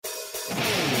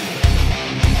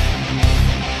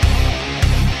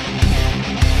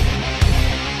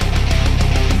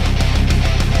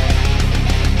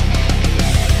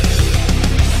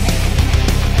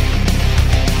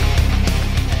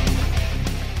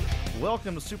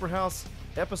Welcome to Superhouse,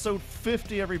 episode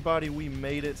 50, everybody. We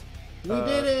made it. We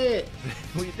did it!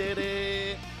 We did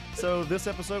it! So this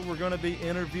episode, we're going to be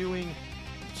interviewing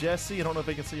Jesse. I don't know if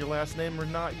I can say your last name or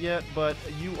not yet, but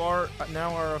you are now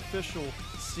our official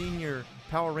senior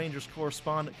Power Rangers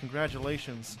correspondent.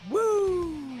 Congratulations.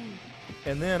 Woo!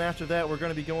 And then after that, we're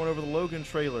going to be going over the Logan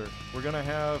trailer. We're going to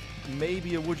have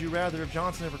maybe a Would You Rather if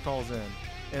Johnson ever calls in.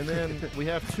 And then we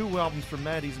have 2 albums from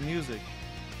Maddie's music.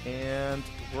 And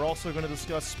we're also going to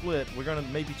discuss Split. We're going to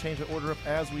maybe change the order up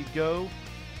as we go.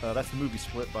 That's the movie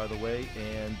Split, by the way.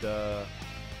 And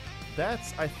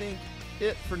that's, I think,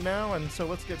 it for now. And so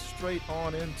let's get straight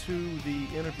on into the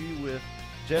interview with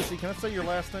Jesse. Can I say your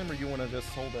last name, or you want to just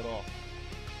hold that off?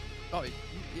 Oh,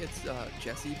 it's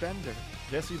Jesse Bender.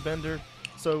 Jesse Bender.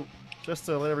 So just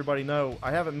to let everybody know,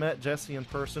 I haven't met Jesse in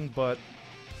person, but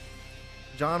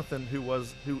Jonathan, who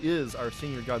is our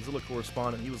senior Godzilla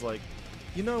correspondent, he was like,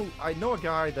 you know, I know a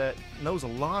guy that knows a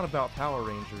lot about Power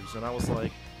Rangers, and I was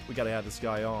like, we got to have this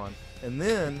guy on. And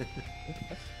then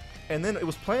it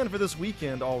was planned for this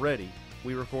weekend already.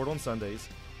 We record on Sundays,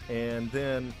 and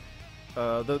then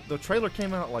the trailer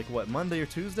came out like what, Monday or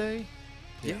Tuesday?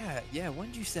 Yeah. When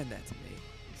did you send that to me?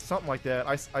 Something like that.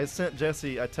 I sent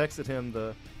Jesse. I texted him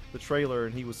the trailer,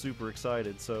 and he was super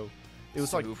excited. So it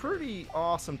was like pretty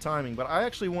awesome timing. But I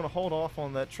actually want to hold off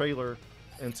on that trailer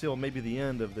until maybe the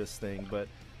end of this thing. But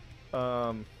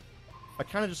I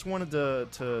kind of just wanted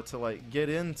to like get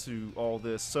into all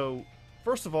this. So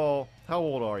first of all, how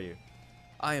old are you?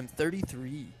 I am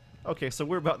 33. Okay, so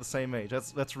we're about the same age.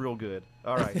 That's real good.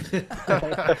 All right.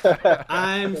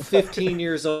 I'm 15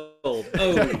 years old.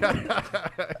 Oh.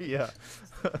 Yeah.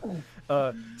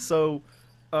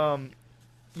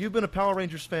 You've been a Power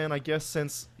Rangers fan, I guess,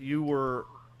 since the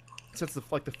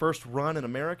first run in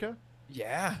America.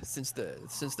 Yeah, since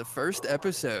the first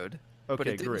episode. Okay, but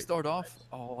it didn't great. start off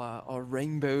all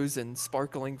rainbows and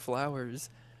sparkling flowers.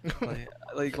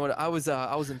 like when I was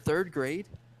in 3rd grade.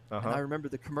 Uh-huh. And I remember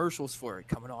the commercials for it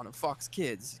coming on Fox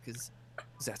Kids because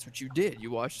that's what you did. You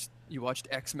watched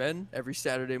X-Men every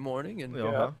Saturday morning, and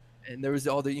and there was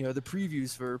all the the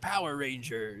previews for Power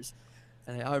Rangers,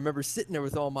 and I remember sitting there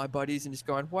with all my buddies and just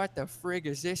going, "What the frig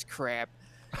is this crap?"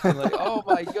 And like, "Oh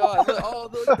my god,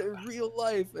 look, they're real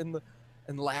life," and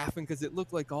laughing because it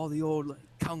looked like all the old like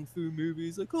kung fu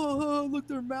movies. Like, "Oh, look,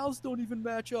 their mouths don't even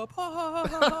match up." Ha ha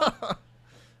ha ha. Ha.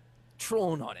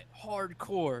 Trolling on it,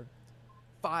 hardcore.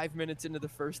 5 minutes into the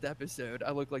first episode,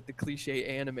 I look like the cliche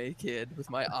anime kid with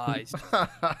my eyes,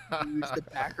 the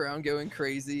background going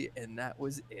crazy, and that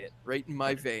was it, right in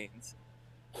my veins.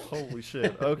 Holy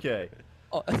shit! Okay,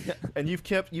 and you've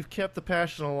kept the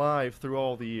passion alive through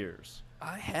all the years.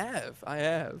 I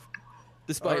have,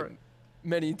 despite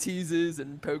many teases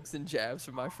and pokes and jabs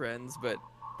from my friends. But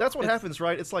that's what happens,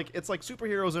 right? It's like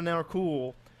superheroes are now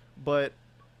cool, but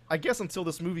I guess until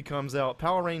this movie comes out,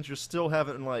 Power Rangers still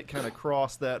haven't like kind of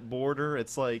crossed that border.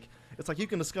 It's like you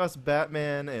can discuss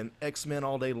Batman and X-Men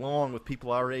all day long with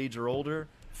people our age or older,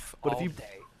 but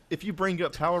if you bring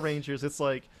up Power Rangers, it's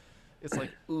like,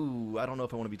 ooh, I don't know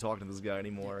if I want to be talking to this guy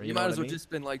anymore. You might as well just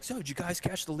been like, so did you guys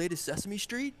catch the latest Sesame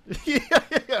Street?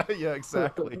 yeah,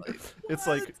 exactly. It's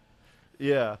like,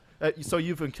 yeah. So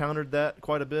you've encountered that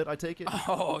quite a bit, I take it?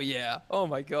 Oh yeah. Oh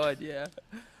my god, yeah.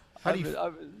 I've been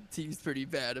teased pretty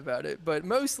bad about it, but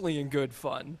mostly in good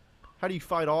fun. How do you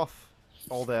fight off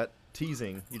all that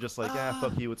teasing? You just like,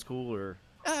 fuck you, it's cool, or?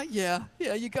 Yeah,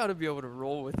 you gotta be able to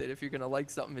roll with it if you're gonna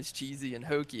like something as cheesy and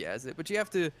hokey as it, but you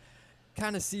have to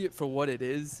kind of see it for what it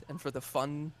is and for the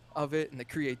fun of it and the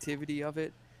creativity of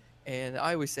it. And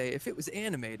I always say, if it was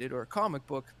animated or a comic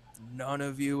book, none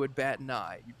of you would bat an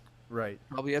eye. You'd right.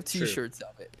 probably have T-shirts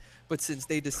of it. But since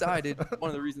they decided,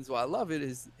 one of the reasons why I love it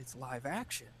is it's live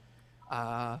action.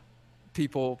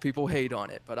 People hate on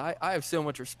it, but I have so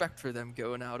much respect for them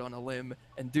going out on a limb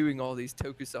and doing all these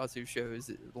tokusatsu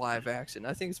shows live action.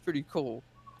 I think it's pretty cool.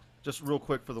 Just real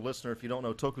quick for the listener, if you don't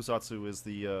know, tokusatsu is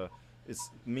it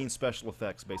means special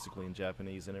effects basically in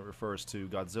Japanese, and it refers to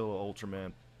Godzilla,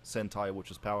 Ultraman, Sentai,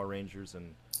 which is Power Rangers,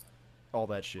 and all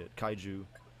that shit, kaiju.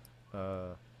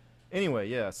 Anyway,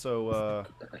 yeah. So,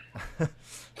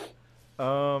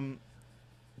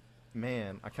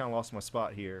 man, I kind of lost my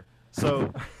spot here.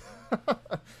 So, It's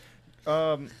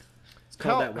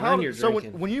called that wine you're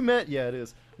drinking. So when you met, it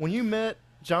is. When you met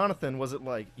Jonathan, was it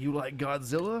like, you like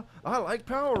Godzilla? I like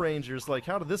Power Rangers. Like,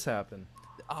 how did this happen?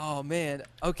 Oh man.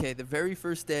 Okay, the very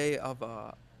first day of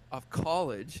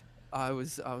college, I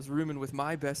was rooming with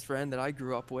my best friend that I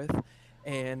grew up with,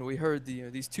 and we heard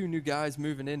these 2 new guys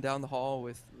moving in down the hall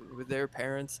with their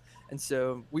parents, and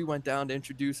so we went down to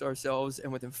introduce ourselves,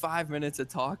 and within 5 minutes of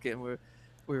talking, we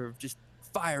were just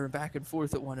firing back and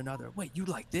forth at one another. Wait, you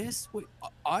like this? Wait,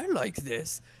 I like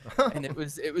this. And it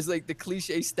was like the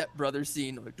cliche stepbrother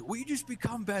scene. Like, do we just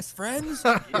become best friends?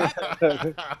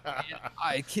 Yeah.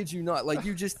 I kid you not. Like,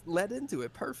 you just led into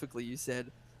it perfectly. You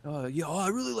said, yeah, I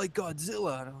really like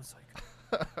Godzilla. And I was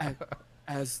like,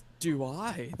 as do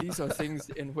I. These are things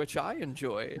in which I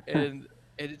enjoy. And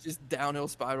it just downhill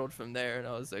spiraled from there. And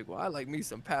I was like, well, I like me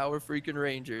some Power freaking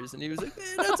Rangers. And he was like,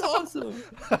 man, that's awesome.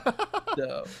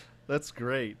 So. That's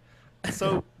great.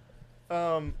 So,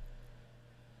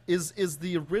 is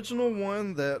the original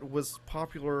one that was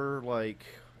popular, like,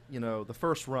 you know, the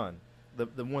first run,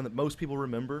 the one that most people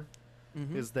remember,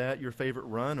 is that your favorite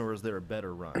run, or is there a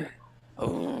better run?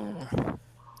 Oh,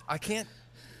 I can't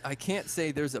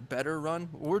say there's a better run.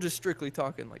 We're just strictly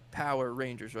talking like Power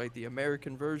Rangers, right? The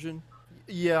American version.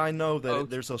 Yeah, I know that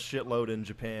there's a shitload in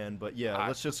Japan, but yeah,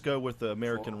 let's just go with the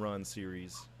American Run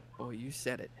series. Oh, you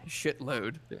said it.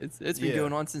 Shitload. It's been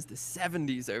going on since the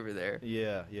 70s over there.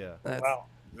 Yeah, yeah. Wow.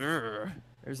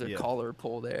 There's a collar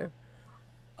pull there.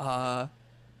 I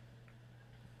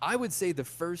would say the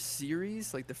first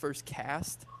series, like the first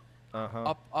cast,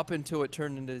 up until it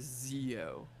turned into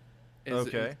Zeo.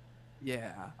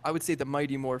 Yeah, I would say the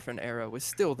Mighty Morphin era was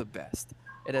still the best.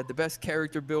 It had the best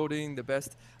character building, the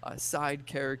best side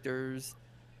characters.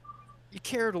 You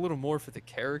cared a little more for the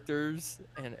characters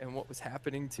and what was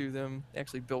happening to them. They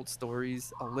actually built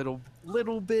stories a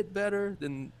little bit better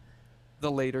than the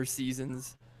later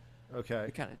seasons. Okay.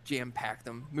 They kind of jam-packed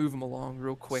them, move them along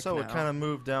real quick. So it kind of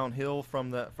moved downhill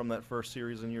from that first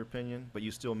series, in your opinion, but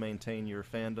you still maintain your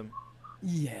fandom?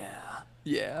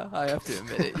 Yeah, I have to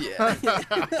admit it. Yeah.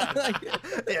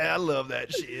 Yeah, I love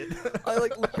that shit. I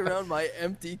like look around my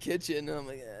empty kitchen and I'm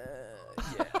like, yeah.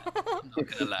 I'm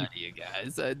not gonna lie to you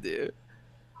guys, I do.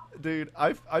 Dude,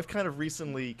 I've kind of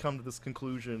recently come to this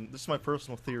conclusion. This is my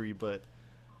personal theory, but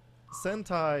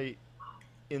Sentai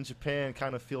in Japan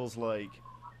kind of feels like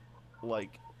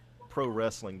pro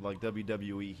wrestling, like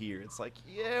WWE here. It's like,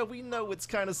 yeah, we know it's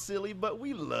kind of silly, but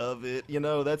we love it. You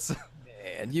know, that's.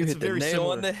 Man, you hit the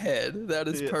nail on the head. That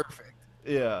is perfect.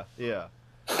 Yeah, yeah.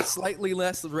 Slightly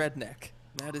less redneck.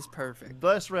 That is perfect.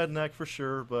 Less redneck for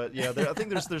sure, but yeah, I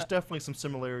think there's definitely some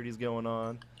similarities going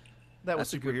on. That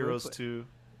was superheroes too.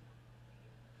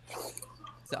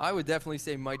 So I would definitely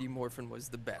say Mighty Morphin was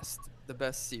the best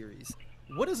series.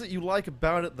 What is it you like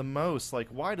about it the most? Like,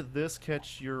 why did this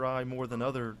catch your eye more than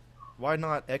other? Why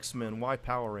not X-Men? Why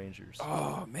Power Rangers?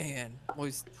 Oh man,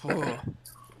 it's God.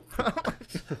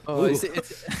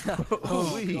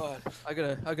 I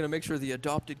gotta make sure the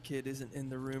adopted kid isn't in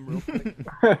the room real quick.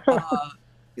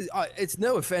 It's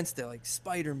no offense to like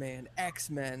Spider-Man,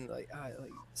 X-Men, like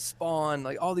Spawn,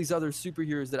 like all these other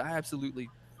superheroes that I absolutely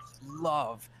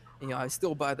love. You know, I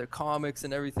still buy their comics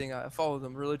and everything. I follow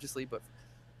them religiously, but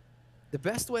the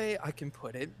best way I can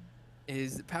put it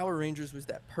is that Power Rangers was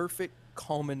that perfect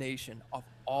culmination of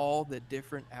all the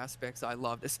different aspects I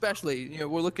loved. Especially, you know,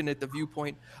 we're looking at the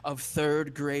viewpoint of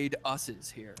third grade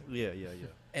us's here. Yeah.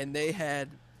 And they had,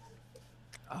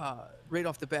 right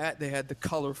off the bat, they had the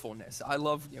colorfulness. I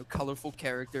love, you know, colorful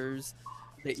characters.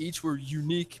 They each were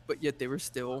unique, but yet they were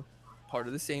still part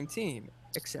of the same team,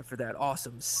 except for that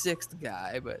awesome sixth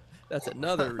guy. But that's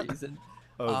another reason.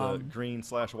 The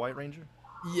green/white ranger.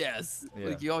 Yes, yeah.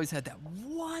 Like you always had that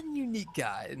one unique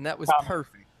guy, and that was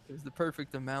perfect. It was the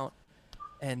perfect amount,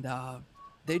 and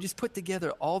they just put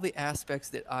together all the aspects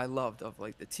that I loved of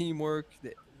like the teamwork,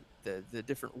 the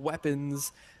different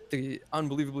weapons, the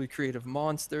unbelievably creative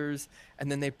monsters,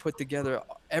 and then they put together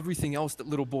everything else that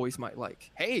little boys might like.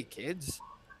 Hey kids,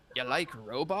 you like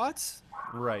robots?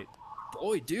 Right.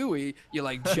 Boy, do we. You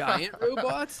like giant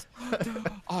robots?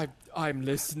 I'm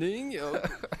listening. You know,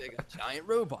 they got giant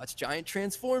robots, giant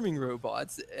transforming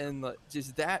robots, and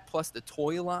just that plus the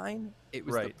toy line, it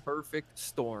was the perfect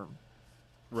storm.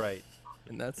 Right.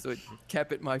 And that's what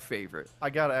kept it my favorite. I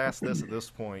gotta ask this at this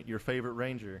point: your favorite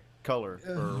Ranger color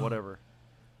or whatever?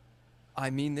 I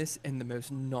mean this in the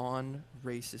most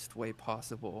non-racist way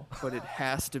possible, but it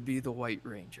has to be the White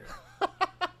Ranger.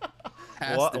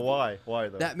 Why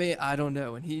though? That man, I don't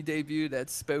know. When he debuted,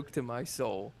 that spoke to my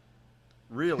soul.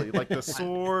 Really, like the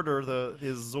sword or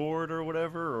his Zord or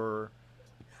whatever, or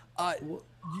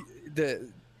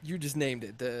you just named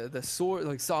it. The sword,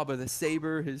 like Saba, the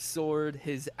saber, his sword,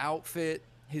 his outfit,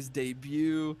 his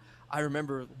debut. I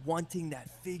remember wanting that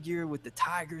figure with the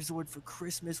tiger Zord for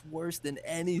Christmas worse than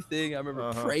anything. I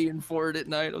remember praying for it at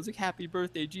night. I was like, "Happy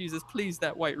birthday, Jesus! Please,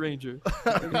 that White Ranger.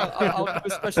 I'll do a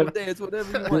special dance,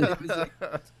 whatever you want." It was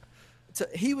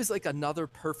like, he was like another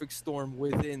perfect storm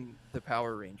within the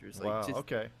Power Rangers. Like, wow.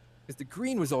 Okay. Because the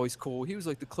green was always cool. He was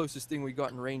like the closest thing we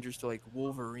got in Rangers to like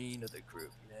Wolverine of the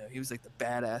group. You know, he was like the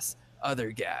badass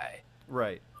other guy.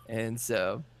 Right. And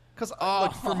so, because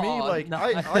like for me, like no.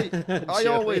 I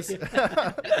always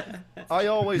I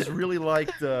always really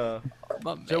liked. My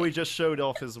man. Joey just showed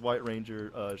off his White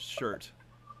Ranger shirt.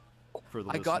 For the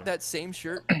I listener. got that same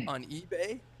shirt on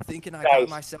eBay, thinking I Nice. got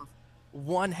myself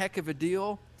one heck of a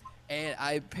deal, and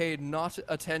I paid not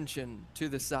attention to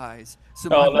the size. So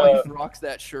my Oh, no. wife rocks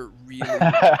that shirt really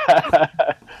well.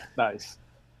 Nice.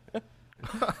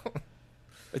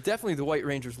 But definitely the White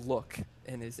Ranger's look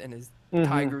and his Mhm.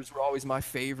 tigers were always my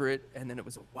favorite, and then it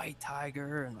was a white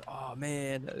tiger, and oh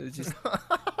man, it was just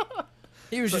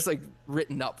he was just like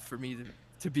written up for me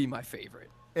to be my favorite.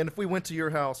 And if we went to your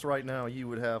house right now, you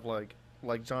would have like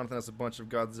Jonathan has a bunch of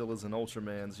Godzillas and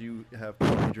Ultramans. You have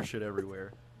Power Ranger shit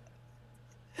everywhere.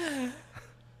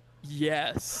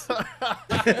 Yes.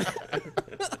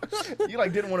 You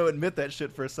like didn't want to admit that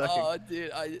shit for a second. Oh,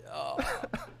 dude,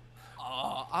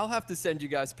 I'll have to send you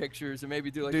guys pictures and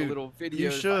maybe do like Dude, a little video. you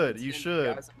if I should, can you send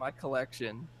should. guys my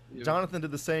collection. Dude. Jonathan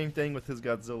did the same thing with his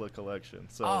Godzilla collection.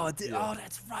 So Oh, yeah.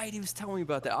 that's right. He was telling me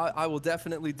about that. I will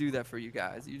definitely do that for you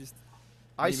guys. You just.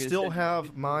 I need me to still send you have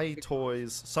a my picture.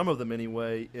 toys, some of them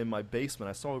anyway, in my basement.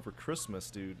 I saw over Christmas,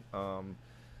 dude.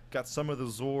 Got some of the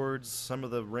Zords, some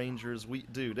of the Rangers.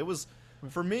 Dude, it was,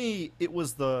 for me, it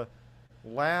was the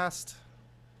last,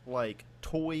 like,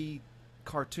 toy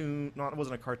cartoon. No, it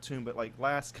wasn't a cartoon, but like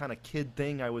last kind of kid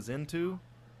thing I was into.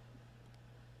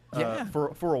 Yeah.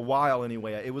 For a while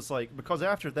anyway. It was like, because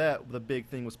after that, the big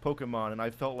thing was Pokemon, and I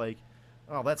felt like,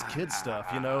 oh, that's kid stuff,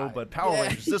 you know. But Power yeah.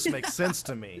 Rangers, this makes sense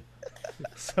to me.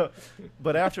 So,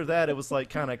 but after that, it was like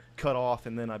kind of cut off,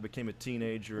 and then I became a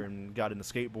teenager and got into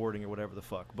skateboarding or whatever the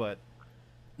fuck. But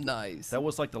Nice. that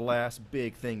was like the last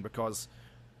big thing, because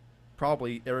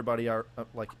probably everybody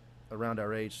like around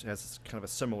our age has kind of a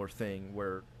similar thing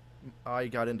where I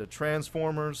got into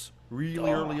Transformers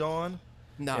really early on.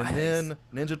 Nice. And then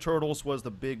Ninja Turtles was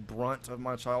the big brunt of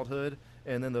my childhood,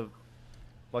 and then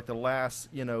the last,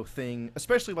 you know, thing,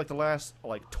 especially like the last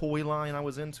like toy line I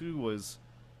was into was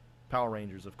Power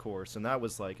Rangers, of course, and that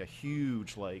was like a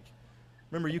huge like.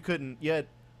 Remember, you had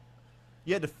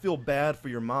to feel bad for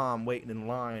your mom waiting in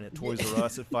line at Toys R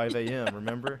Us at 5 a.m.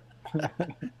 Remember?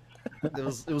 It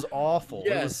was awful. It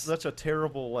was Yes. such a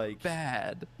terrible like.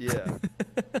 Bad. Yeah.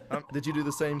 Did you do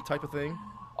the same type of thing?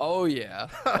 Oh yeah.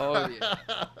 Oh yeah.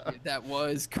 Yeah, that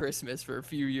was Christmas for a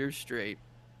few years straight.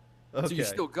 Okay. So you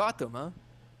still got them, huh?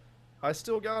 I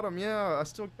still got them, yeah. I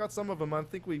still got some of them. I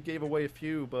think we gave away a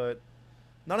few, but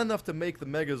not enough to make the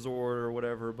Megazord or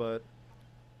whatever. But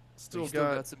still, you still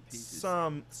got, got some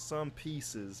pieces. Some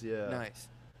pieces, yeah. Nice.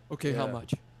 Okay, how Yeah.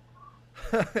 much?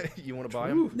 You want to buy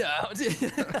them? No.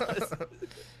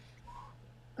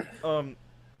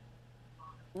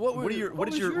 What What was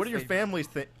are your favorite? families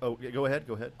think? Oh, yeah, go ahead.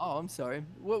 Oh, I'm sorry.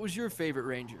 What was your favorite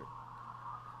Ranger?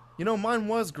 You know, mine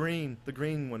was green, the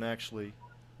green one actually.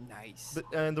 Nice. But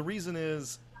and the reason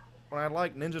is, when I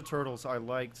liked Ninja Turtles, I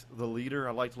liked the leader.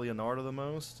 I liked Leonardo the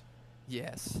most.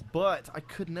 Yes. But I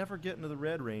could never get into the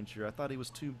Red Ranger. I thought he was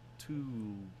too.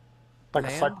 Like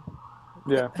a Bland?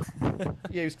 yeah. Yeah,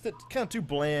 he was kind of too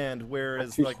bland.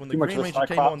 Whereas, Too- like when the too much Green of a Ranger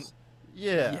came on, Cyclops.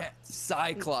 yeah,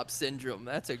 Cyclops syndrome.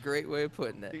 That's a great way of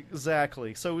putting it.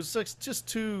 exactly. So it was just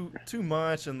too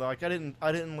much, and like I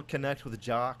didn't connect with the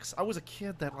jocks. I was a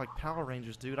kid that liked Power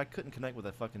Rangers, dude. I couldn't connect with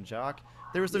that fucking jock.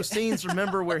 There was those scenes,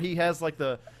 remember, where he has like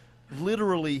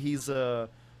literally he's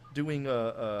doing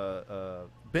a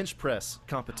bench press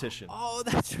competition. Oh,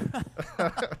 that's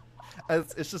right.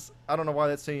 It's just I don't know why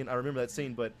that scene. I remember that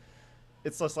scene, but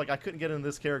it's just like I couldn't get into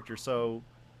this character, so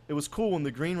it was cool when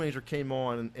the Green Ranger came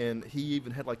on, and he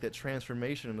even had like that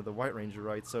transformation into the White Ranger,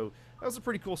 right? So that was a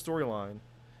pretty cool storyline.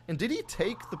 And did he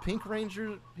take the Pink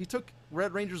Ranger? He took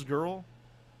Red Ranger's girl.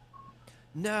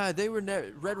 Nah, they were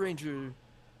Red Ranger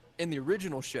in the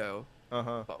original show. Uh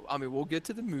huh. I mean, we'll get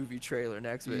to the movie trailer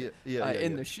next. But Yeah.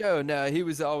 in the show, no, he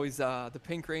was always the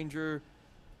Pink Ranger.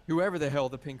 Whoever the hell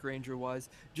the Pink Ranger was,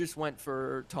 just went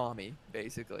for Tommy,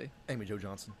 basically. Amy Jo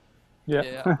Johnson.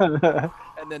 Yeah.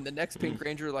 And then the next Pink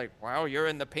Ranger, like, wow, you're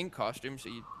in the pink costume, so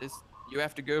you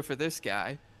have to go for this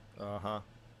guy. Uh huh.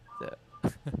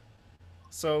 So-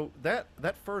 So that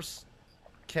first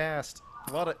cast,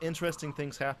 a lot of interesting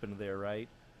things happened there, right?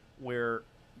 Where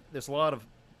there's a lot of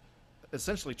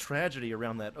essentially tragedy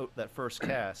around that first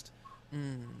cast.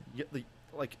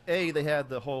 They had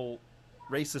the whole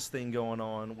racist thing going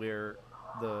on where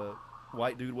the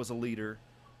white dude was a leader,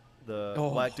 the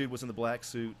black dude was in the black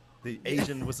suit, the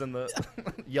Asian was in the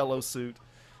yellow suit.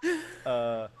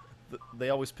 They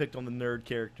always picked on the nerd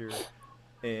character,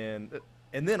 and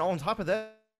And then on top of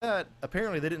that,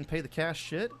 apparently they didn't pay the cast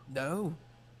shit. No,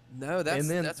 And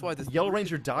then that's why the Yellow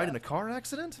Ranger died in a car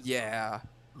accident. Yeah.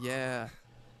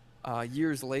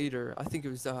 Years later, I think it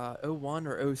was '01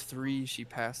 or '03, she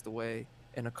passed away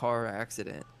in a car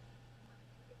accident.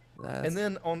 And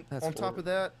then on top of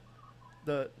that,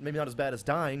 maybe not as bad as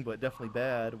dying, but definitely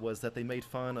bad, was that they made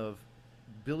fun of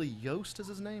Billy Yost, is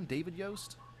his name? David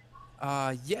Yost?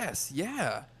 Yes,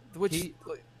 yeah.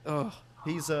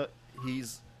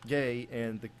 He's gay,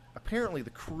 and apparently the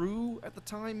crew at the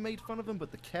time made fun of him,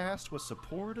 but the cast was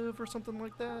supportive or something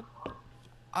like that.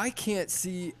 I can't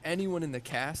see anyone in the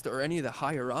cast or any of the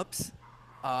higher ups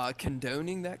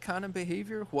condoning that kind of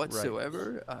behavior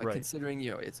whatsoever. Right. Considering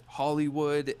it's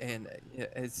Hollywood, and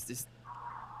it's just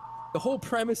the whole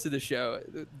premise of the show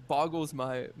boggles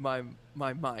my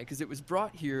mind, because it was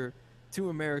brought here to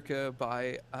America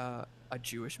by a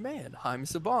Jewish man, Haim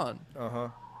Saban.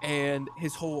 And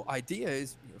his whole idea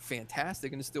is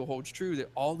fantastic, and it still holds true, that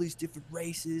all these different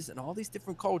races and all these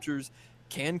different cultures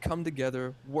can come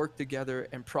together, work together,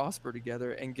 and prosper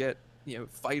together, and get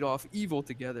fight off evil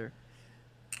together.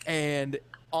 And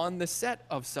on the set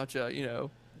of such a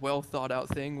well thought out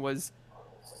thing was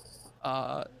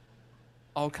all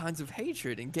kinds of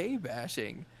hatred and gay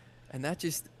bashing, and that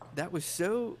was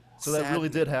so sad. That really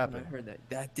did happen. I heard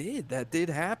that did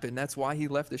happen. That's why he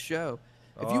left the show.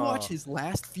 If you watch his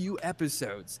last few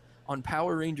episodes on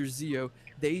Power Rangers Zeo,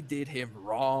 they did him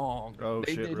wrong.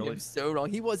 They did him so wrong.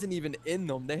 He wasn't even in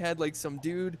them. They had like some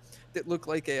dude that looked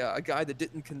like a guy that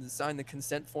didn't sign the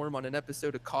consent form on an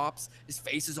episode of Cops. His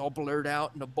face is all blurred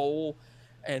out in a bowl.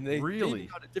 And they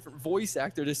got a different voice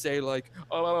actor to say, like,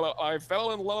 I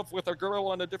fell in love with a girl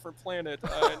on a different planet.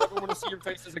 I never want to see your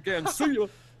faces again. See ya.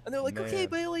 And they're like, okay,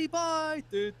 Bailey, bye.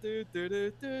 That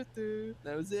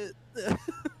was it.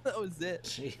 That was it.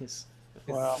 Jeez.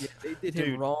 Wow. Yeah, they did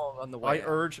him wrong on the way. I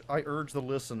urge the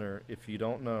listener, if you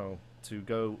don't know, to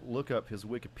go look up his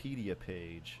Wikipedia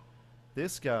page.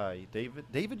 This guy,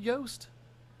 David Yost?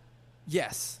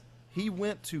 Yes. He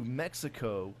went to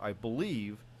Mexico, I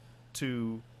believe,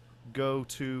 to go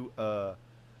to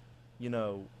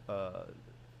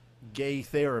gay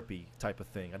therapy type of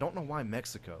thing. I don't know why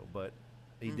Mexico, but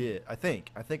he did. I think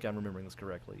I'm remembering this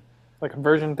correctly. Like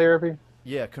conversion therapy?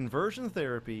 Yeah, conversion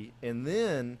therapy, and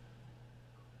then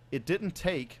it didn't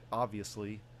take,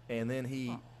 obviously, and then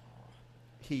he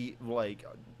like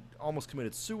almost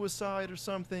committed suicide or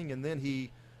something, and then he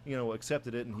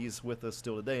accepted it, and he's with us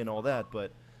still today and all that.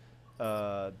 But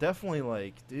definitely,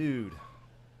 like, dude,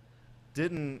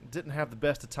 didn't have the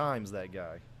best of times, that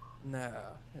guy. No,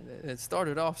 it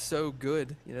started off so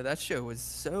good. That show was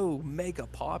so mega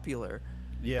popular.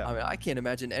 Yeah. I mean, I can't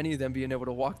imagine any of them being able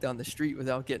to walk down the street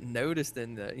without getting noticed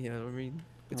in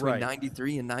between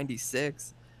 93 and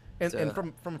 96. And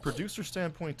from a producer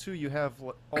standpoint too, you have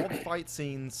all the fight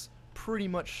scenes pretty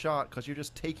much shot because you're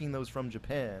just taking those from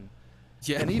Japan.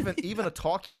 Yeah. And even a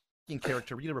talking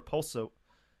character, Rita Repulsa,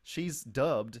 she's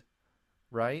dubbed,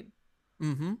 right?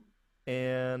 Mm-hmm.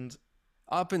 And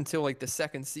up until like the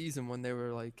second season, when they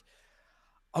were like,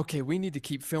 okay, we need to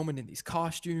keep filming in these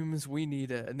costumes.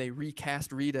 And they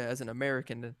recast Rita as an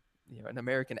American, an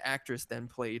American actress then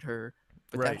played her.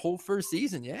 But that whole first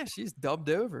season, she's dubbed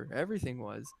over. Everything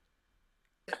was.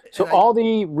 So all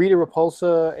the Rita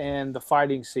Repulsa and the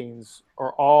fighting scenes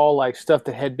are all like stuff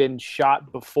that had been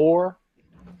shot before?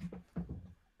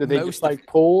 That they just like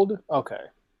pulled? Okay.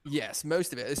 Yes,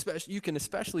 most of it. You can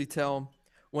especially tell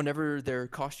whenever their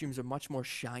costumes are much more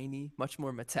shiny, much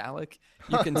more metallic.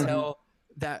 You can tell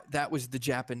that was the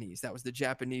Japanese. That was the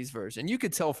Japanese version. You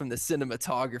could tell from the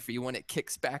cinematography when it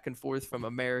kicks back and forth from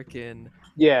American.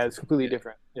 Yeah, it's completely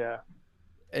different. Yeah.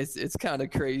 It's kind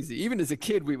of crazy. Even as a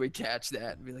kid, we would catch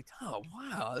that and be like, "Oh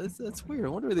wow, that's weird. I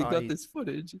wonder where they got this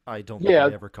footage." I don't think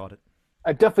I ever caught it.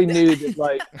 I definitely knew that,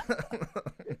 like,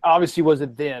 obviously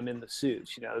wasn't them in the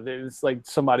suits. It was like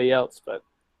somebody else. But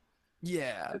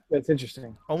yeah, that's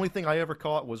interesting. Only thing I ever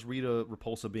caught was Rita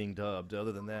Repulsa being dubbed.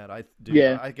 Other than that,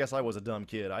 I guess I was a dumb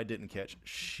kid. I didn't catch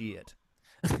shit.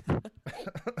 I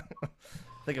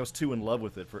think I was too in love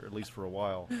with it at least for a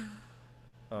while.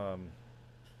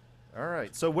 All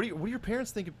right. So what do your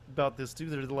parents think about this, dude?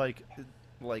 They're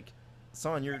like,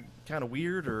 son, you're kind of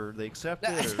weird, or they accept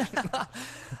it? Or...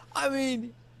 I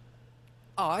mean,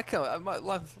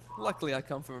 luckily I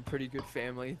come from a pretty good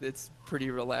family that's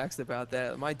pretty relaxed about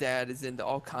that. My dad is into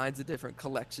all kinds of different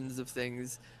collections of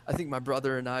things. I think my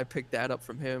brother and I picked that up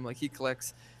from him. Like, he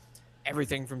collects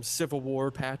everything from Civil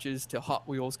War patches to Hot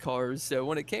Wheels cars. So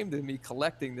when it came to me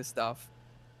collecting this stuff,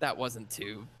 that wasn't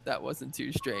too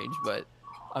strange. But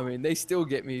I mean, they still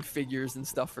get me figures and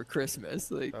stuff for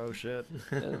Christmas. Like, oh shit.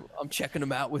 I'm checking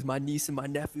them out with my niece and my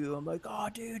nephew. I'm like, oh,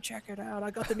 dude, check it out.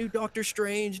 I got the new Doctor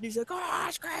Strange, and he's like, oh,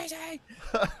 it's crazy.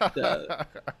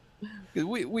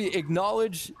 We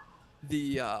acknowledge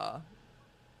the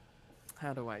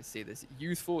how do I say this,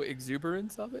 youthful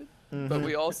exuberance of it, but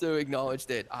we also acknowledge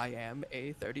that I am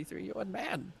a 33-year-old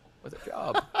man with a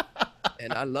job.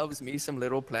 And I loves me some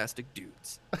little plastic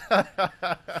dudes.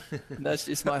 That's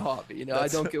just my hobby. You know, I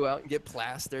don't go out and get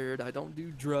plastered. I don't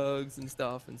do drugs and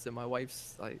stuff. And so my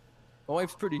wife's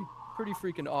pretty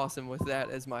freaking awesome with that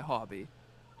as my hobby.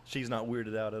 She's not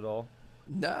weirded out at all.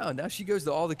 No, now she goes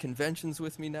to all the conventions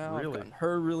with me now. Really? I've gotten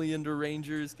her really into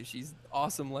Rangers because she's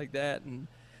awesome like that. And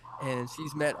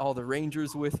she's met all the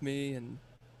Rangers with me. And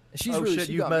she's oh really, shit,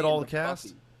 she you've got met me all the into cast?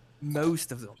 Buffy.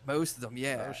 Most of them,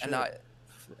 yeah. Oh, shit. And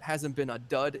hasn't been a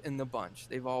dud in the bunch.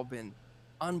 They've all been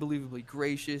unbelievably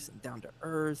gracious and down to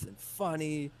earth and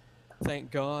funny.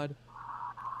 Thank God.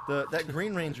 That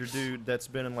Green Ranger dude that's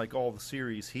been in like all the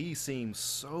series, he seems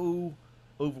so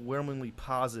overwhelmingly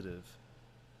positive.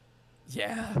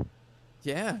 Yeah.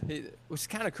 It was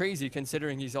kind of crazy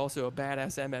considering he's also a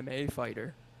badass MMA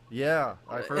fighter. Yeah,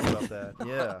 I've heard about that.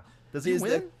 Yeah. Does he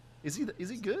win? Is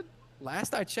he good?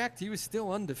 Last I checked, he was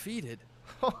still undefeated.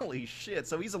 Holy shit!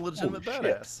 So he's a legitimate Holy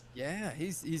badass. Yeah,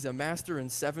 he's a master in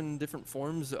 7 different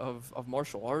forms of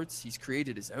martial arts. He's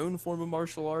created his own form of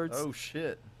martial arts. Oh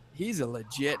shit! He's a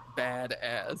legit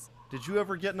badass. Did you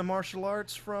ever get into martial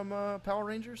arts from Power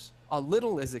Rangers? A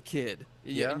little as a kid.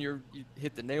 Yeah. And you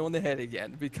hit the nail on the head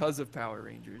again because of Power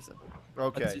Rangers.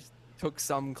 Okay. I just took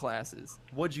some classes.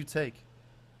 What'd you take?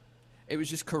 It was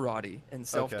just karate and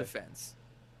self-defense.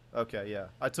 Okay, yeah.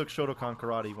 I took Shotokan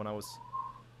karate when I was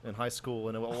in high school,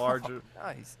 and it was larger.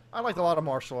 Nice. I liked a lot of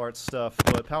martial arts stuff,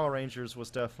 but Power Rangers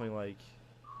was definitely like.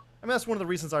 I mean, that's one of the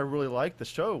reasons I really liked the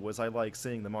show was I like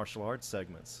seeing the martial arts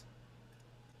segments.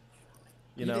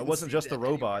 You know, it wasn't just the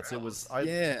robots. It was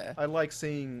I like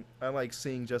seeing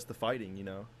just the fighting. You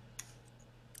know.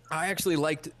 I actually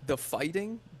liked the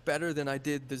fighting better than I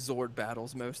did the Zord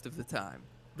battles most of the time.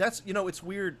 That's it's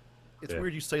weird. It's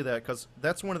weird you say that because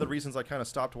that's one of the reasons I kind of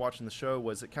stopped watching the show.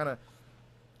 Was it kind of,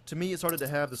 to me, it started to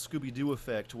have the Scooby-Doo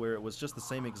effect where it was just the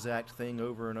same exact thing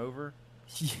over and over.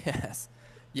 Yes.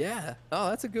 Yeah. Oh,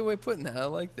 that's a good way of putting that. I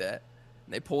like that.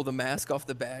 And they pull the mask off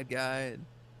the bad guy. And...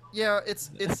 Yeah,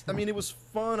 it's. I mean, it was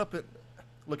fun up at.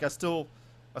 Look, I still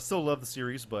love the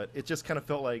series, but it just kind of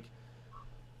felt like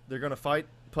they're gonna fight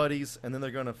putties, and then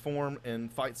they're gonna form and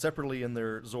fight separately in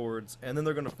their Zords, and then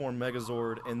they're gonna form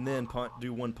Megazord, and then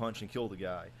do one punch and kill the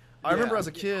guy. I remember as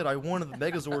a kid, I wanted the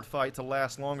Megazord fight to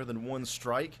last longer than one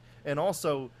strike, and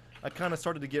also I kind of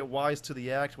started to get wise to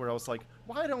the act where I was like,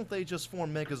 why don't they just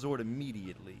form Megazord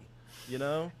immediately? You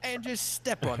know? And just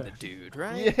step on the dude,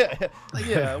 right?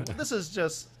 Yeah. This is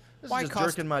just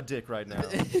jerking my dick right now.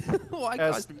 Why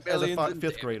as a millions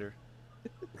fifth grader.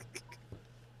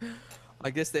 I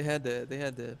guess they had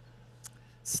to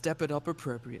step it up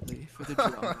appropriately for the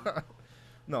drama.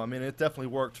 No, I mean it definitely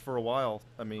worked for a while.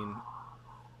 I mean,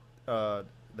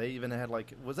 they even had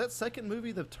was that second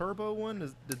movie the Turbo one?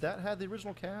 Did that have the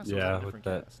original cast? Yeah, or was that a with different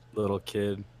that cast? little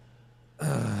kid.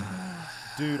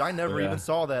 Dude, I never even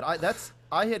saw that.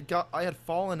 I had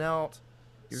fallen out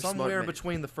You're a smart somewhere man.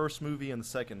 between the first movie and the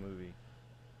second movie.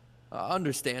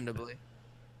 Understandably.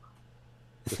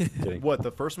 Just kidding. What, the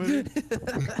first movie?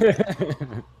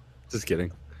 Just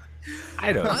kidding.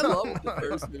 I don't. I love the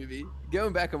first movie.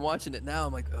 Going back and watching it now,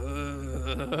 I'm like,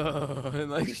 ugh,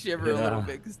 and like shiver a little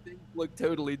bit because things look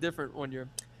totally different when you're,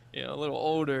 a little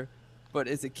older. But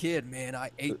as a kid, man,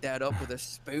 I ate that up with a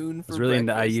spoon for It's really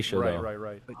into breakfast. Aisha, though.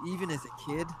 Right. But even as a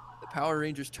kid, the Power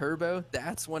Rangers Turbo,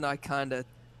 that's when I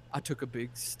took a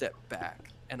big step back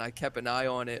and I kept an eye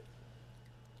on it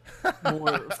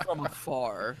more from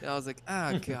afar. And I was like,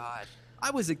 oh God, I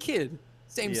was a kid,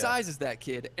 same size as that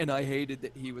kid, and I hated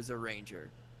that he was a ranger.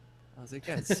 I was like,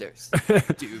 that's so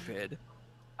stupid.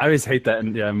 I always hate that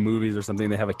in movies or something.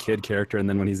 They have a kid character, and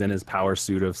then when he's in his power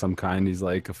suit of some kind, he's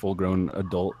like a full-grown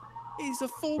adult. He's a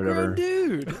full-grown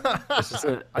dude. I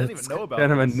didn't even know about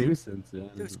kind of a this. nuisance. Yeah,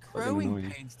 Those it's fucking growing annoying.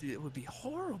 pains, dude, it would be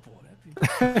horrible.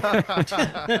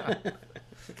 That'd be...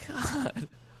 God.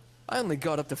 I only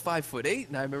got up to 5'8",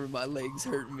 and I remember my legs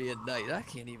hurting me at night. I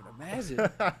can't even imagine.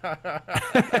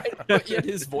 But yet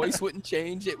his voice wouldn't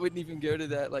change. It wouldn't even go to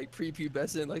that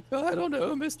prepubescent, I don't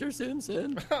know, Mr.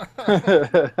 Simpson.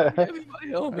 Give me my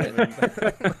helmet.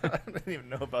 I didn't even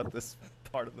know about this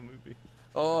part of the movie.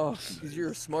 Oh, 'cause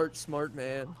you're a smart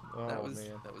man. Oh, that was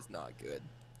man. not good.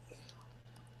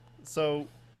 So,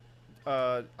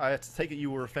 I have to take it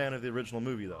you were a fan of the original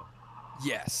movie, though.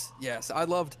 Yes. I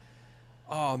loved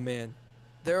Oh man,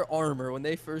 their armor when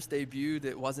they first debuted,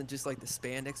 it wasn't just like the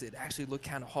spandex. It actually looked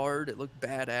kind of hard. It looked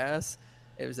badass.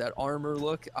 It was that armor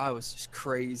look. I was just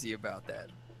crazy about that.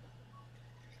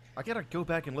 I gotta go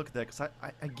back and look at that because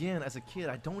I again, as a kid,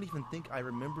 I don't even think I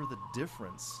remember the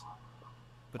difference.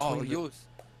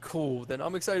 Cool. Then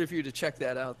I'm excited for you to check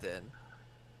that out. Then.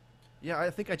 Yeah, I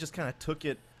think I just kind of took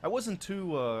it. I wasn't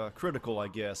too critical, I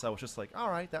guess. I was just like, all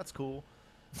right, that's cool.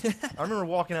 I remember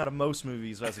walking out of most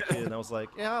movies as a kid, and I was like,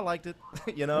 yeah, I liked it,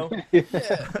 you know? Yeah.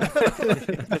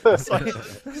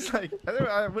 it's like,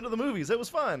 I went to the movies. It was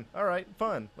fun. All right,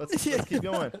 fun. Let's keep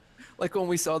going. Like when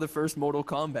we saw the first Mortal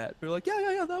Kombat. We were like,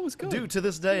 yeah, that was good. Dude, to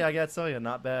this day, I gotta tell you,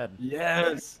 not bad.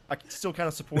 Yes. I still kind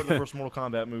of support the first Mortal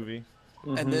Kombat movie.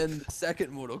 And then the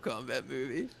second Mortal Kombat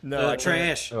movie. No,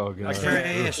 trash. Oh god.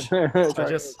 Trash.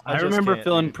 I remember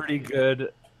feeling pretty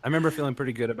good. I remember feeling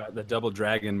pretty good about the Double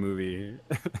Dragon movie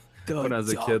when I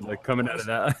was a kid, like coming out of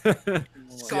that.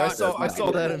 See, I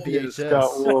saw that in VHS.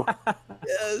 Scott Wolf.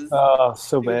 Yes. Oh,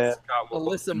 so bad.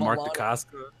 Alyssa Mark Milano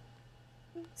DeCasco.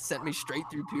 sent me straight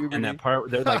through puberty. And that part,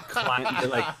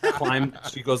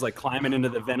 she goes like climbing into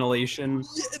the ventilation.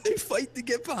 Yeah, they fight to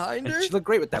get behind her. And she looked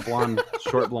great with that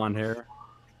short blonde hair.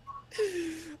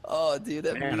 Oh, dude,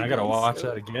 that Man, movie I gotta was watch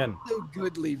that again. So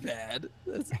goodly bad.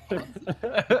 That's awesome.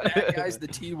 That guy's the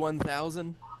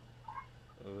T-1000.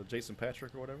 Jason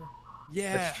Patrick or whatever.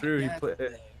 Yeah, That's true. He played.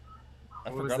 thing.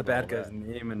 What was the bad guy's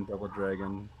name in Double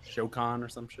Dragon? Shokan or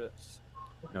some shit?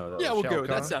 No, that Yeah, was we'll go.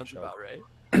 That Kahn? sounds about right.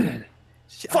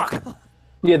 Fuck.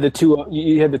 Yeah, the two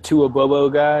you had the two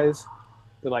Abobo guys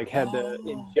that like had the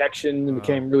injection and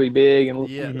became really big and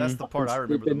Yeah, that's the part I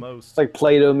remember the most. It's like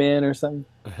Play-Doh Men or something.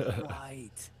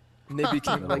 Right. And they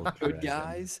became like good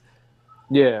guys.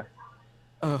 Yeah.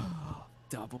 Oh,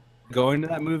 double. Going to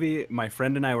that movie, my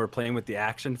friend and I were playing with the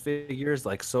action figures,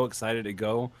 like so excited to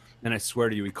go. And I swear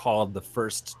to you, we called the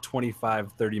first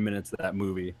 25, 30 minutes of that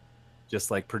movie,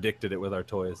 just like predicted it with our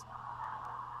toys.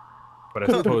 But I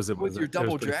suppose it was, Your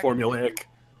Double pretty Dragon formulaic.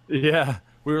 Yeah.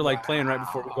 We were like playing right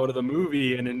before we go to the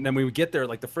movie, and then we would get there,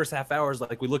 like the first half hour is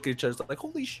like we look at each other like,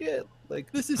 holy shit,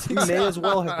 like This is we may as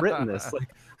well have written this. Like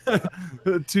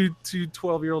two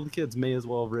 12-year-old kids may as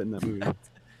well have written that movie.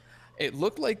 It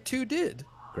looked like two did.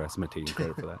 Grass, I'm taking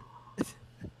credit for that.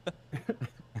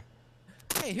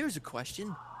 Hey, here's a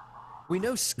question. We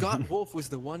know Scott Wolf was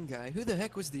the one guy. Who the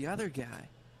heck was the other guy?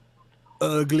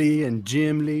 Ugly and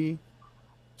Jim Lee.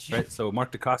 Right, so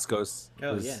Mark DeCascos.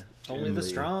 Oh was yeah, only Jim the Lee.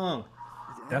 strong.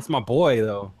 That's my boy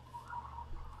though,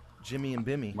 Jimmy and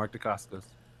Bimmy. Mark DeCascos.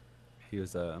 He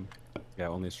was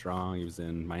Only Strong. He was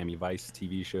in Miami Vice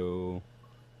TV show,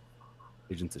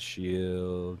 Agents of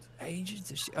Shield.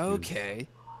 Agents of Okay.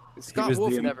 Scott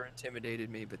Wolf never intimidated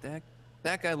me, but that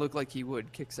guy looked like he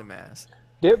would kick some ass.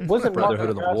 Wasn't Mark Brotherhood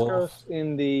of the Wolf. DeCascos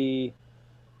in the?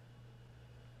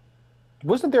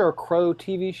 Wasn't there a Crow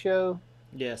TV show?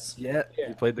 Yes. Yeah,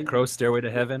 he played the Crow Stairway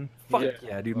to Heaven. Fuck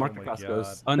yeah, dude. Mark my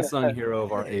DeCascos, unsung hero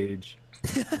of our age.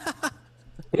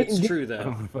 It's true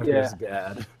though. Motherfucker's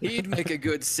bad. He'd make a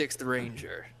good Sixth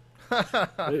Ranger.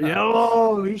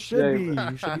 Yo, he should be.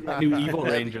 He should be that new evil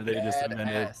ranger they just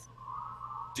invented. Badass.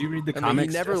 Do you read the I mean,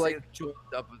 comics? he never Jesse? like joined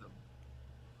up with them.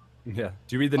 Yeah.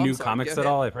 Do you read the I'm new sorry, comics go at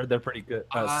ahead. all? I've heard they're pretty good.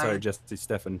 I Sorry, Jesse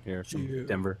Stefan here from do.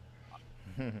 Denver.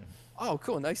 Oh,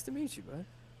 cool. Nice to meet you, bud.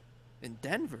 In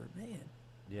Denver, man.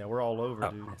 Yeah, we're all over,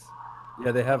 Oh, dude. nice.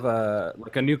 Yeah, they have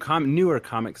like a newer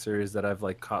comic series that I've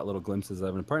like caught little glimpses of,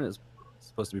 and apparently it's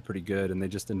supposed to be pretty good. And they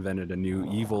just invented a new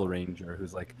evil ranger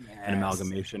who's like an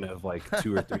amalgamation of like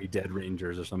 2 or 3 dead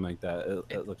rangers or something like that.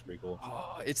 It looks pretty cool.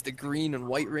 Oh, it's the Green and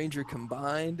White Ranger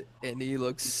combined, and he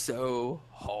looks so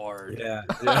hard. Yeah.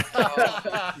 Like,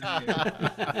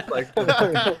 I'm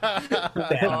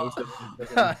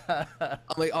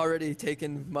like already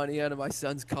taking money out of my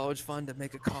son's college fund to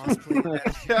make a cosplay.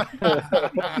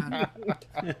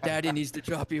 Daddy needs to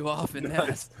drop you off in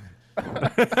that.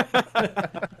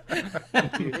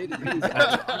 Dude, it is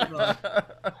awesome.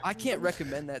 I can't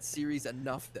recommend that series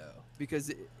enough though, because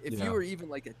if you were even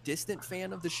like a distant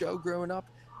fan of the show growing up,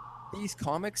 these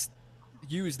comics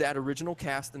use that original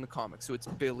cast in the comics. So it's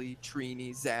Billy,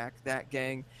 Trini, Zach, that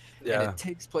gang, and it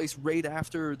takes place right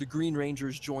after the Green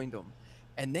Rangers joined them.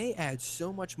 And they add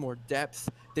so much more depth.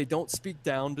 They don't speak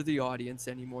down to the audience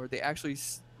anymore. They actually,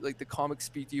 like, the comics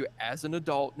speak to you as an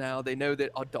adult now. They know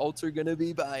that adults are going to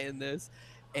be buying this.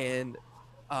 And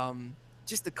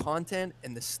just the content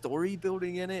and the story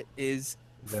building in it is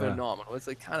phenomenal. It's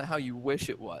like kind of how you wish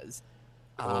it was.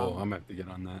 I'm going to have to get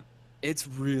on that. It's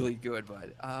really good,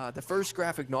 bud. The first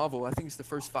graphic novel, I think it's the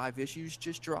first 5 issues,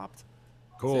 just dropped.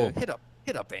 Cool. So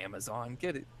hit up Amazon.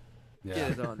 Get it. Yeah.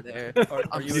 Get it on there.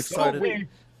 Are you excited?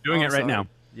 Doing Oh, it right sorry. now.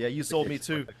 Yeah, you sold me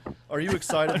too. Are you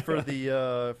excited for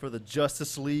the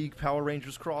Justice League Power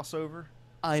Rangers crossover?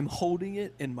 I'm holding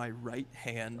it in my right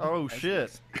hand. Oh as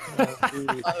shit!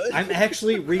 I'm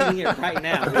actually reading it right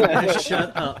now. You guys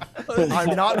shut up.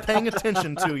 I'm not paying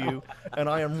attention to you, and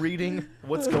I am reading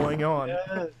what's going on.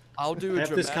 I'll do a Half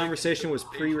this dramatic conversation was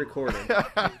pre-recorded.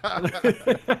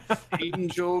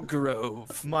 Angel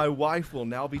Grove. My wife will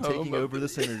now be taking Homo. over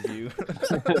this interview.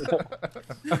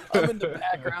 I'm in the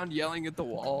background yelling at the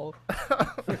wall.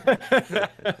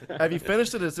 Have you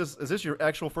finished it? Is this your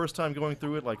actual first time going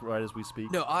through it, like right as we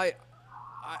speak? No,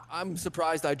 I'm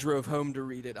surprised I drove home to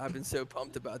read it. I've been so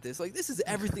pumped about this. Like, this is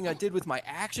everything I did with my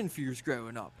action figures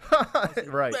growing up.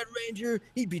 Right. Red Ranger,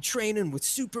 he'd be training with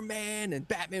Superman, and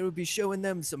Batman would be showing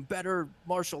them some better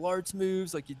martial arts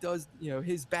moves, like he does,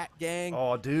 his Bat Gang.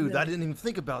 Oh, dude, I didn't even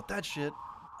think about that shit.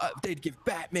 They'd give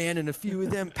Batman and a few of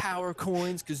them power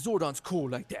coins, because Zordon's cool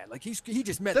like that. Like, he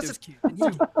just met That's those kids, and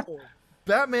he's cool.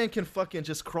 Batman can fucking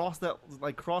just crosses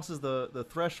the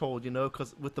threshold,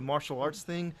 because with the martial arts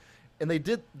thing. And they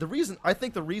did I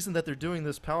think the reason that they're doing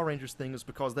this Power Rangers thing is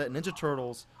because that Ninja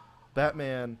Turtles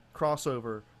Batman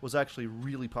crossover was actually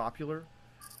really popular.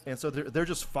 And so they're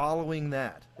just following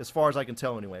that, as far as I can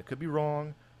tell anyway. I could be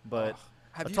wrong, but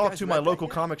I talked to my local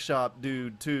comic shop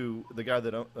dude too, the guy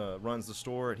that runs the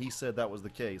store, and he said that was the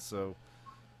case. So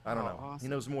I don't know. Awesome.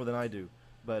 He knows more than I do.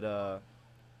 But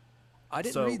I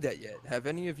didn't read that yet. Have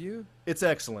any of you? it's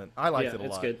excellent. I liked it a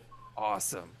It's lot. good.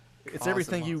 Awesome. It's Awesome,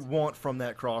 everything you awesome. want from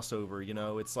that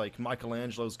crossover, It's like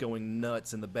Michelangelo's going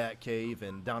nuts in the Batcave,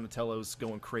 and Donatello's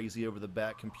going crazy over the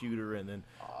Bat computer, and then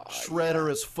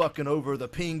Shredder is fucking over the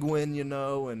Penguin,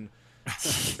 and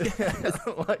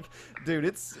like, dude,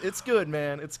 it's good,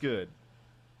 man. It's good.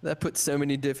 That puts so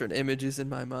many different images in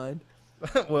my mind.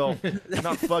 Well,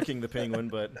 not fucking the Penguin,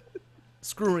 but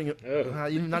screwing it. Oh.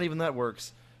 Not even that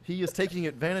works. He is taking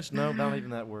advantage. No, not even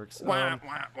that works.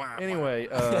 Anyway,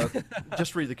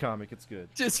 just read the comic. It's good.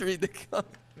 Just read the comic.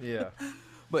 Yeah.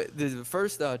 But the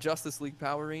first Justice League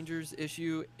Power Rangers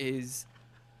issue is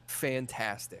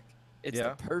fantastic. It's Yeah.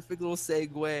 the perfect little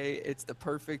segue. It's the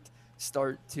perfect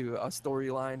start to a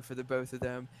storyline for the both of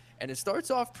them. And it starts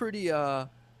off pretty, I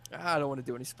don't want to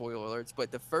do any spoiler alerts,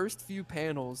 but the first few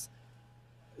panels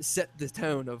set the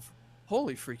tone of,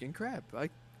 holy freaking crap, I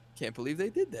can't believe they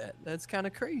did that. That's kind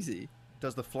of crazy.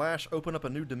 Does the Flash open up a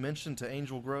new dimension to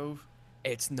Angel Grove?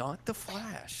 It's not the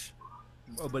Flash.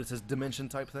 Oh, but it's a dimension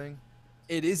type thing?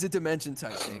 It is a dimension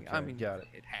type thing. I Okay, mean, got it.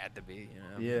 it had to be,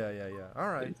 Yeah. All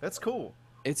right. That's cool.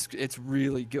 It's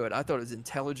really good. I thought it was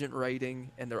intelligent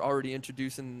writing, and they're already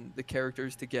introducing the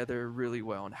characters together really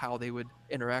well and how they would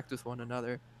interact with one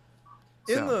another.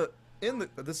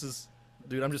 This is,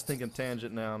 dude, I'm just thinking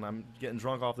tangent now, and I'm getting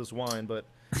drunk off this wine, but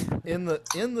in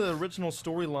the original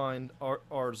storyline, are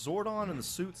Zordon and the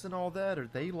suits and all that, are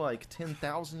they like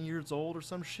 10,000 years old or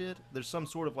some shit? There's some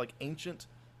sort of like ancient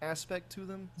aspect to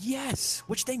them? Yes,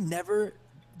 which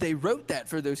they wrote that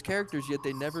for those characters, yet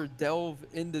they never delve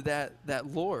into that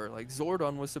lore. Like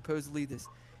Zordon was supposedly this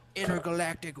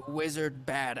intergalactic wizard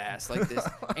badass, like this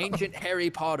ancient Harry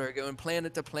Potter going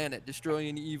planet to planet,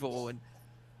 destroying evil. And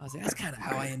I was like, that's kind of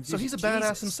how I envision. So he's a badass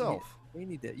Jesus. himself. We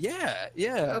need that. Yeah.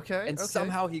 Okay, And okay.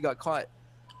 somehow he got caught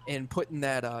and put in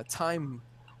that time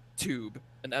tube,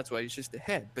 and that's why he's just a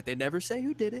head. But they never say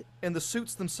who did it. And the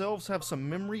suits themselves have some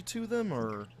memory to them,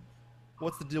 or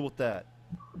what's the deal with that?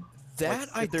 That Like,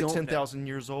 I if they're don't 10,000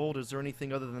 years old, is there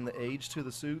anything other than the age to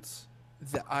the suits?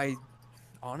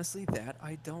 Honestly, that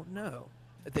I don't know.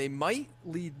 They might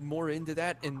lead more into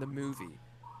that in the movie,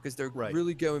 because they're Right.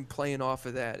 really playing off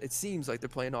of that. It seems like they're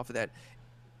playing off of that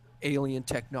alien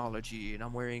technology, and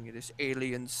I'm wearing this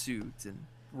alien suit, and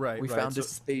Right. we right. found So a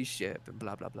spaceship, and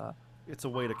blah blah blah. it's a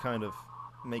way to kind of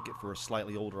make it for a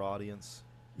slightly older audience.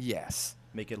 Yes.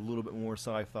 Make it a little bit more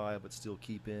sci-fi, but still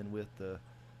keep in with the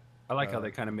I like how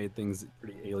they kind of made things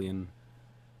pretty alien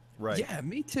right. Yeah,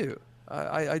 me too.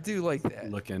 I do like that.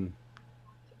 looking.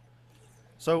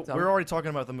 So So- we're already talking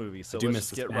about the movie, so I do let's miss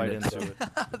just the get right spandex.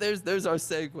 into it. there's our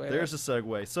segue. There's a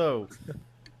segue. So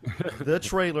the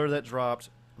trailer that dropped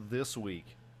this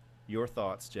week. Your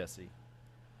thoughts, Jesse?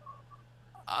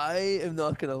 I am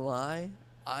not gonna lie.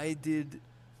 I did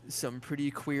some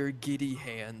pretty queer giddy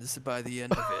hands by the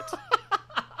end of it.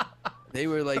 They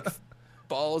were like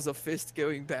balls of fist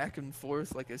going back and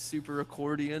forth like a super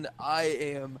accordion.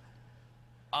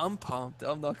 I'm pumped.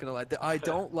 I'm not gonna lie. I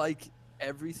don't like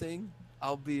everything.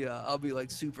 I'll be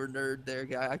like super nerd there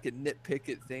guy. I can nitpick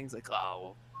at things like,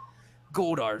 oh,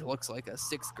 Goldar looks like a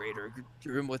sixth grader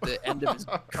drew him with the end of his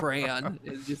crayon.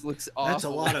 It just looks awful. That's a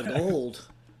lot of gold.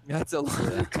 That's a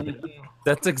lot.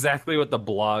 That's exactly what the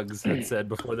blogs had said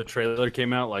before the trailer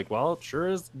came out. Like, well, it sure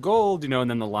is gold, and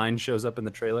then the line shows up in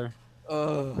the trailer.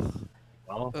 Oh.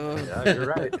 Well, yeah, you're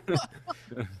right.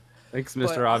 Thanks, But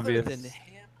Mr. other Obvious. than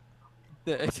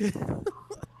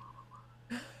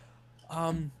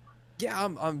yeah,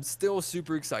 I'm still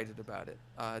super excited about it.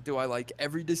 Do I like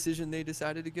every decision they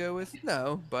decided to go with?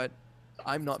 No, but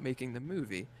I'm not making the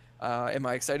movie. Am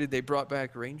I excited they brought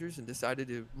back Rangers and decided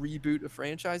to reboot a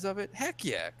franchise of it? Heck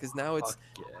yeah, because now it's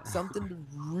something to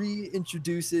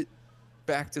reintroduce it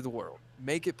back to the world,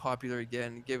 make it popular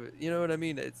again, give it, you know what I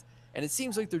mean? And it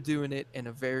seems like they're doing it in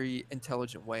a very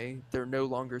intelligent way. They're no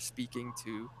longer speaking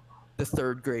to the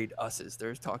third grade us's.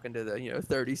 They're talking to the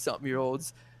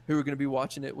 30-something-year-olds who are going to be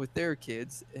watching it with their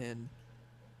kids and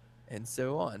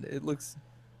so on. It looks.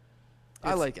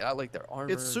 I like it. I like their armor.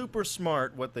 It's super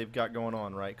smart what they've got going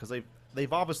on, right? Because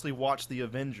they've obviously watched the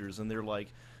Avengers and they're like,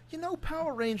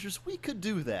 Power Rangers, we could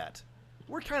do that.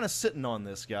 We're kind of sitting on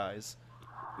this, guys.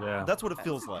 Yeah, that's what it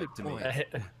feels like to me.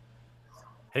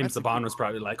 James Saban was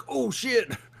probably like, "Oh shit."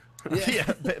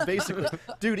 Yeah, basically,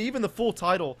 dude. Even the full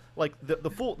title, like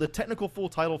the technical full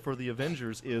title for the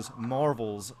Avengers is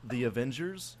Marvel's The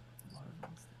Avengers,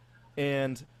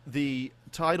 and the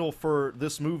title for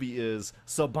this movie is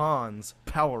Saban's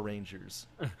Power Rangers.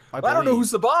 I don't know who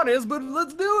Saban is, but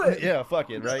let's do it. Yeah,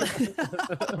 fuck it, right?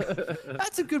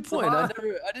 That's a good point. I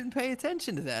didn't pay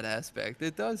attention to that aspect.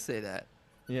 It does say that.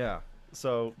 Yeah.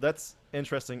 So that's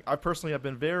interesting. I personally have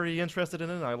been very interested in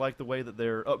it. I like the way that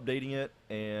they're updating it,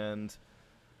 and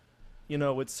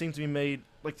it seems to be made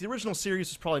like the original series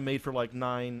was probably made for like 8,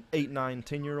 9,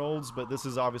 10-year-olds, but this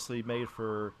is obviously made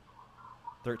for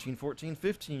 13, 14,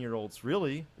 15-year-olds.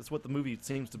 Really, that's what the movie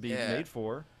seems to be made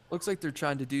for. Looks like they're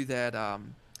trying to do that,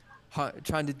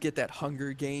 trying to get that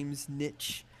Hunger Games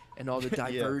niche and all the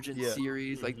Divergent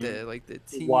series, like the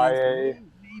teens, YA,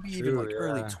 maybe even like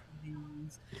early 20s.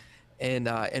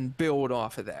 And build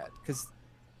off of that, because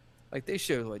like they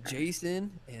showed like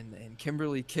Jason and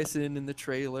Kimberly kissing in the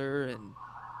trailer, and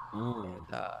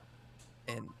I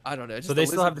don't know. So they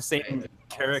still have the same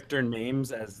character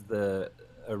names as the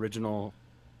original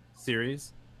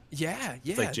series. Yeah.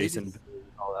 It's like Jason.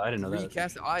 I didn't know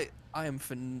recast. I am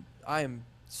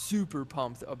super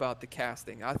pumped about the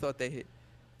casting. I thought they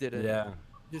did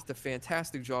just a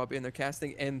fantastic job in their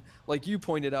casting, and like you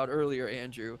pointed out earlier,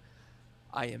 Andrew,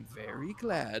 I am very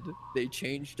glad they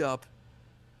changed up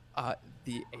the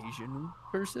Asian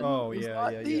person. Oh, is yeah,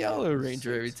 not yeah, the yeah. Yellow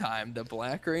Ranger every time. The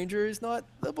Black Ranger is not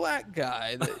the black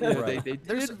guy. They did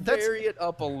vary it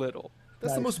up a little.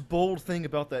 That's the most bold thing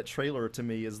about that trailer to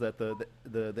me, is that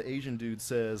the Asian dude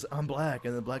says, "I'm black,"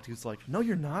 and the black dude's like, "No,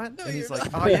 you're not," and he's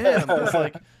like, "I am." It's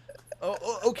like,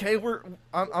 oh, okay,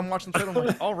 I'm watching the trailer. I'm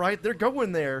like, all right, they're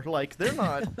going there. Like they're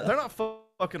not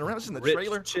fucking around. It's in the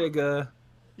trailer. Chigga.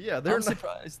 Yeah, they're I'm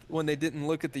surprised when they didn't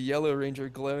look at the Yellow Ranger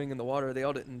glowing in the water. They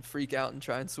all didn't freak out and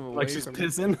try and swim away. Like she's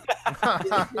pissing.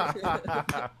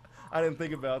 I didn't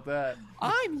think about that.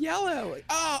 I'm yellow.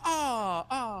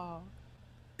 Ah.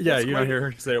 Yeah, you don't hear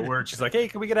her say a word. She's like, "Hey,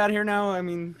 can we get out of here now? I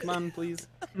mean, come on, please."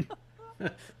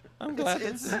 I'm glad.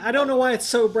 I don't know why it's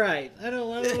so bright. I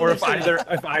don't. Or if either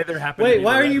happens. Wait,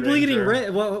 why are you bleeding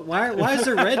red? Why is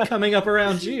there red coming up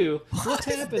around you? What's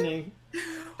happening?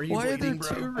 Why are there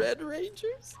two Red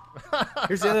Rangers?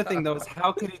 Here's the other thing, though: is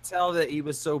how could he tell that he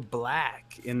was so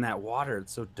black in that water?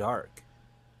 It's so dark.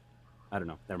 I don't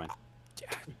know. Never mind.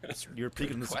 You're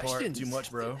picking this apart too much,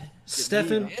 bro.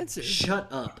 Stefan,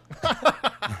 shut up.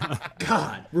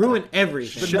 God, ruin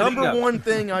everything. The number one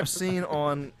thing I've seen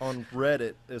on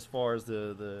Reddit as far as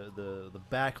the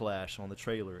backlash on the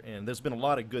trailer, and there's been a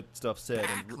lot of good stuff said.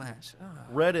 Backlash.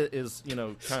 And Reddit is,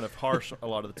 kind of harsh a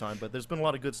lot of the time, but there's been a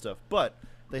lot of good stuff. But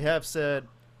they have said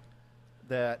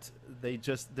that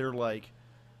they're like,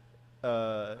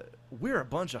 we're a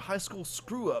bunch of high school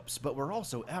screw-ups, but we're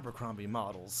also Abercrombie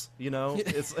models.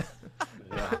 It's.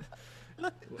 I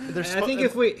think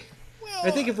if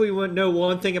we know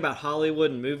one thing about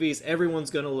Hollywood and movies, everyone's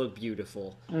gonna look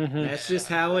beautiful. Mm-hmm. That's just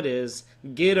how it is.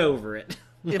 Get over it.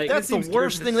 If that's the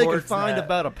worst thing they could find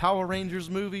about a Power Rangers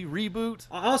movie reboot.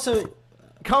 Also,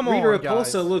 come on, Rita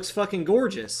Repulsa looks fucking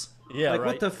gorgeous. Yeah, like right.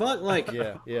 What the fuck? Like,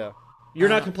 yeah. You're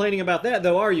not complaining about that,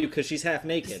 though, are you? Because she's half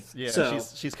naked. Yeah, so.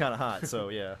 she's kind of hot, so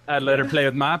yeah. I'd let her play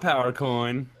with my power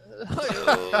coin.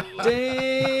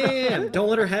 Damn! Don't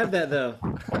let her have that, though.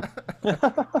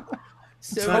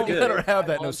 So don't let her have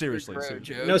that. No, seriously.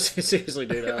 No, seriously,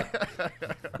 dude.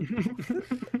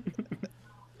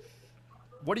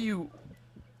 What are you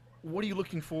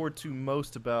looking forward to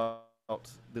most about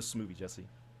this movie, Jesse?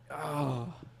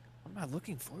 Oh, what am I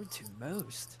looking forward to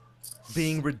most?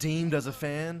 Being redeemed as a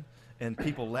fan and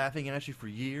people laughing at you for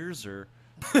years, or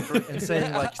and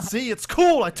saying like, "See, it's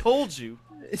cool. I told you."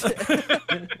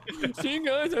 See,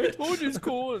 guys, I told you it's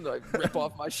cool, and like rip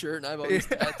off my shirt, and I have all these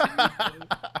tattoos.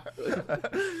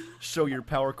 Show your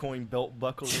power coin belt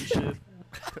buckle and shit.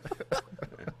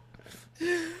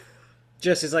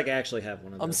 Jesse's like, I actually have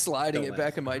one of those. I'm sliding Don't it laugh.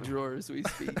 back in my drawer as we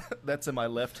speak. That's in my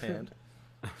left hand.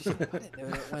 Shit, I didn't know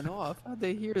that went off. How'd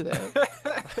they hear that?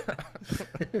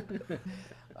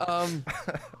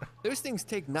 Those things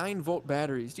take 9-volt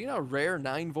batteries. Do you know how rare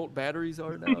 9-volt batteries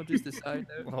are now? Just a side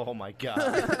note. Oh my god.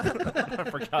 I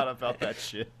forgot about that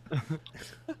shit.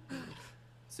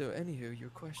 So, anywho, your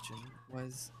question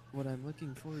was what I'm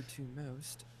looking forward to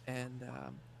most, and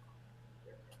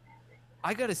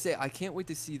I gotta say, I can't wait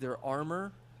to see their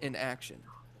armor in action.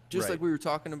 Just Right. like we were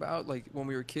talking about, like when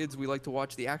we were kids, we like to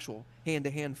watch the actual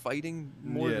hand-to-hand fighting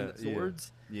more than the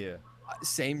swords. Yeah.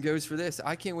 Same goes for this.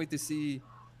 I can't wait to see.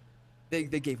 They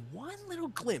gave one little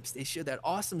glimpse. They showed that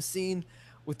awesome scene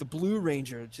with the Blue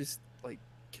Ranger just like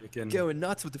Kicking. going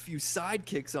nuts with a few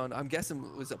sidekicks on. I'm guessing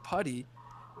it was a putty.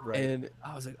 Right. And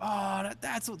I was like, oh,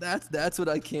 that's what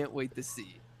I can't wait to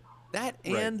see. That,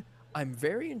 and I'm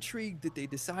very intrigued that they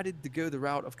decided to go the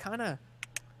route of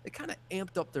they kind of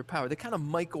amped up their power. They kind of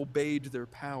Michael Bay'd their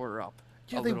power up.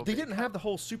 Yeah, they didn't have the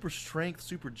whole super strength,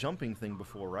 super jumping thing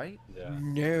before, right? Yeah.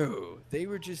 No, they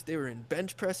were in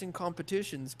bench pressing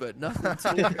competitions, but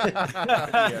nothing. Yeah.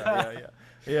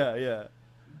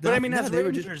 But I mean, No, as they were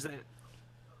Rangers,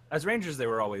 as Rangers, they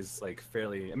were always like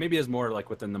fairly, maybe as more like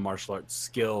within the martial arts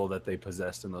skill that they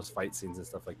possessed in those fight scenes and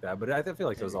stuff like that. But I feel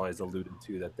like it was always alluded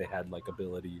to that they had like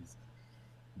abilities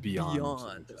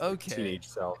beyond just, like, okay. teenage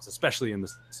selves, especially in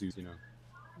the suits, you know.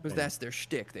 Because that's their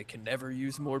shtick. They can never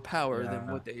use more power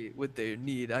than what they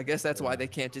need. I guess that's why they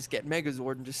can't just get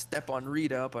Megazord and just step on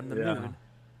Rita up on the moon.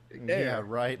 Yeah,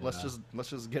 right. Let's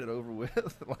just get it over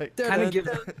with. Like, kind of gives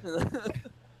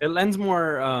it lends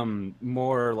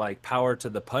more like power to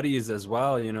the putties as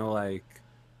well, you know, like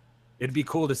it'd be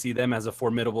cool to see them as a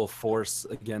formidable force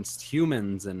against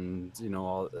humans, and you know,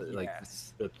 all like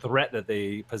the threat that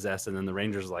they possess, and then the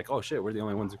Rangers are like, oh shit, we're the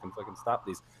only ones who can fucking stop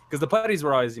these, because the putties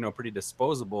were always, you know, pretty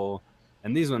disposable,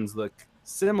 and these ones look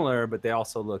similar, but they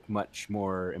also look much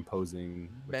more imposing.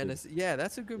 Menace. Yeah,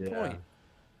 that's a good point.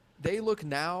 They look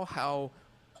now how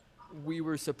we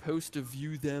were supposed to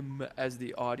view them as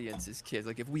the audience as kids.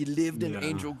 Like if we lived in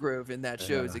Angel Grove in that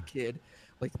show as a kid,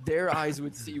 like their eyes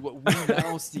would see what we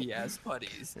now see as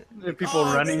putties. Like, people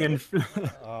running in.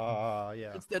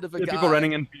 Instead of a people guy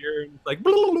running in fear, and like,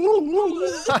 what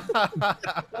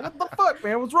the fuck,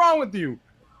 man? What's wrong with you?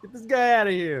 Get this guy out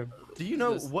of here. Do you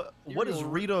know what does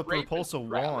Rita Repulsa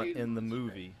want in the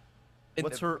movie?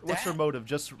 What's her motive?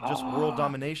 Just world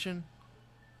domination?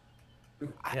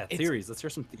 Yeah, theories. Let's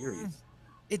hear some theories.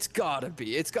 It's gotta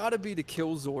be to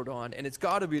kill Zordon, and it's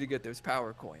gotta be to get those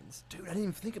power coins. Dude, I didn't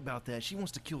even think about that. She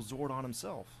wants to kill Zordon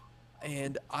himself.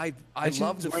 And I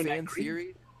love the fan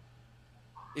theory.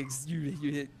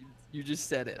 You just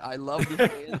said it. I love the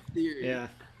fan theory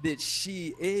that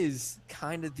she is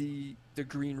kind of the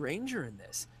Green Ranger in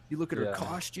this. You look at her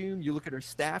costume, you look at her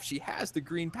staff. She has the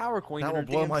green power coin. That will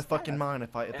blow my fucking mind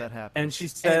if that happens. And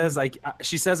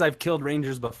she says I've killed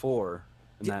Rangers before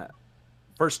in that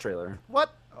first trailer.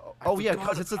 What? Oh yeah,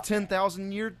 because it's a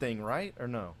 10,000 year thing, right? Or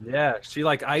no? Yeah, she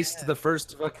like iced the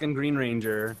first fucking Green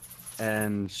Ranger,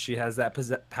 and she has that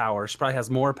power. She probably has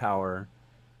more power.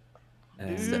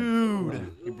 And,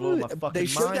 dude, you blow my fucking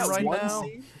mind right now.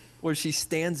 Scene where she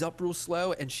stands up real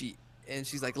slow and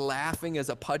she's like laughing as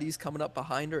a putty's coming up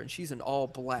behind her, and she's in all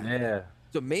black. Yeah.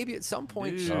 So maybe at some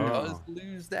point she does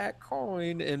lose that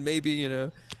coin, and maybe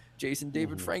Jason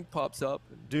David Frank pops up.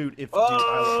 Dude, I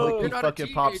hope he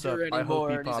fucking pops up. I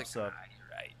hope he pops up.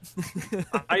 You're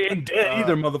right. I ain't dead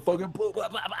either, motherfucker.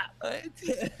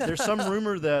 There's some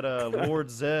rumor that Lord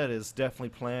Zed is definitely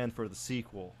planned for the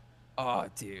sequel. Oh,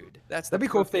 dude, that'd be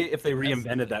cool if they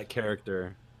reinvented that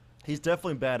character. He's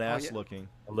definitely badass looking.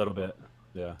 A little bit,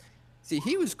 yeah. See,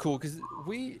 he was cool because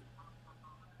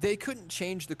they couldn't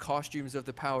change the costumes of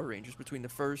the Power Rangers between the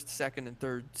first, second, and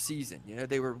third season.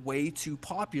 They were way too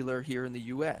popular here in the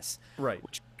U.S. Right.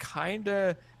 Which kind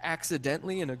of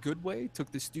accidentally, in a good way,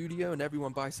 took the studio and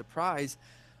everyone by surprise,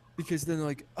 because then they're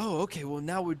like, oh, okay, well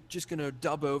now we're just gonna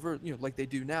dub over, like they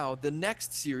do now. The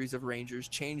next series of Rangers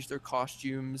changed their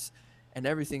costumes and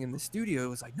everything, in the studio. It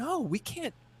was like, no, we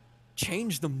can't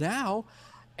change them now.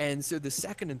 And so the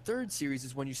second and third series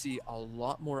is when you see a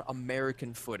lot more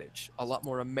American footage, a lot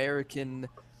more American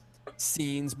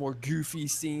scenes, more goofy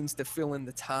scenes to fill in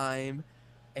the time.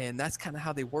 And that's kind of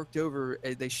how they worked over.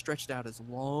 They stretched out as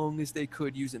long as they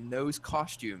could using those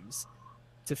costumes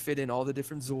to fit in all the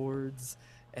different Zords,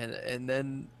 and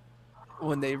then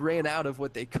when they ran out of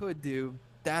what they could do,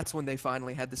 that's when they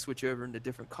finally had to switch over into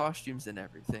different costumes and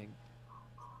everything.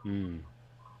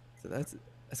 So that's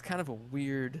kind of a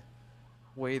weird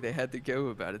way they had to go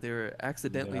about it. They were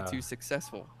accidentally too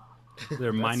successful.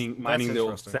 They're mining the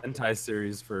old Sentai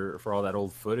series for all that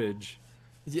old footage.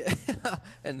 Yeah,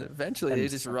 and eventually they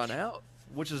just run out.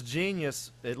 Which is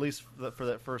genius, at least for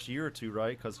that first year or two,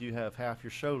 right? Because you have half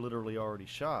your show literally already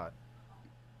shot.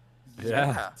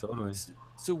 Yeah, totally.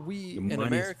 So we in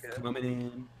America coming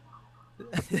in.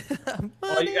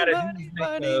 All you gotta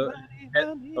do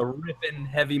is make a ripping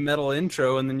heavy metal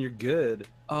intro, and then you're good.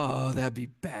 Oh, that'd be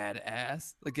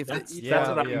badass! Like if that's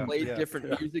what I played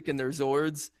different music in their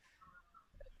Zords.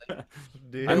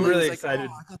 Dude. I'm really like, excited.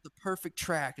 Oh, I got the perfect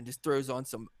track, and just throws on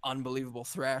some unbelievable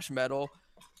thrash metal.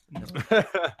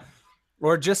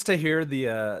 Or just to hear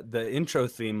the intro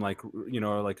theme, like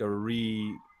like a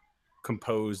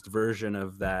recomposed version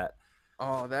of that.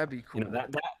 Oh, that'd be cool.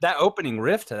 That opening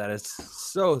riff to that is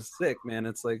so sick, man.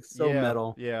 It's like so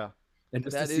metal. Yeah. And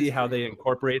just to see how they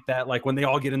incorporate that, like when they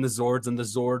all get in the Zords and the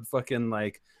Zord fucking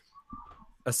like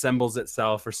assembles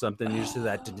itself or something, you just hear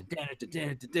that,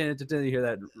 you hear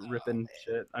that ripping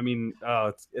shit. I mean,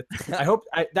 I hope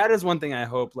that is one thing I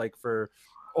hope, like for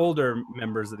older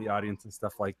members of the audience and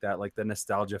stuff like that, like the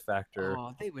nostalgia factor.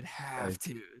 Oh, they would have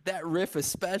to. That riff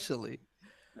especially.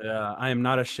 Yeah, I am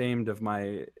not ashamed of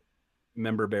my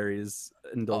member berries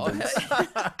indulgence.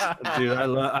 Dude, I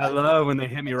love when they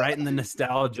hit me right in the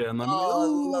nostalgia and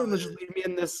just leave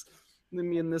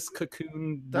me in this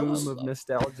cocoon boom of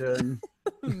nostalgia and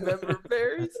member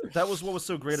berries. That was what was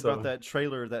so great about that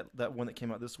trailer, that one that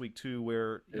came out this week too,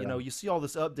 where you see all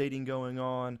this updating going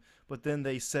on, but then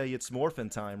they say it's morphin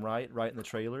time, right in the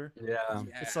trailer.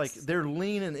 It's like they're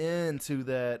leaning into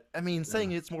that. I mean,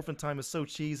 saying it's morphin time is so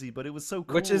cheesy, but it was so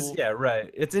cool. Which is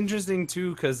it's interesting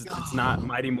too, because it's not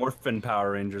Mighty Morphin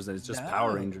Power Rangers, it's just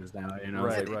Power Rangers now,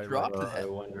 right. I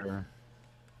wonder.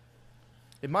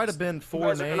 It might have been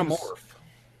four names.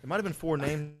 It might have been four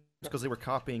names because they were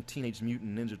copying Teenage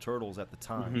Mutant Ninja Turtles at the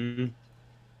time.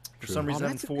 For some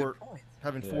reason,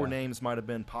 having four names might have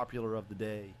been popular of the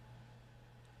day.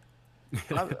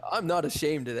 I'm not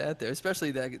ashamed of that, there,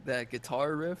 especially that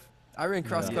guitar riff. I ran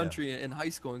cross country in high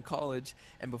school and college,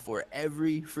 and before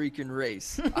every freaking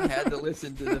race, I had to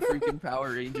listen to the freaking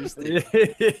Power Rangers thing.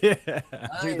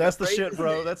 Dude, that's the shit,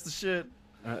 bro. That's the shit.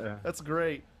 That's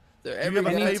great. Do you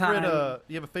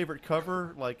have a favorite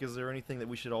cover? Like, is there anything that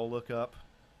we should all look up?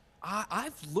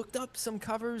 I've looked up some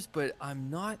covers, but I'm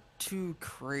not too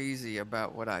crazy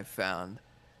about what I found.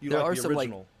 There like are the some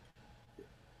original. Like,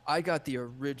 I got the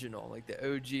original, like the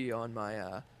OG on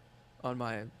my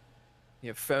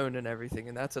phone and everything,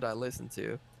 and that's what I listen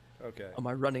to. Okay. On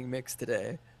my running mix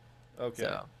today. Okay.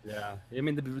 So. Yeah, I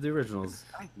mean the original's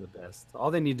the best.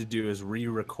 All they need to do is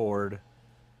re-record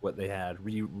what they had,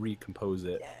 recompose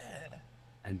it,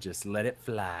 and just let it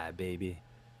fly, baby.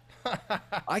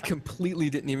 I completely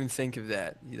didn't even think of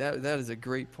that. That is a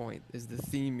great point. Is the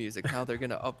theme music, how they're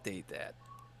gonna update that?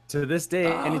 To this day,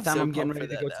 anytime I'm getting ready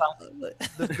to go talk,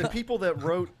 the people that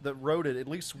wrote it, at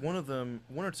least one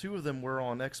or two of them were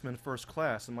on X-Men First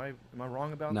Class. Am I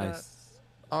wrong about that?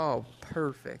 Oh,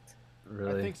 perfect.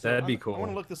 Really? I think so. That'd be cool. I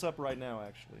want to look this up right now,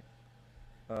 actually.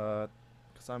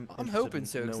 Because I'm hoping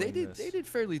so. Because they did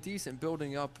fairly decent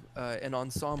building up an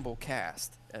ensemble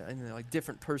cast and like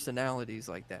different personalities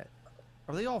like that.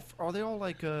 Are they all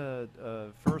like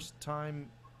first time,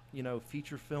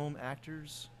 feature film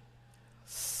actors?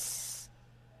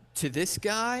 To this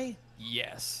guy,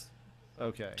 yes.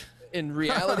 Okay. In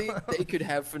reality, they could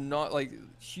have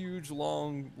huge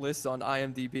long lists on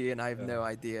IMDb, and I have no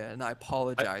idea. And I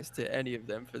apologize to any of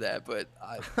them for that. But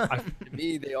to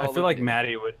me, they all. I feel like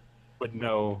Maddie would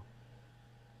know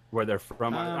where they're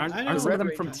from. Aren't some of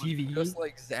them from TV? Just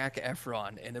like Zac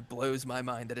Efron, and it blows my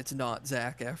mind that it's not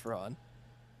Zac Efron.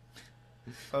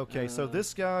 Okay, so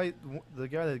this guy, the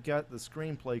guy that got the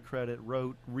screenplay credit,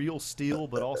 wrote Real Steel,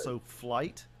 but also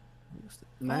Flight.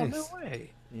 Nice. Oh, no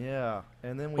way. Yeah,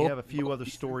 and then we have a few other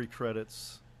story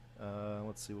credits.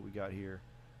 Let's see what we got here.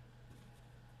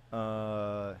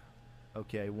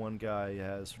 Okay, one guy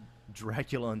has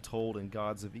Dracula Untold and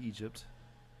Gods of Egypt.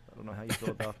 I don't know how you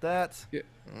feel about that. Yeah.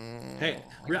 Hey,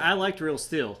 I liked Real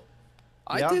Steel.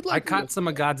 I caught some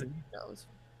of Gods of Egypt.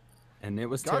 And it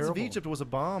was terrible. Gods of Egypt was a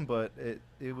bomb, but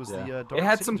it was the Dark It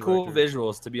had City some director. cool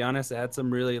visuals, to be honest. It had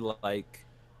some really,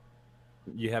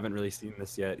 you haven't really seen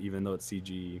this yet, even though it's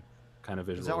CG kind of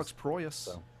visuals. It's Alex Proyas.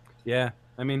 So, yeah,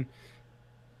 I mean,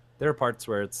 there are parts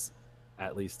where it's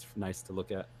at least nice to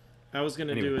look at. I was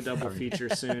gonna do a double feature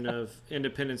soon of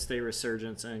Independence Day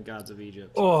Resurgence and Gods of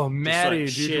Egypt. Oh, Maddie,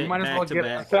 like, dude, you might as well get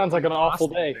back. Sounds like an awful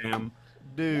day.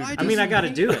 Dude, I mean, I got to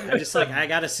do it. I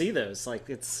got to see those. Like,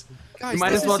 it's. Guys, You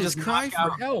might as well just just cry knock for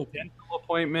out help. a dental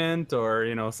appointment,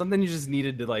 or something you just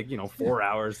needed to 4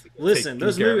 hours. Listen,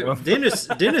 those movies,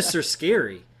 dentists are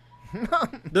scary.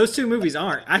 Those two movies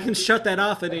aren't. I can shut that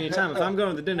off at any time. If I'm going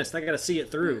to the dentist, I got to see it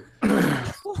through.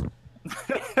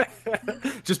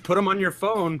 Just put them on your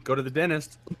phone. Go to the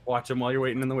dentist. Watch them while you're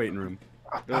waiting in the waiting room.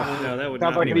 No, that would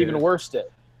Sounds not like be an good. even worse day.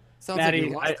 Sounds Maddie,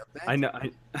 like I know.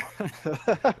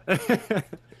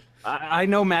 I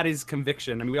know Maddie's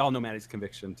conviction. I mean, we all know Maddie's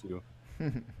conviction to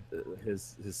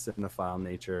his cinephile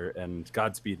nature. And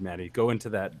Godspeed, Maddie. Go into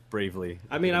that bravely.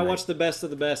 I mean, I watch the best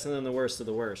of the best and then the worst of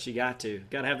the worst. You got to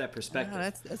have that perspective.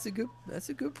 That's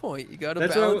a good point. You got to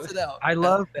That's balance it out. I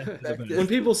love that. When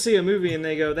people see a movie and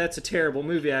they go, "That's a terrible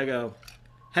movie," I go,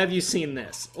 "Have you seen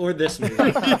this or this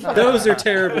movie? Those are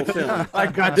terrible films.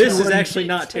 This is actually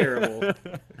not terrible."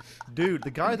 Dude,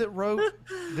 the guy that wrote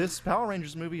this Power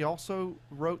Rangers movie also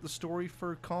wrote the story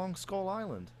for Kong Skull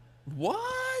Island.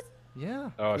 What?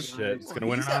 Yeah. Oh shit! It's gonna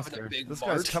win an He's having a Oscar. big This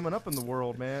March. guy's coming up in the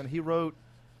world, man. He wrote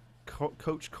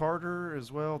Coach Carter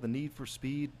as well, The Need for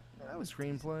Speed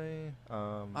screenplay.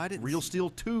 I didn't Real see- Steel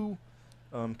 2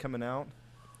 coming out.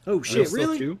 Oh shit!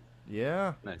 Really? Too?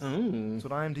 Yeah. Nice. That's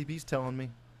what IMDb's telling me.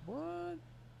 What?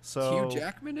 So, Hugh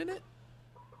Jackman in it?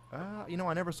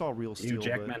 I never saw Real Steel. Hugh but-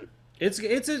 Jackman.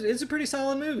 It's a pretty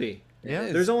solid movie. Yeah.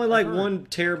 It There's is. only like I've heard. one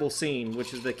terrible scene,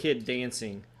 which is the kid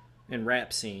dancing and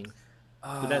rap scene.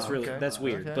 But that's really okay. that's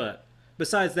weird. Okay. But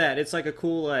besides that, it's like a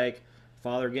cool like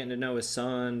father getting to know his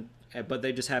son, but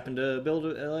they just happen to build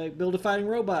a fighting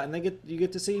robot, and you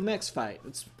get to see mechs fight.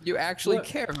 It's You actually What?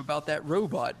 care about that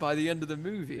robot by the end of the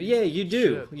movie. yeah, you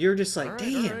do. Shit. You're just like, All right,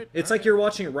 damn. all right, It's all like you're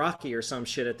watching Rocky or some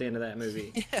shit at the end of that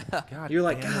movie. God You're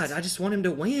like, damn God, it. I just want him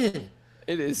to win.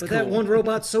 It is But cool. that one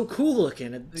robot's so cool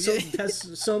looking. It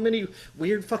has so many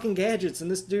weird fucking gadgets, and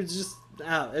this dude's just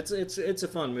it's a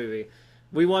fun movie.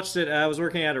 We watched it. I was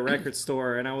working at a record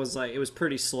store, and I was like, it was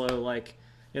pretty slow, like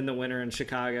in the winter in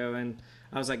Chicago, and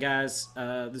I was like, guys,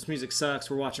 this music sucks.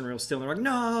 We're watching Real Steel. And they're like,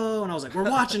 no, and I was like, we're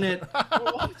watching it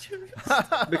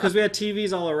because we had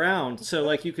TVs all around, so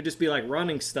like you could just be like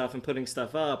running stuff and putting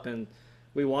stuff up, and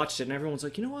we watched it, and everyone's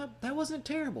like, you know what? That wasn't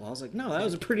terrible. I was like, no, that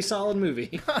was a pretty solid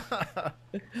movie.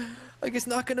 Like, it's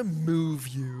not gonna move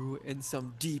you in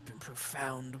some deep and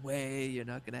profound way. You're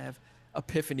not gonna have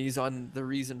epiphanies on the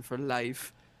reason for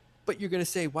life, but you're gonna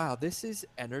say, wow, this is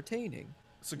entertaining.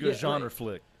 It's a good Yeah, genre like-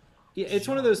 flick. Yeah, it's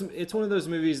one of those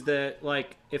movies that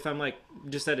like if I'm like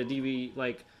just at a DVD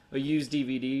like a used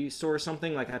DVD store or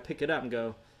something, like I pick it up and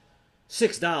go,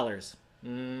 $6.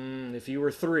 If you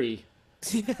were 3.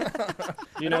 You I know,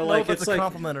 don't know like if that's it's a like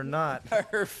compliment or not.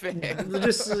 Perfect.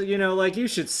 just like you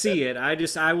should see it.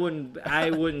 I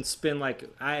wouldn't spend like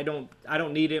I don't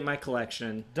need it in my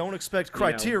collection. Don't expect know,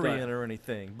 Criterion but- or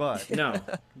anything, but No,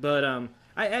 but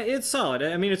it's solid.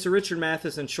 I mean, it's a Richard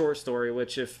Matheson short story,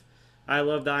 which if I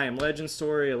love the I Am Legend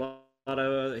story,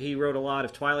 he wrote a lot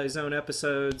of Twilight Zone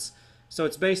episodes. So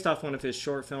it's based off one of his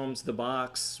short films. The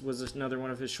Box was another one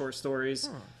of his short stories.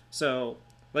 So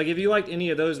like if you liked any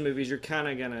of those movies, you're kind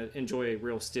of gonna enjoy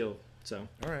Real Steel. So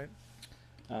all right.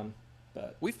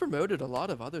 but We've promoted a lot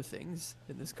of other things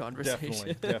in this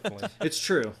conversation. Definitely. it's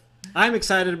true. I'm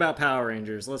excited about Power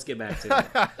Rangers. Let's get back to it.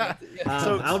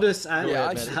 So- I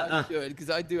uh, should, because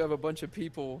I do have a bunch of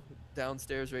people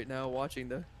downstairs right now watching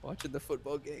the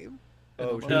football game.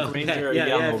 Oh, And I'm Pink no, like, Ranger or yeah,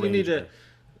 Yellow if you need to.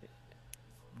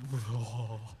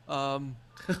 Ranger?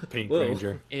 Pink Whoa.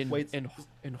 Ranger. Wait.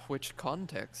 in which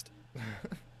context?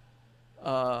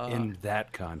 In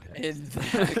that context. In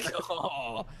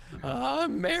that,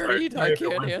 I'm married. Sorry I if it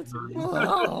can't went answer. through.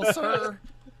 Oh, sir.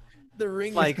 The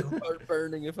ring Like- is gonna start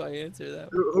burning if I answer that.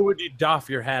 Who would you doff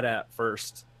your hat at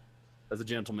first, as a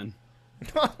gentleman?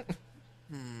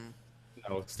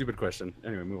 No, stupid question.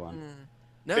 Anyway, move on.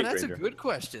 No, Pink that's Ranger. a good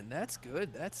question. That's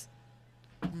good. That's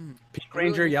Pink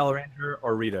Ranger, Yellow Ranger,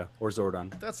 or Rita, or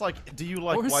Zordon? That's like, do you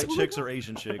like Or white Zordon. chicks or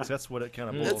Asian chicks? That's what it kind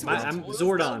of boils That's down what to. I'm What's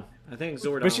Zordon. I think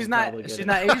Zordon. But she's would not. probably get She's it.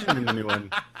 not Asian in the new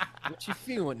one. what you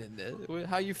feeling in this.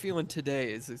 How you feeling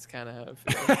today is kind of how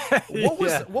I feel.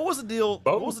 What was the deal? What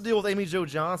Both. was the deal with Amy Jo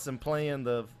Johnson playing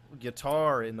the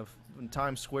guitar in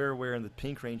Times Square wearing the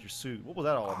Pink Ranger suit? What was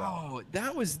that all about? Oh,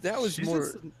 that was She's more.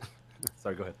 just-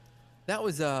 Sorry, go ahead. That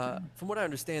was from what I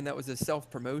understand, that was a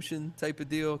self-promotion type of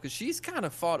deal because she's kind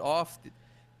of fought off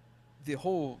the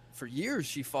whole for years.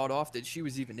 She fought off that she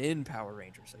was even in Power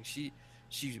Rangers. Like she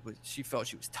felt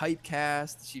she was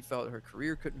typecast. She felt her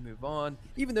career couldn't move on,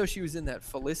 even though she was in that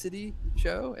Felicity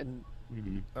show and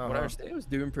what I understand, was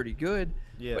doing pretty good.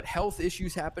 Yeah. But health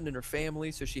issues happened in her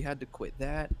family, so she had to quit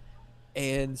that.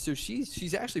 And so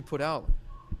she's actually put out,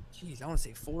 I want to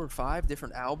say 4 or 5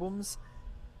 different albums.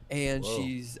 And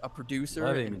she's a producer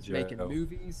and is making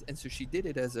movies. And so she did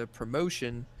it as a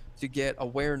promotion to get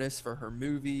awareness for her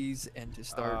movies and to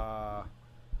start.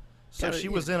 So she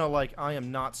was in a like I am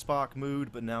not Spock mood,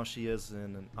 but now she is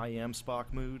in an I am Spock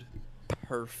mood.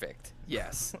 Perfect.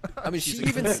 Yes. I mean, she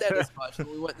even said as much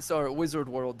when we went and saw her at Wizard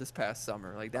World this past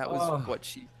summer. Like that was what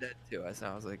she said to us.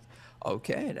 And I was like,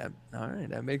 okay, all right,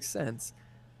 that makes sense.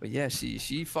 But yeah,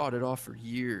 she fought it off for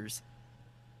years.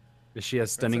 Is she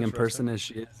as stunning in person as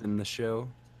she is in the show?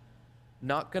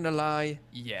 Not gonna lie,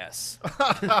 yes.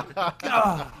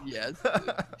 Yes.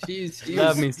 She's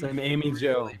love me some Amy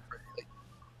Jo. Really,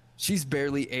 she's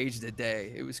barely aged a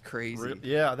day. It was crazy.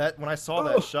 Yeah, that when I saw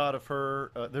that shot of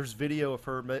her, there's video of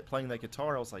her playing that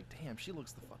guitar. I was like, damn, she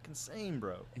looks the fucking same,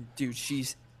 bro. And dude,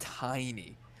 she's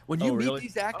tiny. When you meet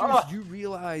these actors, you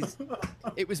realize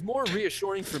it was more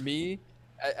reassuring for me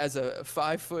as a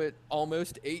 5',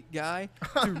 almost 8 guy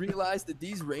to realize that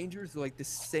these Rangers are like the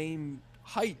same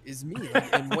height as me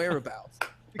and whereabouts.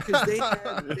 Because they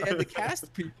had to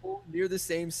cast people near the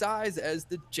same size as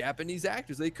the Japanese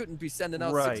actors. They couldn't be sending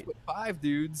out 6'5"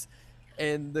 dudes,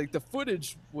 and like the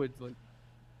footage would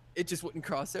it just wouldn't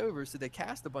cross over. So they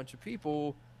cast a bunch of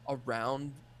people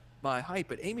around my height.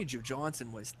 But Amy Jo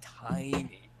Johnson was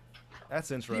tiny.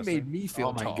 That's interesting. She made me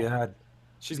feel tall. Oh my god,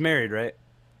 she's married, right?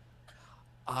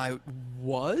 I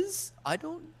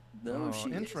don't know if she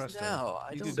is now.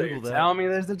 I don't know. Tell me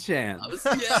there's a chance.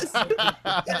 Yes.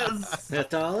 Yes.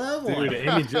 That's all I want. Dude,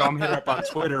 Amy Jo, I'm hitting her up on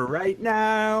Twitter right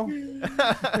now.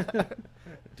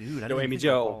 Dude, I know Amy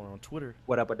Jo on Twitter.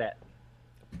 What up with that?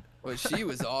 Well, she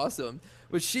was awesome.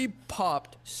 But she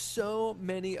popped so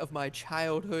many of my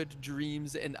childhood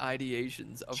dreams and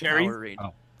ideations of Power Rangers.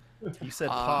 Oh. You said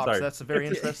pops. Sorry. That's a very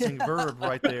interesting verb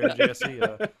right there, Jesse.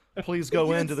 Please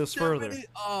go into this further.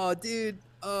 Oh, dude.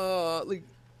 Like,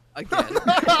 again.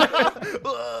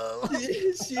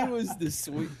 She was the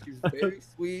sweet. She was very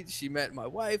sweet. She met my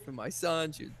wife and my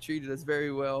son. She treated us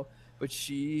very well. But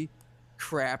she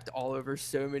crapped all over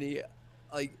so many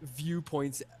like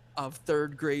viewpoints of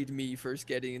 3rd grade me first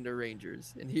getting into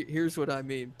Rangers. And here's what I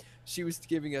mean. She was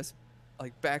giving us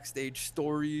like backstage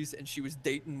stories, and she was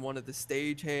dating one of the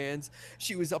stage hands.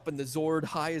 She was up in the Zord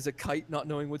high as a kite, not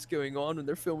knowing what's going on when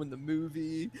they're filming the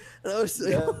movie. And I was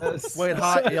like, wait,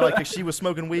 high? Yeah, like she was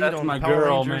smoking weed on the Power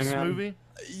Rangers movie?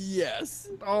 Yes.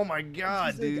 Oh my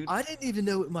god, dude. Like, I didn't even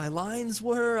know what my lines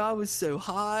were. I was so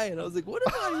high, and I was like, what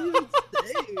am I even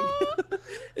saying?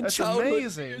 And that's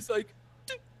amazing. She was like,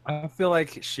 I feel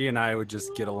like she and I would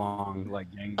just get along like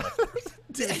gangbusters.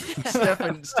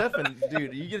 Stefan,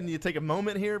 dude, you gonna need to take a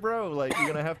moment here, bro. Like you're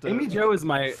gonna have to. Amy Jo is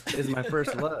my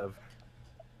first love.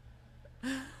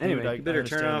 Anyway, you better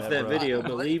turn off that video.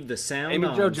 But leave the sound. Amy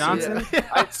Jo Johnson. Yeah.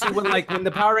 I see when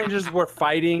the Power Rangers were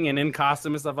fighting and in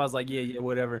costume and stuff. I was like, yeah,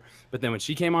 whatever. But then when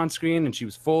she came on screen and she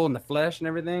was full in the flesh and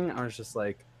everything, I was just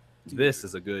like, this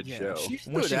is a good show.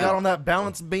 When she got on that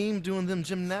balance beam doing them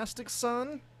gymnastics,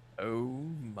 son. Oh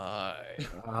my!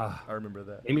 I remember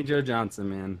that. Amy Jo Johnson,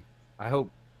 man. I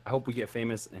hope we get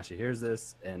famous and she hears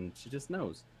this and she just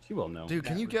knows. She will know. Dude,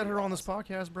 can you get her on this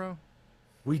podcast, bro?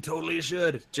 We totally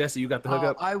should. Jesse, you got the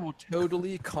hookup? I will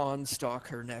totally con-stalk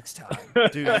her next time.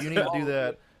 Dude, you need to do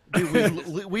that.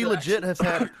 Dude, we legit have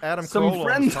had Adam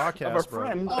Carolla on the podcast,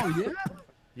 bro. Oh yeah.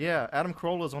 Yeah, Adam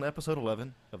Carolla is on episode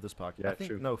 11 of this podcast. Yeah, I think,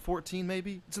 true. No, 14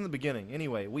 maybe. It's in the beginning.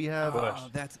 Anyway, we have. Oh,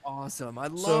 that's awesome. I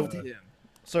loved him.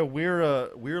 So we're a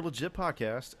legit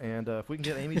podcast, and if we can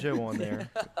get Amy Jo on there,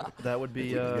 that would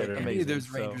be amazing. Any of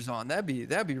those Rangers on, that'd be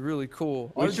really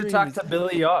cool. We should talk to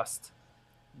Billy Yost.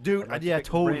 Dude, yeah,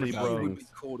 totally, bro. It would be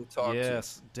cool to talk to.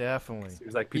 Yes, definitely.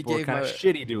 Seems like people are kind of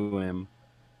shitty to him.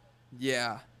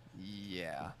 Yeah.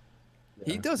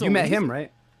 He does. You met him,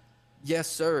 right? Yes,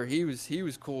 sir. He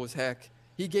was cool as heck.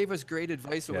 He gave us great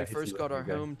advice when we first got our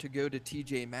home to go to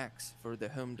TJ Maxx for the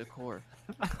home decor.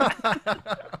 What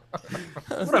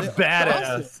a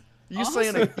badass! You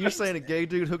saying a gay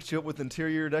dude hooked you up with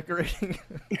interior decorating?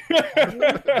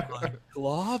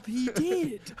 Glob, he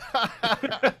did.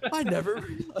 I never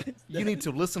realized that. You need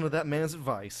to listen to that man's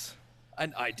advice.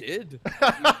 And I did.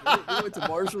 We went to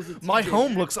Marshall's. And my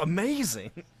home looks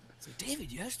amazing. So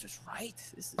David Yester's right.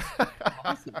 This is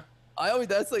awesome.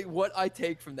 That's like what I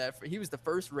take from that. He was the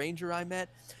first Ranger I met.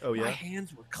 Oh yeah. My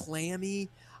hands were clammy.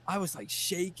 I was like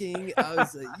shaking. I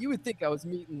was like, you would think I was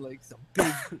meeting like some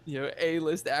big,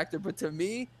 A-list actor, but to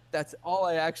me, that's all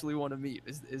I actually want to meet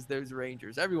is those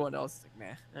Rangers. Everyone else is like,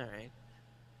 man, all right.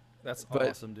 That's But,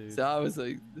 awesome, dude. So I was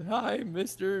like, "Hi,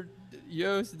 Mr.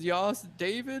 Yos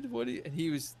David." And he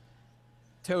was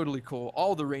totally cool.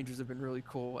 All the Rangers have been really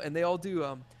cool, and they all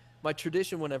do. My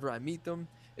tradition whenever I meet them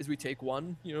is we take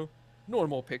one,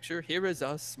 normal picture. Here is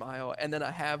us, smile, and then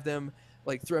I have them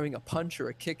like throwing a punch or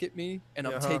a kick at me, and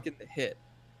I'm taking the hit.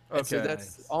 And so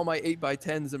that's all my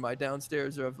 8x10s in my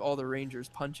downstairs are of all the Rangers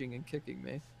punching and kicking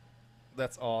me.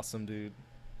 That's awesome, dude.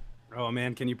 Oh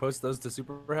man, can you post those to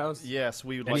Superhouse? Yes,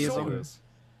 we would like to see those.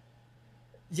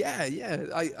 Yeah.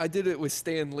 I did it with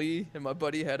Stan Lee, and my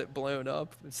buddy had it blown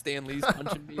up. And Stan Lee's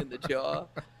punching me in the jaw.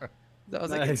 So I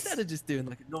was like, instead of just doing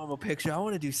like a normal picture, I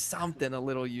want to do something a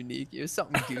little unique. It was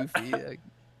something goofy.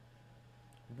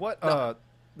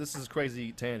 This is a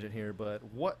crazy tangent here, but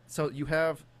so you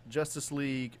have Justice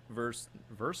League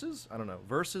versus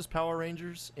Power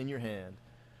Rangers in your hand.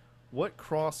 What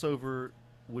crossover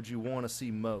would you want to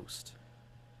see most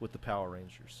with the Power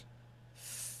Rangers?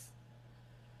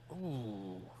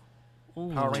 Ooh.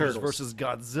 Power Rangers versus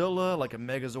Godzilla, like a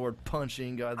Megazord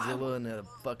punching Godzilla and a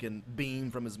fucking beam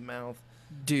from his mouth.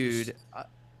 Dude,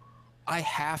 I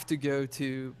have to go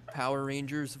to Power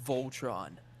Rangers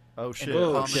Voltron. Oh shit!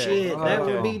 Oh shit! That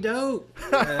would be dope.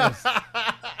 Yes.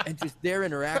 And just their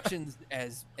interactions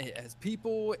as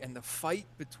people, and the fight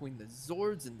between the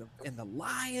Zords and the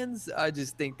Lions. I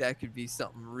just think that could be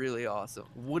something really awesome.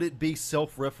 Would it be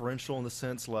self-referential in the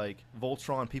sense like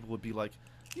Voltron people would be like,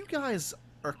 "You guys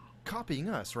are copying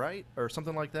us, right?" or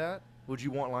something like that? Would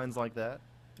you want lines like that?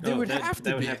 That would have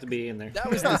to be in there. That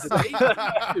was the debate.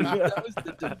 That was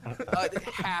the debate. It'd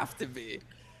have to be.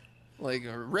 Like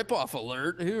a rip-off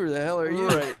alert. Who the hell are you?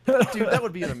 Right. Dude, that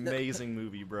would be an amazing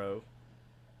movie, bro.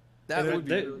 That would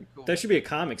be really cool. That should be a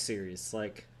comic series.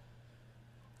 Like,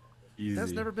 easy.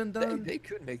 That's never been done. They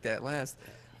could make that last.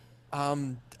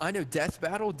 I know Death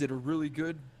Battle did a really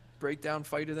good breakdown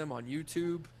fight of them on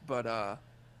YouTube, but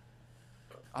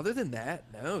other than that,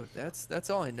 no. That's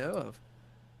all I know of.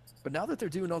 But now that they're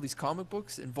doing all these comic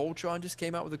books, and Voltron just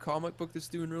came out with a comic book that's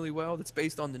doing really well, that's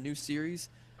based on the new series.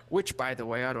 Which, by the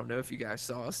way, I don't know if you guys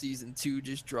saw, season 2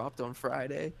 just dropped on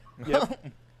Friday.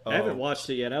 Yep. I haven't watched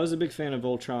it yet. I was a big fan of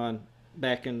Voltron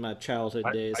back in my childhood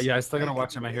days. Yeah, I still gotta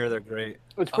watch them. I hear they're great.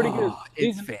 It's pretty good.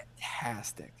 It's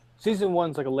fantastic. Season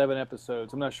 1's like 11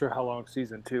 episodes. I'm not sure how long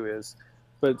season 2 is,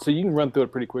 but so you can run through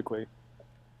it pretty quickly.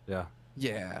 Yeah.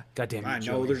 Yeah. God damn it. I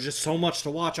know. There's just so much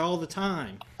to watch all the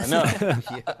time. I know.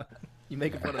 Yeah. You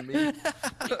making fun of me?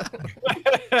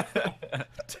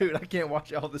 Dude, I can't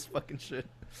watch all this fucking shit.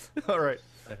 All right.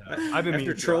 I've been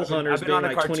After Troll Hunter's being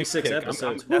like 26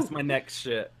 episodes. That's my next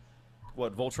shit.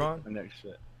 What, Voltron? My next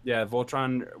shit. Yeah,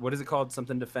 Voltron. What is it called?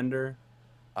 Something Defender?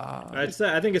 I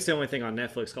think it's the only thing on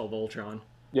Netflix called Voltron.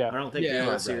 Yeah. I don't think the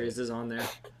whole series is on there.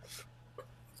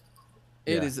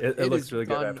 It looks really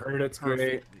good. I've heard it's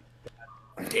great.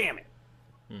 Damn it.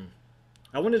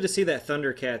 I wanted to see that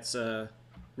Thundercats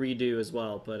redo as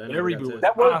well, but I never got to.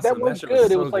 That was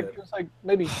good. It was like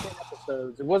maybe 10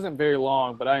 episodes. It wasn't very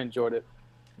long, but I enjoyed it.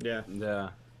 Yeah.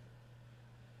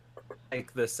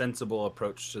 Like the sensible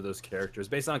approach to those characters,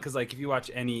 based on because like if you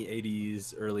watch any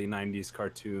 80s, early 90s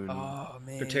cartoon, oh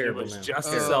man, they're terrible. It's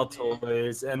just to sell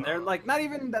toys, and they're like not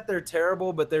even that they're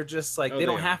terrible, but they're just like they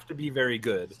don't have to be very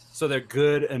good, so they're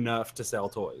good enough to sell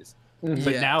toys. Mm-hmm.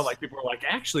 But now like people are like,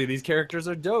 actually these characters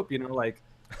are dope, like.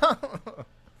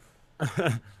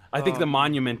 I think the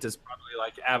monument is probably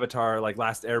like Avatar, like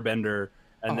Last Airbender,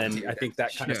 and then dude, I think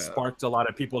that kind of sparked a lot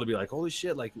of people to be like, holy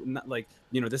shit, like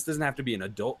this doesn't have to be an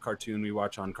adult cartoon we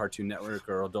watch on Cartoon Network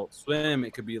or Adult Swim.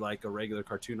 It could be like a regular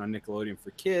cartoon on Nickelodeon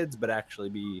for kids, but actually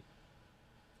be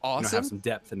awesome, have some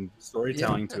depth and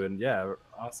storytelling to it. And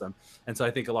awesome. And so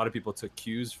I think a lot of people took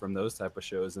cues from those type of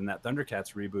shows, and that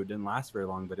Thundercats reboot didn't last very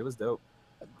long, but it was dope.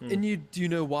 And do you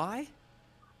know why?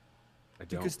 I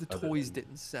don't. Because the toys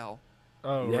didn't sell.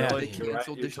 Oh, yeah, really?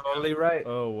 You're totally right.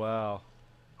 Oh, wow.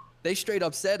 They straight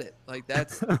up said it. Like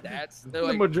that's the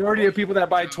like, majority of people that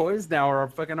buy toys now are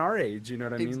fucking our age. You know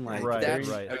what I mean? Like, right.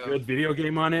 A good video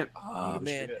game on it. Oh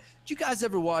man, did you guys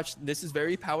ever watch? This is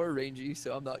very Power Rangey,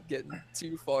 so I'm not getting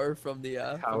too far from the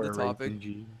topic.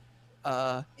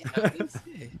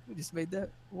 We just made that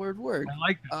word work. I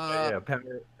like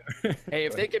that. Hey,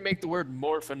 if they can make the word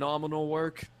more phenomenal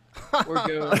work, we're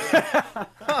going.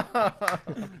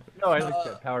 No, I like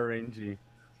that Power Rangey.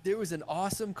 There was an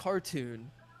awesome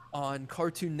cartoon on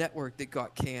Cartoon Network that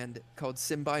got canned called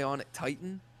Symbionic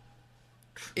Titan.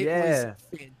 It was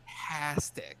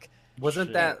fantastic.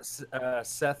 Wasn't that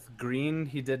Seth Green?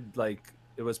 He did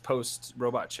it was post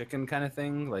Robot Chicken kind of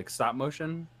thing, like stop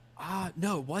motion.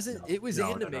 No, it wasn't. It was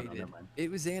animated. No, it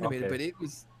was animated, but it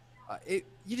was.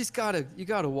 You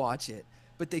gotta watch it.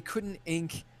 But they couldn't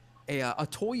ink a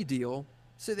toy deal,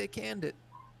 so they canned it.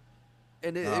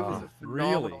 And it was a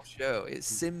phenomenal show.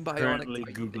 It's Symbionic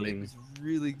Titan. It was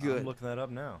really good. I'm looking that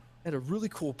up now. It had a really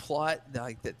cool plot.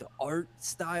 Like the art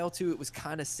style to it was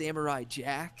kind of Samurai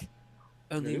Jack,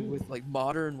 only with like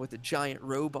modern with a giant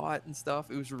robot and stuff.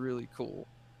 It was really cool.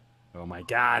 Oh my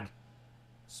god!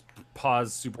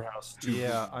 Pause. Superhouse 2.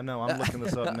 Yeah, I know. I'm looking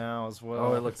this up now as well.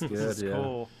 Oh, it looks good. This is yeah.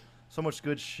 cool. So much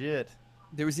good shit.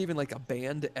 There was even like a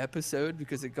banned episode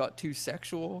because it got too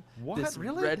sexual. What? This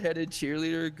Really? redheaded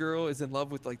cheerleader girl is in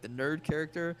love with like the nerd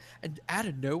character, and out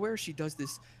of nowhere she does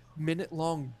this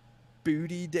minute-long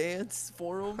booty dance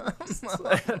for him.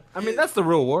 I mean, that's the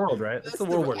real world, right? That's the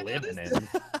world we're living in.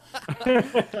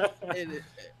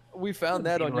 We found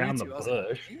that on around YouTube.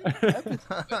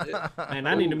 the bush. Man,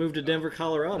 I need to move to Denver,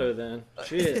 Colorado then.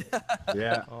 Shit.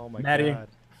 Yeah. Oh my Maddie, god.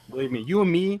 believe me, you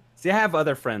and me. See, I have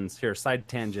other friends here. Side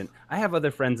tangent. I have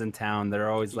other friends in town that are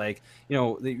always like, you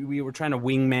know, we were trying to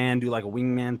do like a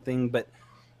wingman thing, but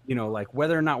you know, like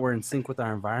whether or not we're in sync with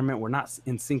our environment, we're not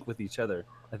in sync with each other.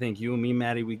 I think you and me,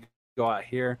 Maddie, we go out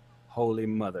here, holy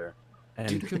mother,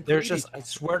 and there's just, I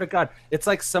swear to God, it's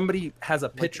like somebody has a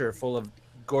pitcher full of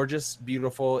gorgeous,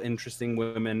 beautiful, interesting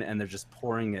women, and they're just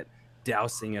pouring it,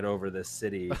 dousing it over this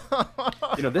city.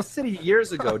 You know, this city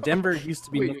years ago, Denver used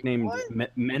to be nicknamed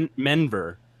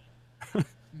Menver.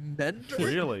 Menver?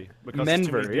 Really?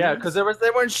 Menver, yeah, because there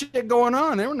weren't shit going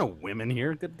on. There were no women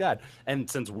here. Good God! And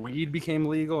since weed became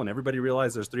legal and everybody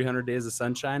realized there's 300 days of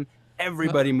sunshine,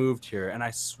 everybody moved here. And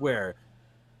I swear,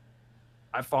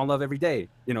 I fall in love every day.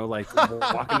 You know, like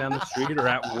walking down the street or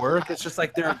at work, it's just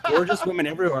like there are gorgeous women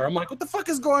everywhere. I'm like, what the fuck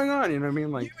is going on? You know what I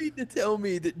mean? Like, you mean to tell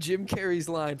me that Jim Carrey's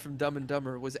line from Dumb and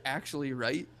Dumber was actually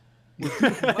right?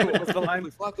 what was the line?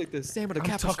 Flock like the salmon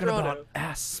I'm talking about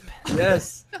Aspen.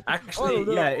 Yes,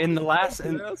 actually, yeah. In the last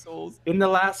assholes. in the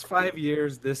last 5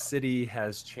 years, this city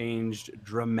has changed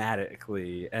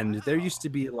dramatically, and there used to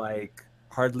be like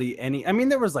hardly any. I mean,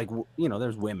 there was like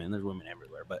there's women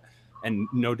everywhere, but. And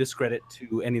no discredit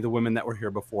to any of the women that were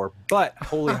here before, but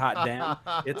holy hot damn,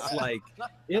 it's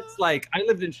like I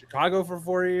lived in Chicago for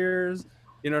 4 years.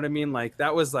 You know what I mean? Like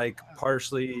that was like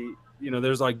partially,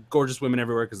 there's like gorgeous women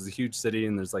everywhere because it's a huge city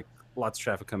and there's like lots of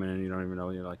traffic coming in. You don't even know.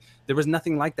 Like there was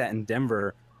nothing like that in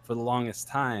Denver for the longest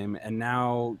time, and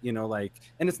now and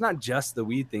it's not just the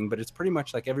weed thing, but it's pretty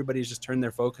much like everybody's just turned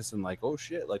their focus and like, oh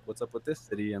shit, like what's up with this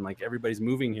city, and like everybody's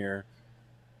moving here.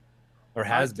 Or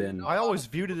has been. I always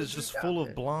viewed it as just full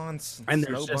of blonde and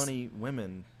snow bunny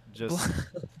women. Just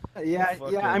yeah.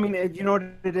 I mean, you know what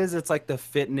it is? It's like the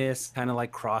fitness, kind of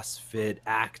like CrossFit,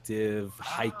 active,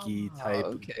 hikey type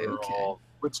girl,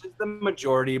 which is the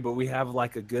majority. But we have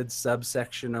like a good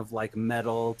subsection of like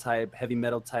metal type, heavy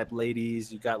metal type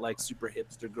ladies. You got like super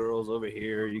hipster girls over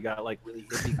here. You got like really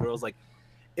hippie girls. Like,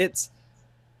 it's.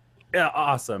 Yeah,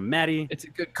 awesome, Maddie. It's a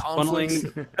good conflict.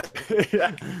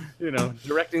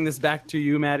 Directing this back to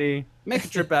you, Maddie. Make a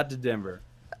trip out to Denver.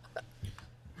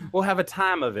 We'll have a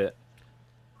time of it.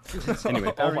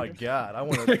 Anyway, oh my God, I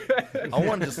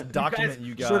want to just document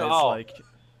you guys like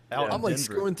out. I'm like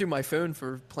scrolling through my phone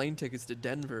for plane tickets to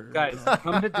Denver. Guys,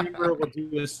 come to Denver. We'll do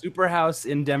a Superhouse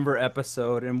in Denver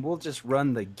episode, and we'll just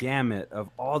run the gamut of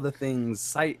all the things,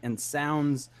 sight and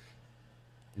sounds.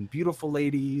 And beautiful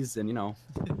ladies, and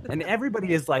and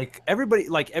everybody is like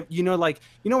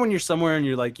when you're somewhere and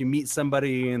you're like you meet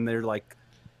somebody and they're like,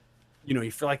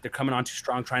 you feel like they're coming on too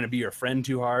strong, trying to be your friend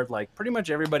too hard. Like pretty much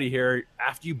everybody here,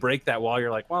 after you break that wall, you're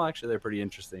like, well, actually they're pretty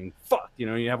interesting. Fuck, you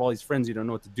have all these friends you don't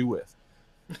know what to do with,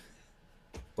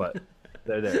 but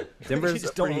they're there. Denver's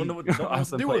a pretty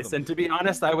awesome place, and to be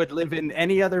honest, I would live in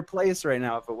any other place right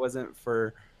now if it wasn't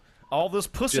for. All this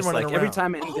pussy just running like around. every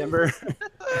time in Denver.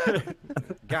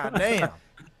 God damn.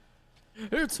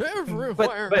 It's everywhere.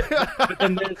 But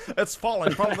then it's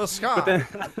falling from the sky.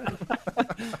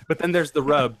 But then there's the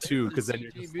rub too, because then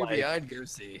you're just movie like, I'd go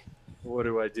see. What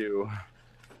do I do?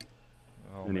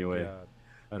 Oh anyway,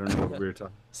 I don't know what we were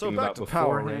talking. So back to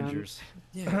Power beforehand. Rangers.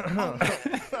 Yeah.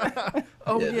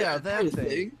 That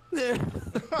thing.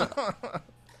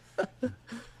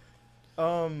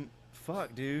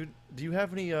 Fuck, dude. Do you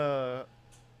have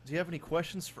any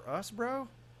questions for us, bro?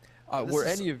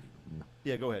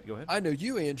 Yeah, go ahead. I know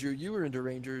you, Andrew. You were into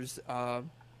Rangers.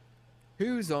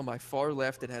 Who's on my far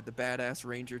left that had the badass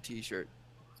Ranger T-shirt?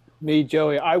 Me,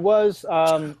 Joey. I was.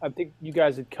 I think you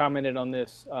guys had commented on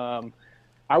this.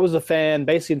 I was a fan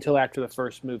basically until after the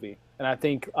first movie, and I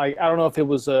think I don't know if it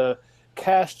was a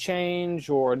cast change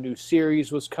or a new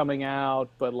series was coming out,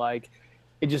 but like.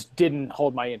 It just didn't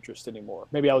hold my interest anymore.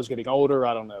 Maybe I was getting older.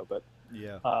 I don't know, but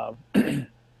yeah.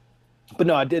 But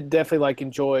no, I did definitely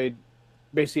enjoyed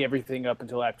basically everything up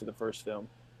until after the first film.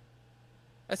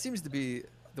 That seems to be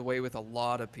the way with a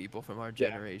lot of people from our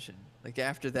generation. Like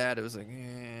after that, it was like,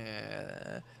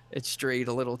 it strayed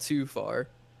a little too far.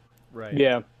 Right.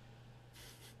 Yeah.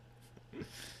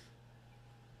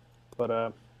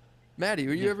 But Maddie,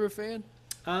 were you ever a fan?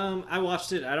 I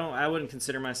watched it. I wouldn't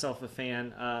consider myself a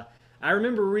fan. I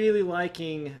remember really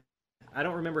liking. I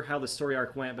don't remember how the story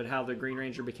arc went, but how the Green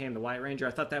Ranger became the White Ranger.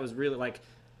 I thought that was really like.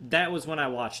 That was when I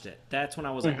watched it. That's when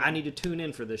I was like, I need to tune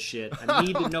in for this shit. I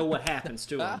need to know what happens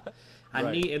to him.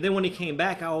 And then when he came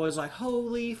back, I was like,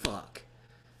 holy fuck.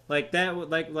 Like that,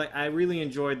 like I really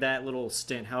enjoyed that little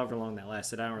stint, however long that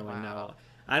lasted. I don't really know.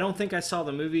 I don't think I saw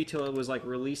the movie till it was like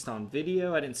released on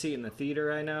video. I didn't see it in the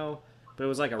theater, I know, but it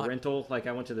was like a rental. Like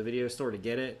I went to the video store to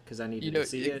get it because I needed to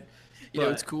see it. You know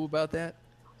what's cool about that?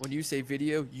 When you say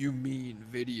video, you mean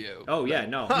video. Oh yeah,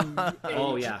 no.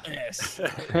 Oh yeah.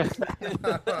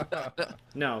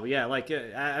 No, yeah, like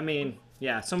I mean,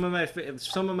 yeah. Some of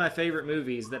my favorite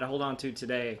movies that I hold on to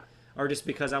today are just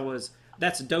because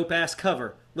that's a dope ass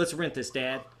cover. Let's rent this,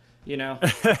 Dad. You know.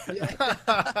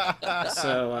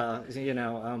 So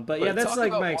but yeah, that's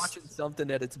like my watching something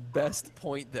at its best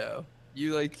point though.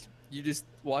 You just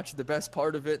watched the best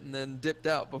part of it and then dipped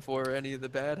out before any of the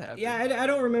bad happened. Yeah, I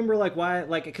don't remember like why,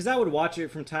 like, because I would watch it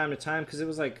from time to time because it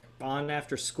was like on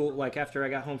after school, like after I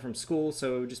got home from school,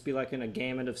 so it would just be like in a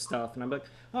gamut of stuff, and I'm like,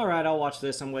 all right, I'll watch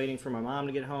this. I'm waiting for my mom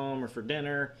to get home or for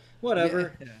dinner,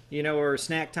 whatever, or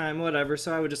snack time, whatever.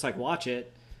 So I would just like watch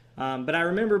it. But I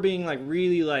remember being like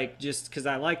really like just because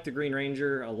I liked the Green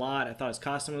Ranger a lot. I thought his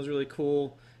costume was really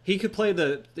cool. He could play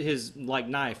his like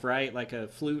knife, right? Like a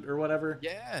flute or whatever.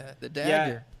 Yeah, the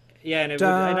dagger. Yeah, and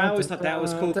I always thought that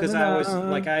was cool because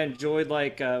I enjoyed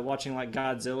like watching like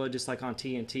Godzilla just like on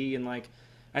TNT and like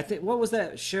I think what was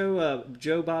that show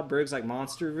Joe Bob Briggs like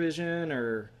Monster Vision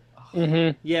or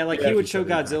yeah, like he would show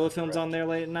Godzilla films on there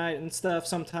late at night and stuff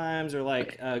sometimes or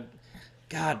like a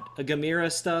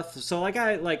Gamera stuff. So like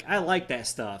I like that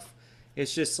stuff.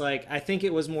 It's just like I think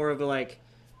it was more of a like.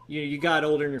 You got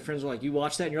older and your friends were like, you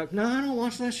watch that? And you're like, no, I don't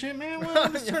watch that shit, man. Well,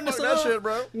 I'm just turn this off. Shit,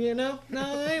 bro. No,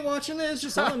 I ain't watching this.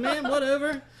 Just, oh, man,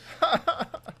 whatever.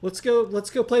 Let's go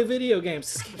play video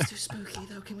games. This game's too spooky,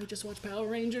 though. Can we just watch Power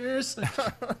Rangers?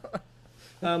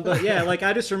 But yeah, like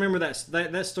I just remember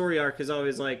that story arc is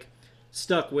always like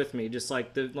stuck with me. Just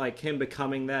like him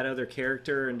becoming that other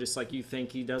character and just like you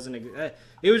think he doesn't.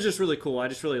 It was just really cool. I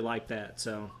just really liked that.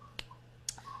 So.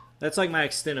 That's like my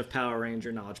extent of Power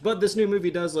Ranger knowledge. But this new movie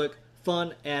does look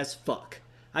fun as fuck.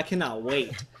 I cannot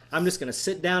wait. I'm just going to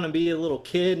sit down and be a little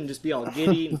kid and just be all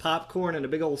giddy eating popcorn and a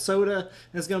big old soda. And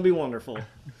it's going to be wonderful.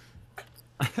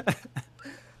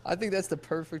 I think that's the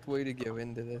perfect way to go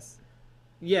into this.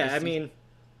 Yeah, I mean...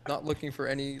 Not looking for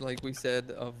any, like we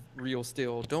said, of real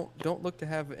still. Don't look to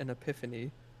have an epiphany.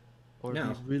 Or be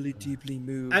really deeply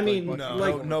moved. I mean,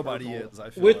 nobody is. I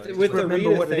feel with like. the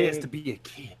Rita what thing, it is to be a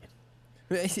kid.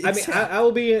 Exactly. I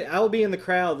mean, I will be in the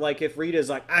crowd. Like if Rita's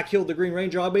like, I killed the Green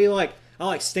Ranger, I'll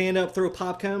like stand up, throw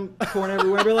popcorn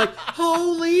everywhere, and be like,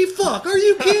 holy fuck, are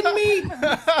you kidding me?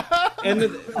 And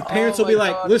the parents will be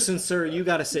like, listen, sir, you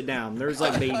got to sit down. There's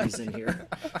like babies in here.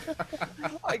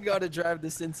 I gotta drive to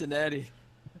Cincinnati.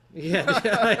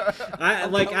 Yeah,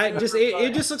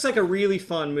 it just looks like a really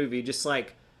fun movie. Just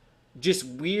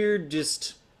weird.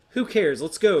 Just who cares?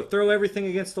 Let's go throw everything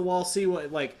against the wall.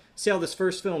 See how this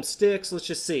first film sticks. Let's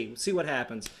just see what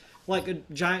happens. Like a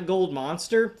giant gold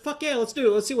monster. Fuck yeah, let's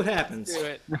do it. Let's see what happens. Do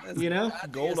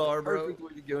it. Gold R, bro. Perfect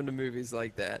way to go into movies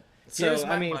like that. So Here's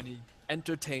my money.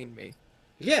 Entertain me.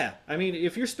 Yeah, I mean,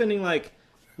 if you're spending like,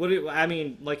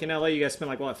 like in LA, you guys spend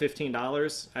like what,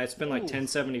 $15? I spend like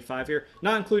 $10.75 here,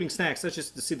 not including snacks. That's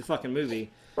just to see the fucking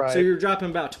movie. Right. So you're dropping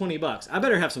about $20. I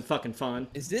better have some fucking fun.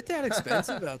 Is it that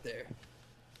expensive out there?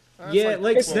 Yeah,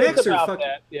 like snacks are fucking.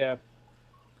 Yeah.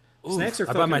 Snacks are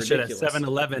fucking I buy my ridiculous. shit at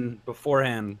 7-Eleven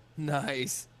beforehand.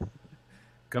 Nice.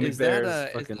 Gummy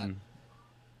bears, fucking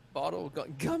bottle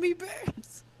gummy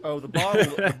bears. Oh, the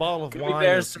bottle of wine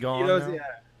is gone now.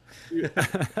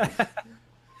 Yeah.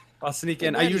 I'll sneak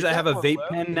in. I usually have a vape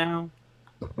pen now.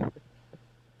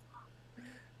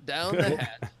 Down the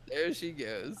hatch. There she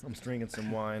goes. I'm drinking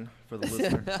some wine for the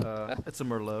listener. It's a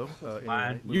Merlot.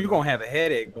 Anyway, You're going to have a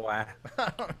headache, boy.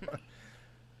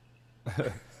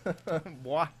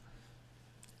 Boy.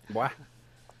 Boy.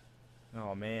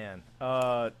 Oh, man.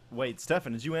 Wait,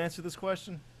 Stefan, did you answer this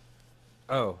question?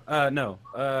 Oh, no.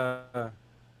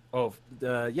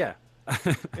 Yeah.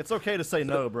 It's okay to say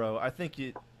no, bro. I think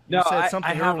you No, said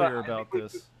something earlier I about think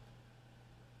this.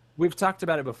 We've talked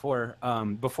about it before.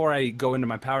 Before I go into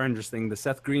my Power Rangers thing, the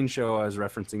Seth Green show I was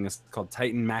referencing is called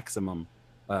Titan Maximum.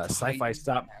 Sci-fi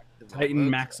stop Titan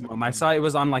Maximum. I saw it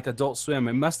was on like Adult Swim.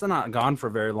 It must have not gone for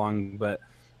very long, but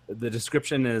the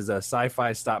description is a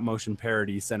sci-fi stop-motion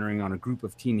parody centering on a group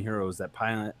of teen heroes that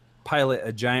pilot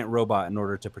a giant robot in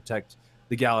order to protect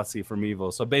the galaxy from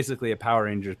evil. So basically, a Power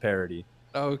Rangers parody.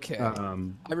 Okay. I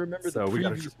remember the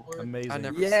previews for it. Amazing. I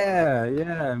never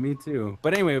Yeah, me too.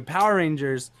 But anyway, Power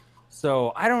Rangers.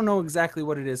 So I don't know exactly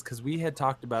what it is because we had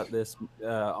talked about this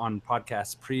on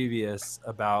podcasts previous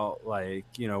about like,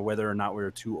 you know, whether or not we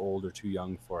were too old or too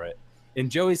young for it. In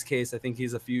Joey's case, I think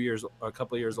he's a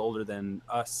couple of years older than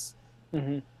us,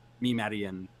 me, Maddie,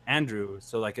 and Andrew.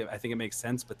 So like, I think it makes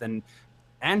sense. But then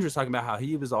Andrew's talking about how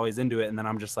he was always into it. And then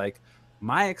I'm just like,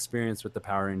 my experience with the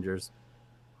Power Rangers,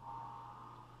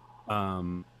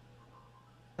 the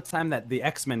time that the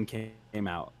X-Men came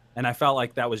out. And I felt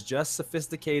like that was just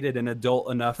sophisticated and adult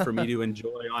enough for me to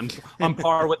enjoy on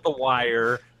par with The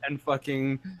Wire and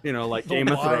fucking, you know, like Game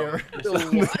of Thrones. You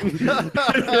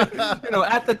know,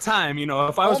 at the time, you know,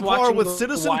 if I was watching with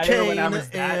Citizen Wire Kane when I was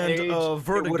that and age,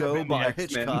 Vertigo by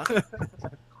Hitchcock.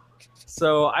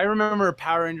 So I remember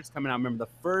Power Rangers coming out. I remember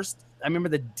the first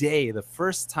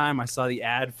time I saw the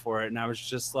ad for it, and I was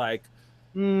just like,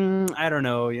 I don't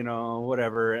know, you know,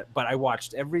 whatever. But I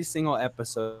watched every single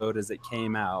episode as it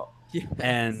came out.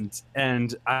 Yes.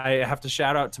 And I have to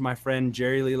shout out to my friend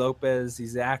Jerry Lee Lopez.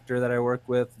 He's the actor that I work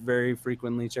with very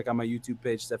frequently. Check out my YouTube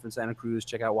page, Stefan Santa Cruz.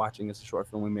 Check out Watching. It's a short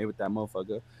film we made with that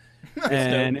motherfucker.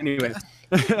 And anyway,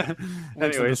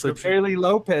 so Jerry Lee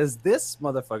Lopez, this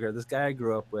motherfucker, this guy I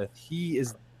grew up with, he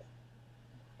is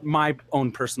my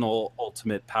own personal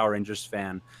ultimate Power Rangers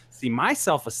fan. See, my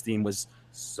self-esteem was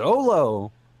so low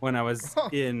when I was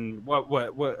in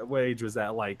what age was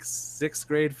that? Like sixth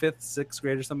grade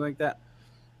or something like that.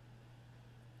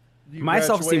 My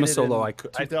self-esteem was so low.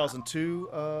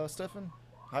 2002, Stefan,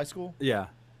 high school. Yeah.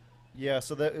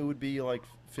 So that it would be like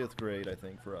fifth grade, I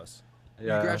think, for us.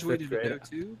 Yeah, you graduated in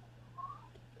 02?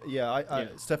 Yeah,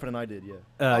 Stefan and I did.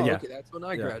 Yeah. Yeah. Okay, that's when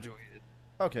I graduated.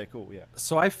 Okay, cool. Yeah.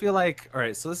 So I feel like, all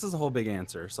right. So this is a whole big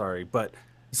answer. Sorry, but.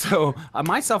 So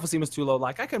my self-esteem was too low.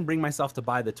 Like I couldn't bring myself to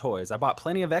buy the toys. I bought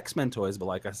plenty of X-Men toys, but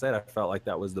like I said, I felt like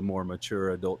that was the more mature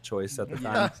adult choice at the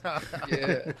time.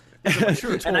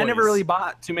 And I never really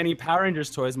bought too many Power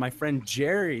Rangers toys. My friend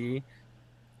Jerry,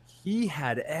 he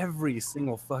had every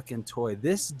single fucking toy.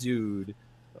 This dude,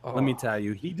 let me tell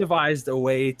you, he devised a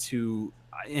way to.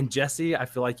 And Jesse, I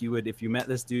feel like you would, if you met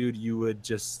this dude, you would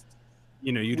just,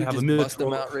 you know, you'd have a bust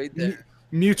them out right there.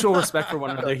 Mutual respect for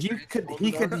one another. He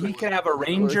could have a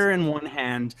ranger in one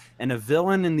hand and a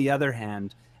villain in the other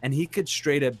hand, and he could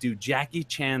straight up do Jackie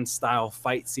Chan style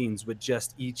fight scenes with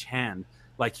just each hand.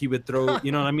 Like he would throw,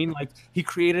 you know what I mean? Like he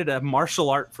created a martial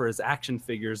art for his action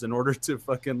figures in order to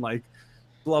fucking like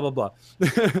blah blah blah.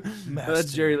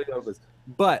 That's Jerry Lee Lopez.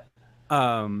 But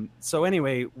so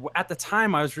anyway, at the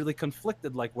time I was really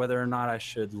conflicted, like whether or not I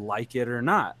should like it or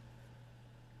not.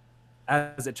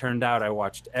 As it turned out, I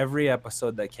watched every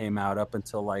episode that came out up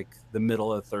until like the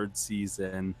middle of the third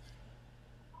season.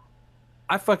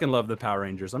 I fucking love the Power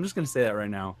Rangers. I'm just going to say that right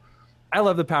now. I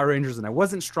love the Power Rangers, and I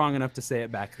wasn't strong enough to say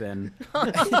it back then.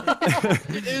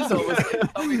 It is almost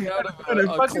coming out of a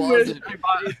closet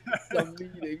some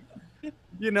meeting.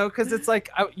 You know, because it's like,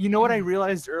 you know what I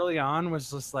realized early on was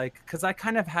just like, because I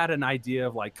kind of had an idea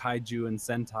of like kaiju and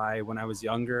Sentai when I was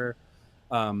younger.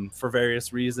 For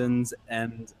various reasons,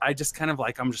 and I just kind of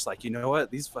like, I'm just like, you know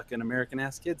what, these fucking American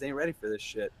ass kids ain't ready for this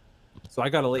shit, so I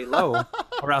gotta lay low,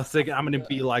 or else I'm gonna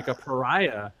be like a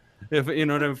pariah if you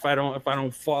know if I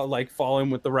don't fall in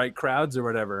with the right crowds or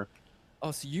whatever.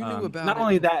 Oh, so you knew about not it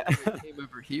only that came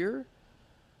over here.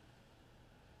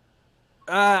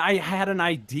 I had an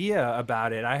idea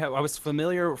about it. I was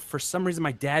familiar. For some reason,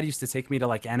 my dad used to take me to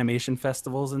like animation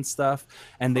festivals and stuff,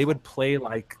 and they would play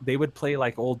like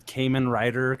old Kamen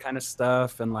Rider kind of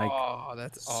stuff and like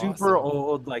that's super awesome.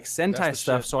 old like Sentai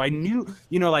stuff. Shit. So I knew,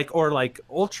 you know, like or like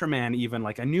Ultraman even.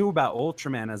 Like I knew about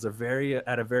Ultraman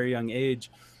at a very young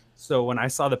age. So when I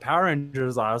saw the Power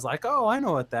Rangers, I was like, oh, I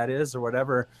know what that is or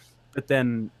whatever. But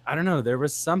then, I don't know, there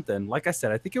was something. Like I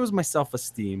said, I think it was my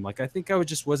self-esteem. Like, I think I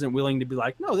just wasn't willing to be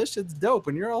like, no, this shit's dope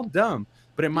and you're all dumb.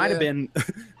 But it might have been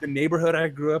the neighborhood I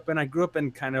grew up in. I grew up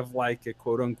in kind of like a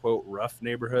quote-unquote rough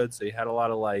neighborhood. So you had a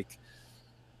lot of like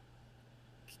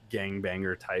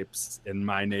gangbanger types in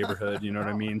my neighborhood. You know what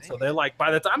I mean? So they're like, by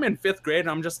the time I'm in fifth grade,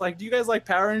 I'm just like, do you guys like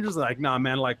Power Rangers? They're like, nah,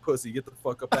 man, like pussy. Get the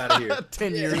fuck up out of here.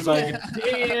 10 years like,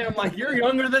 damn, like you're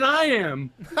younger than I am.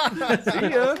 See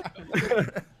ya.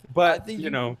 But I think you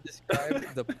know,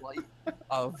 describe the plight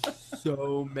of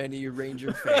so many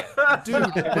Ranger fans,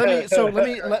 dude.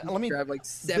 let me grab like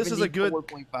this is a good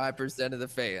 74.5% of the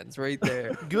fans right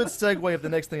there. Good segue of the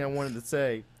next thing I wanted to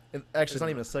say. and actually, it's not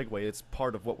even a segue. It's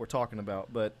part of what we're talking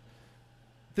about. But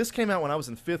this came out when I was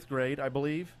in 5th grade, I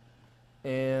believe.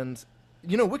 And,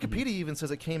 you know, Wikipedia even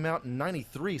says it came out in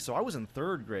 93, so I was in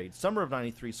 3rd grade, summer of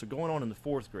 93, so going on in the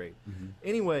 4th grade.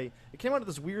 Anyway, it came out at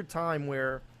this weird time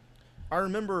where I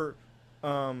remember,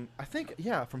 I think,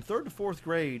 yeah, from 3rd to 4th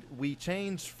grade, we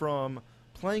changed from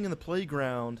playing in the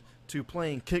playground to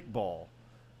playing kickball.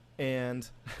 And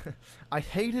I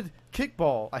hated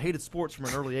kickball. I hated sports from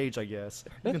an early age, I guess.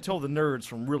 You can tell the nerds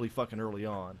from really fucking early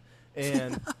on.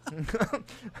 And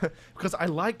because I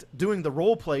liked doing the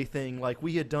role play thing, like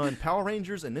we had done Power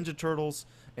Rangers and Ninja Turtles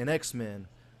and X-Men.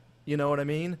 You know what I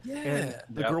mean? Yeah. And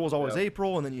the girl was always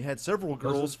April, and then you had several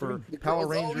girls for Power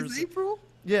Rangers. April?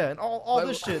 Yeah, and all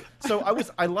this shit. So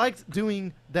I liked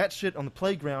doing that shit on the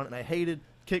playground, and I hated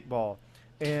kickball.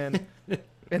 And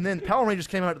then Power Rangers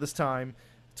came out at this time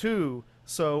too.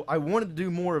 So I wanted to do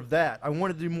more of that. I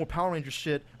wanted to do more Power Ranger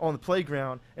shit on the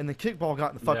playground, and then kickball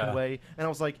got in the fucking way. And I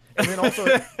was like, and then also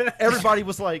everybody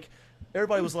was like,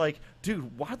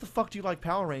 dude, why the fuck do you like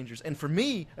Power Rangers? And for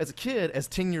me, as a kid, as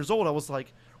 10 years old, I was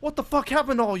like, what the fuck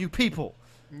happened to all you people?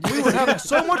 We were having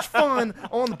so much fun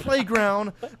on the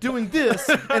playground doing this,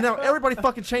 and now everybody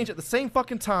fucking changed at the same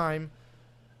fucking time.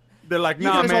 They're like, You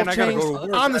nah, guys man, all I gotta go to changed.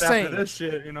 work I'm the right after same. this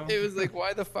shit, you know? It was like,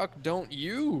 why the fuck don't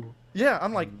you? Yeah,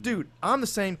 I'm like, dude, I'm the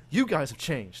same. You guys have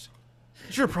changed.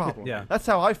 It's your problem. Yeah. That's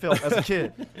how I felt as a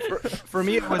kid. For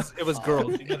me, it was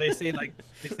girls. You know, they say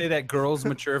that girls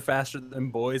mature faster than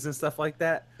boys and stuff like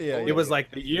that. Yeah, It was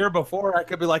like the year before, I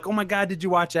could be like, oh my god, did you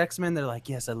watch X-Men? They're like,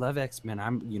 yes, I love X-Men.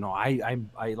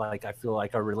 I feel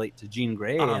like I relate to Jean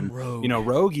Grey and Rogue. you know,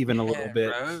 Rogue even a little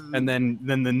bit. Rogue. And then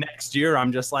the next year,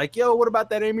 I'm just like, yo, what about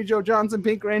that Amy Jo Johnson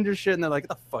Pink Ranger shit? And they're like, get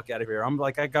the fuck out of here. I'm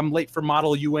like, I'm late for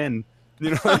Model UN. You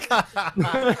know, like,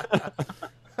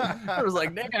 I was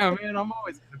like, damn, man, I'm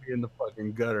always gonna be in the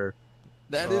fucking gutter.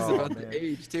 That is Oh, about man. the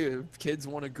age too. Kids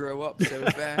want to grow up so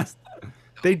fast.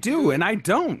 They do, and I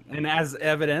don't. And as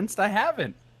evidenced, I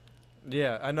haven't.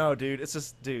 Yeah, I know, dude. It's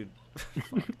just, dude.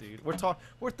 Fuck, dude.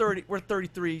 We're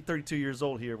 33, 32 years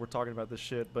old here. We're talking about this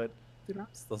shit, but Dude, I'm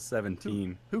still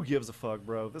 17. who gives a fuck,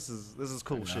 bro? This is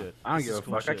cool shit. I don't This give is a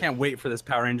cool fuck. I shit. can't wait for this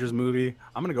Power Rangers movie.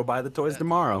 I'm gonna go buy the toys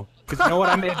tomorrow. Cause you know what?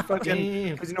 I made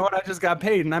fucking. Cause you know what? I just got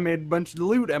paid and I made a bunch of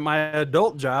loot at my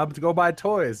adult job to go buy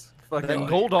toys. That Fucking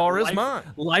Goldar is mine.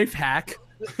 life hack.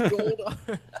 Gold.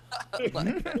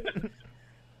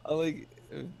 I like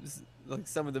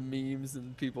some of the memes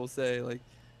and people say like,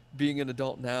 being an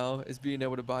adult now is being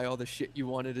able to buy all the shit you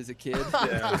wanted as a kid.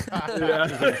 Yeah.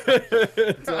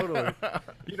 Totally.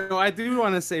 You know, I do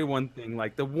want to say one thing.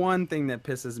 Like the one thing that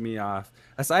pisses me off,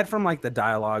 aside from like the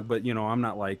dialogue, but you know, I'm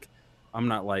not like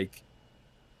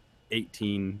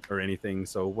 18 or anything,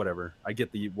 so whatever. I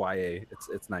get the YA.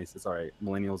 It's nice. It's all right.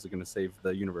 Millennials are gonna save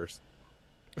the universe.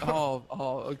 Oh,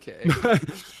 okay.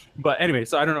 But anyway,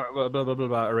 so I don't know. Blah, blah, blah,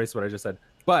 blah, erase what I just said.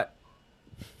 But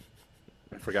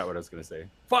I forgot what I was gonna say.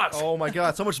 Fuck. Oh my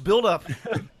god, so much buildup.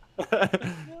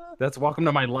 That's welcome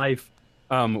to my life.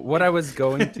 What I was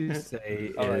going to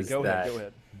say All right, is go that ahead, go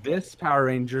ahead. this Power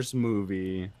Rangers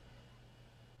movie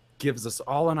gives us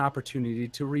all an opportunity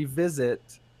to revisit.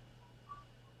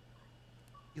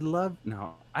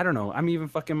 No, I don't know. I'm even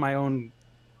fucking my own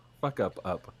fuck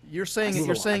up. You're saying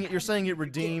it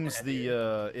redeems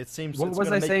the. It seems. What it's was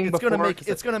gonna I make, saying it's gonna before? make 'Cause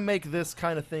it's gonna make this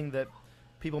kind of thing that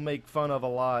people make fun of a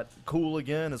lot cool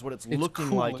again. Is what it's looking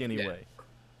cool like again. anyway.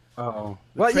 Oh,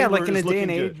 The well, yeah, like trailer in a is day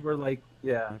and looking age, good. we're like,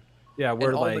 yeah, And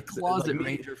we're all like the closet like,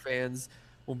 Ranger fans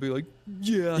will be like,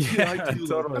 yeah, Yeah, I do.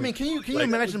 totally. I mean, can you Like-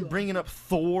 imagine bringing up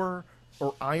Thor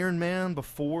or Iron Man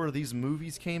before these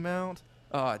movies came out?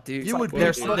 Oh, dude. You would be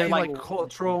they're fucking like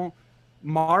cultural.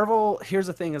 Marvel, here's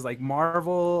the thing, is like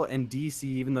Marvel and DC,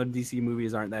 even though DC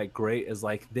movies aren't that great, is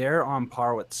like they're on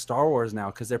par with Star Wars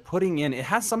now because they're putting in, it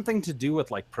has something to do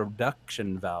with like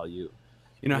production value.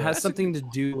 You know, it Yeah. has something to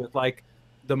do with like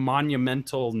the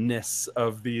monumentalness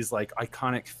of these like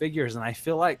iconic figures. And I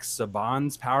feel like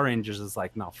Saban's Power Rangers is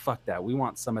like, no, fuck that. We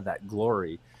want some of that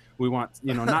glory. We want,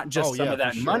 you know, not just Oh, some yeah, of that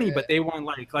for sure. money, but they want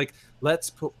like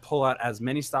let's pull out as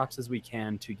many stops as we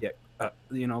can to get,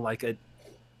 you know, like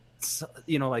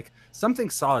like something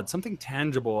solid, something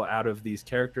tangible out of these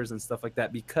characters and stuff like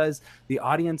that, because the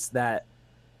audience that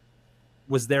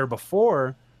was there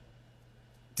before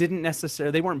didn't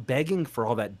necessarily, they weren't begging for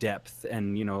all that depth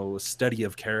and, you know, study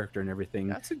of character and everything.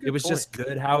 That's a good It was point. just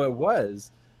good how it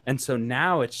was. And so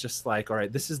now it's just like, all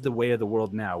right, this is the way of the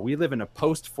world now. We live in a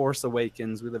post Force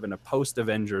Awakens, we live in a post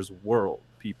Avengers world,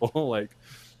 people. Like,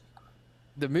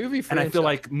 The movie and I feel franchise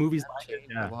like movies like it,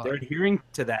 changed a lot. they're adhering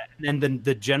to that. And then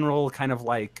the general kind of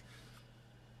like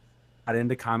not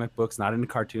into comic books, not into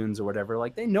cartoons or whatever,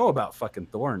 like they know about fucking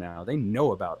Thor now. They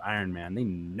know about Iron Man. They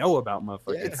know about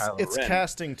motherfucking Kylo It's Ren.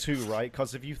 casting too, right?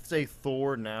 Because if you say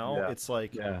Thor now, it's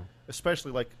like,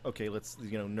 especially like, okay, let's,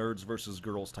 nerds versus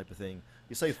girls type of thing.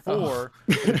 You say Thor,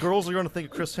 and girls are going to think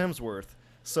of Chris Hemsworth.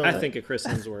 So I think of Chris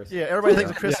Hemsworth. Yeah, everybody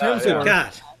thinks of Chris Hemsworth.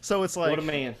 God, so it's like, what a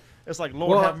man. It's like,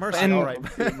 Lord have mercy. All right.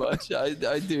 Pretty much,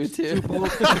 I do too.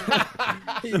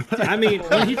 I mean,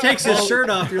 when he takes his shirt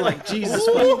off, you're like, Jesus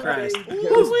fucking Christ.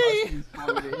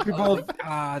 To both,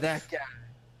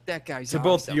 that guy's to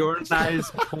both your and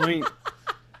I's point,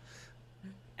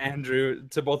 Andrew.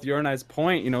 To both your and I's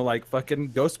point, like fucking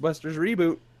Ghostbusters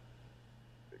reboot.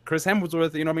 Chris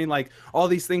Hemsworth, you know what I mean? Like, all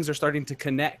these things are starting to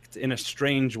connect in a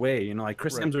strange way. Like,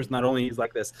 Chris Hemsworth, not only he's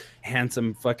like this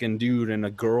handsome fucking dude in a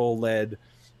girl-led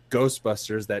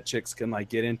Ghostbusters that chicks can, like,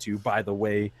 get into. By the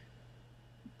way,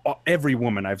 every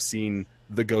woman I've seen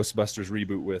the Ghostbusters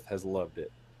reboot with has loved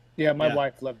it. Yeah, my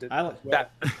wife loved it.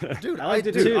 Dude, I liked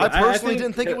it too. I personally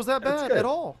didn't think it was that bad at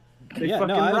all. I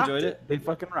enjoyed it. They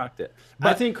fucking rocked it. But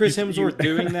I think Chris Hemsworth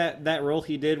doing that role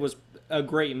he did was a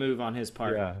great move on his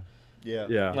part.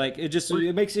 Yeah. Like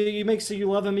it makes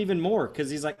you love him even more because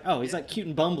he's like cute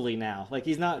and bumbly now. Like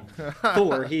he's not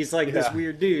Thor. He's like this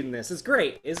weird dude in this. It's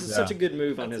great. This is such a good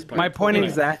move on his part. My point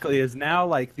exactly is now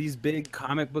like these big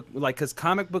comic book, like, because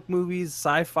comic book movies,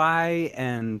 sci-fi,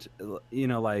 and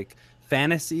like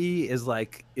fantasy is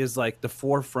like the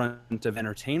forefront of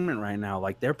entertainment right now.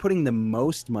 Like they're putting the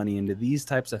most money into these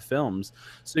types of films.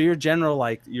 So your general,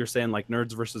 like you're saying, like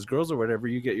nerds versus girls or whatever,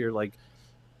 you get your like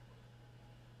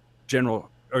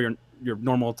general or your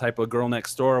normal type of girl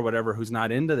next door or whatever who's not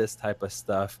into this type of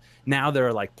stuff. Now there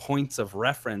are like points of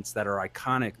reference that are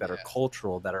iconic, that are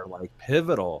cultural, that are like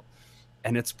pivotal,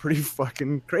 and it's pretty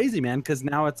fucking crazy, man, because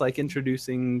now it's like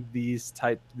introducing these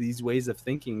ways of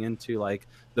thinking into like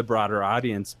the broader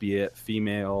audience, be it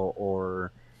female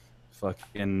or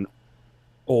fucking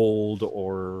old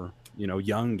or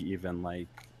young, even. Like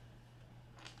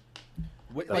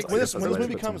when this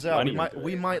movie comes out,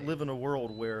 we might live in a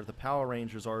world where the Power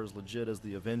Rangers are as legit as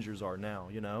the Avengers are now.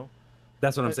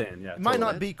 That's what I'm saying. Yeah, it might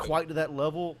not be quite to that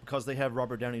level because they have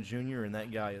Robert Downey Jr. and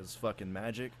that guy is fucking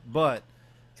magic, but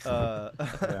but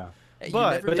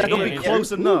that'll be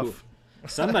close enough.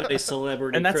 Somebody's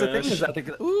celebrity, and that's crush. the thing is, I think,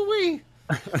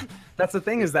 that's the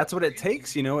thing is, that's what it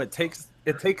takes.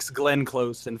 It takes Glenn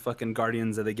Close in fucking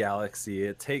Guardians of the Galaxy.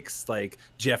 It takes like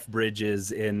Jeff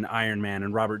Bridges in Iron Man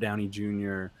and Robert Downey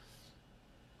Jr.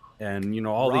 and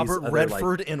all Robert these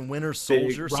Redford like, in Winter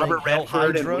Soldier. Robert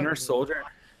Redford in Winter Soldier.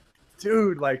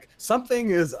 Dude, like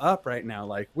something is up right now.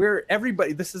 Like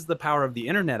everybody. This is the power of the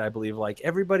internet, I believe. Like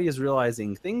everybody is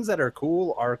realizing things that are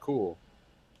cool are cool.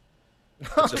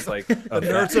 It's just like the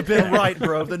nerds have been right,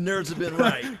 bro. The nerds have been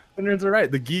right. The nerds are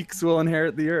right. The geeks will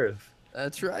inherit the earth.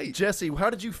 That's right. Jesse,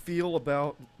 how did you feel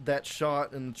about that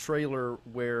shot in the trailer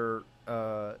where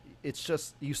it's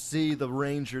just you see the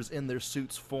Rangers in their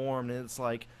suits formed, and it's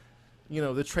like,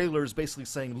 the trailer is basically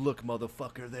saying, "Look,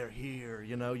 motherfucker, they're here."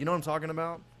 You know what I'm talking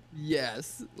about?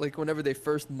 Yes, like whenever they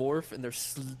first morph and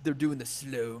they're doing the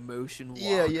slow motion walk.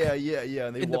 Yeah,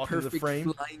 and they in walk the into the perfect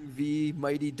frame. flying V,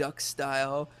 Mighty Duck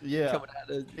style. Yeah, coming out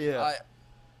of,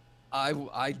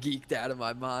 I geeked out of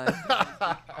my mind.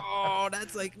 Oh,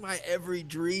 that's like my every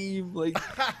dream. Like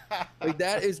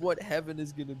that is what heaven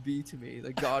is gonna be to me.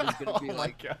 Like God is gonna be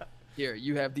like, here,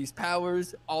 you have these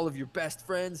powers. All of your best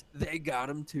friends, they got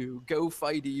them too. Go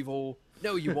fight evil.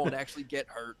 No, you won't actually get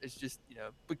hurt. It's just,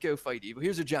 but go fight evil.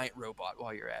 Here's a giant robot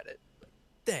while you're at it.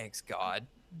 Thanks, God.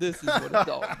 This is what it's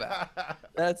all about.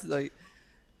 That's like,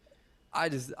 I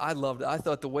loved it. I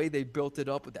thought the way they built it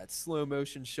up with that slow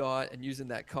motion shot and using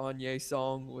that Kanye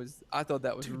song I thought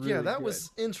that was really good. Yeah, that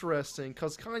was interesting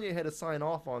because Kanye had to sign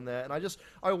off on that. And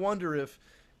I wonder if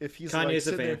he's Kanye's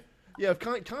like a fan. there. Yeah, if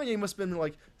Kanye must have been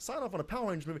like, sign off on a Power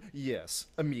Rangers movie. Yes,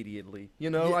 immediately.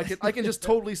 I can just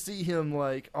totally see him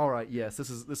like, all right, yes, this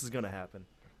is gonna happen.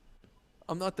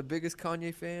 I'm not the biggest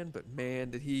Kanye fan, but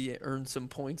man, did he earn some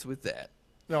points with that.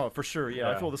 No, for sure. Yeah,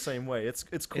 I feel the same way. It's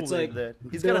cool that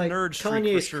he's got a nerd streak.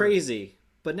 Kanye's for sure. crazy,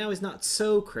 but now he's not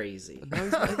so crazy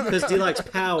because he likes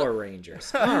Power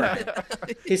Rangers. All right,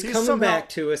 he's coming back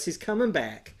to us. He's coming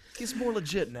back. He's more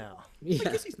legit now. Yeah.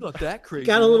 I guess he's not that crazy.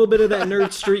 Got a little bit of that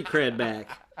nerd street cred back.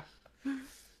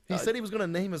 He said he was gonna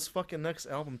name his fucking next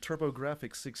album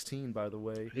TurboGrafx 16. By the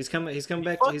way, he's coming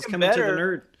back. He's coming to the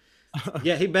nerd.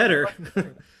 Yeah, he better.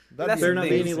 There not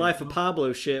be any Life of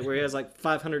Pablo shit where he has like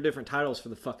 500 different titles for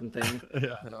the fucking thing.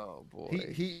 Yeah. Oh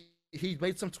boy. He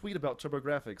made some tweet about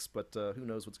TurboGrafx, but who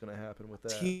knows what's gonna happen with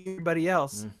that? Everybody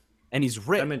else, and he's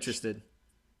rich. I'm interested.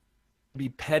 Be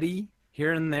petty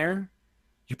here and there.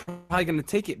 you're probably gonna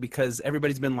take it because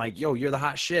everybody's been like, "Yo, you're the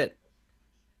hot shit."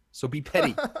 So be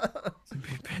petty.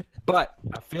 But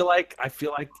I feel like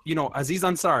Aziz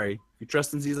Ansari. If you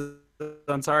trust Aziz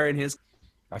Ansari and his,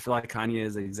 I feel like Kanye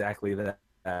is exactly that.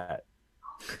 I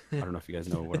don't know if you guys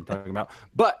know what I'm talking about,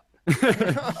 but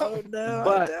Oh no!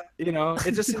 but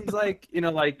it just seems like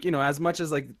as much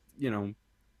as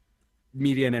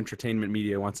media and entertainment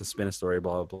media wants to spin a story,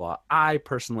 blah blah blah. I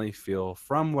personally feel,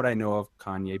 from what I know of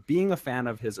Kanye, being a fan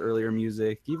of his earlier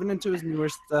music, even into his newer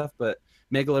stuff, but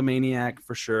Megalomaniac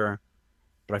for sure.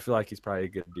 But I feel like he's probably a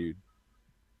good dude.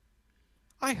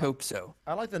 I hope so.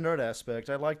 I like the nerd aspect.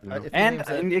 I like And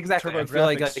exactly. I feel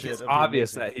like shit it's of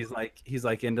obvious music. that he's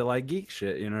like into like geek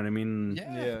shit. You know what I mean?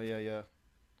 Yeah.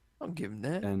 I'll give him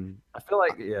that. And I feel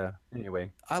like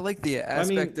Anyway, I like the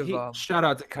aspect of shout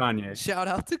out to Kanye. shout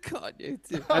out to Kanye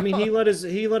too. I mean, he let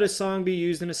his song be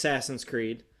used in Assassin's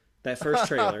Creed, that first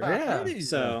trailer. Yeah.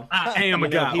 So I am a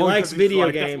you know, guy. he likes video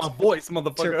games. That's my voice,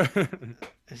 motherfucker.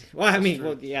 Well, I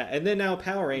mean, yeah, and then now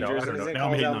Power Rangers, I don't and know. isn't Now I'm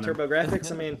called hating out on him.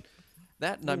 TurboGrafx. I mean,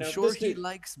 That, and I'm know, sure this he dude-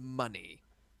 likes money.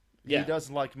 yeah. He does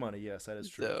like money. Yes, that is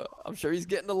true. So I'm sure he's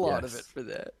getting a lot of Yes. it for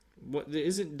that. What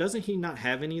isn't? Doesn't he not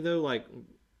have any though?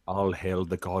 All hail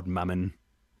the god Mammon.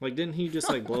 Didn't he just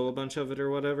blow a bunch of it or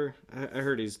whatever? I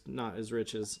heard he's not as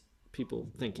rich as people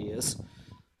think he is.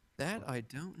 That I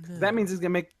don't know. That means he's gonna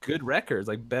make good records,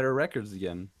 like better records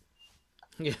again.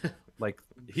 Yeah. Like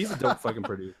he's a dope fucking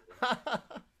producer.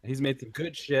 He's made some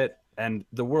good shit, and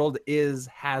the world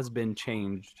has been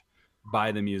changed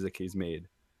by the music he's made.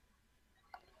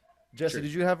 Jesse, Sure.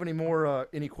 did you have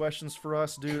any questions for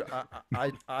us, dude?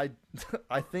 I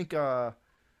think I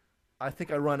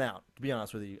run out. To be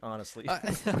honest with you, honestly.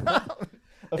 As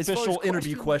Official far as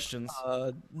interview questions.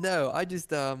 No, I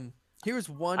just here's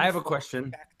one. I have a fun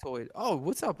question. Factoid. Oh,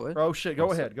 what's up, bud? Oh shit!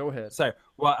 Go ahead. Go ahead. Sorry.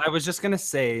 Well, I was just gonna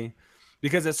say,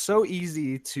 because it's so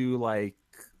easy to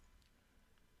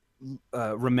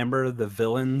remember the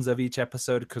villains of each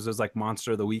episode because there's like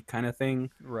Monster of the Week kind of thing.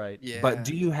 Right. Yeah. But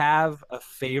do you have a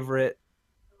favorite?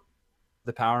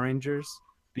 The Power Rangers,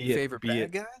 favorite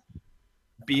bad guy?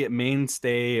 be it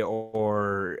mainstay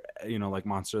or like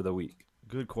Monster of the Week.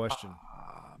 Good question.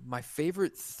 My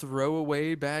favorite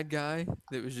throwaway bad guy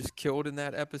that was just killed in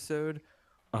that episode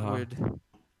would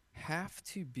have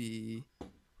to be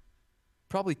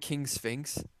probably King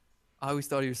Sphinx. I always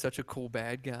thought he was such a cool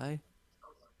bad guy.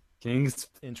 Kings.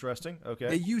 Interesting. They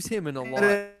Okay. use him in a lot.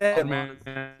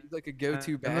 He's like a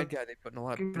go-to bad guy they put in a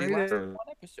lot. But he lasted one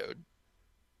episode.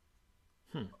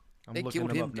 I'm They looking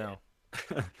killed him him up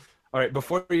now. All right,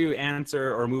 before you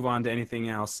answer or move on to anything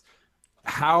else,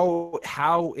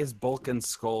 how is Bulk and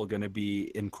Skull going to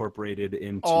be incorporated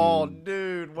into? Oh,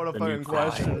 dude, what a the fucking new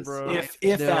question, class? bro.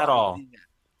 If No at all. idea.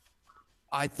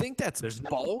 I think that's There's no-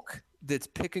 Bulk that's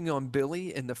picking on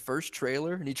Billy in the first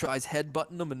trailer, and he tries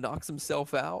headbutting him and knocks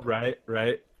himself out, Right.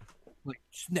 like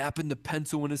snapping the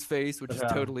pencil in his face, which is Yeah.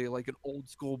 totally like an old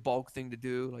school Bulk thing to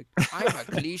do. Like, I'm a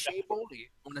cliche bully.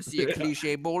 Want to see a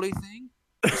cliche bully thing?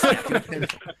 Snap your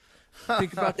pencil.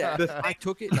 Think about that. I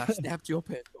took it and I snapped your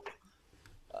pencil.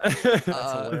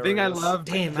 The thing I loved.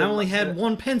 Damn, I only had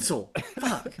one pencil.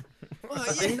 Fuck.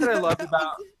 The thing that I loved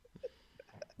about,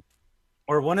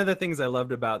 or one of the things I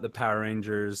loved about the Power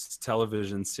Rangers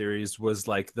television series was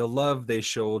like the love they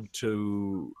showed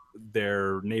to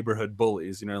their neighborhood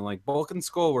bullies. Like Bulk and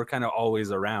Skull were kind of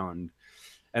always around,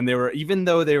 and they were, even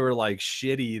though they were like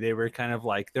shitty, they were kind of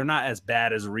like, they're not as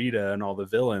bad as Rita and all the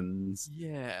villains.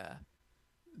 Yeah.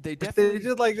 They But definitely they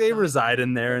just like they shine. reside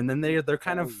in there, and then they're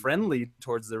kind of friendly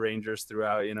towards the Rangers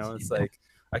throughout. It's like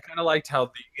I kind of liked how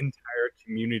the entire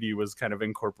community was kind of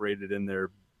incorporated in their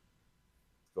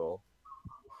goal.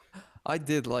 I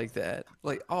did like that.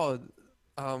 Like, I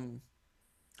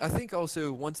think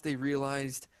also once they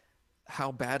realized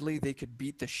how badly they could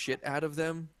beat the shit out of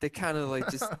them, they kind of like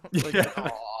just like,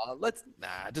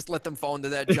 Yeah. just let them fall into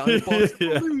that giant box.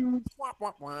 Yeah. Wah,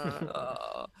 wah,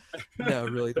 wah. No,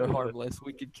 really, they're harmless.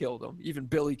 We could kill them. Even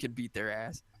Billy can beat their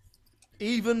ass.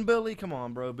 Even Billy, come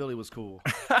on, bro. Billy was cool.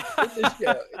 In this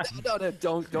show, no,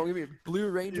 don't get me. Blue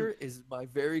Ranger is my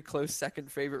very close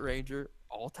second favorite Ranger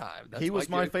all time. That's He was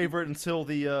my go-to. favorite until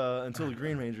the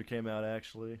Green Ranger came out,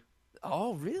 actually.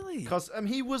 Oh, really? Because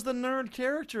he was the nerd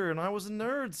character, and I was a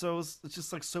nerd, so it's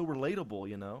just like so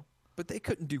relatable. But they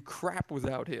couldn't do crap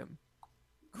without him.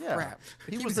 Yeah. Crap.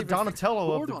 He was the even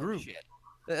Donatello of bored the on group. shit.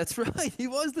 That's right. He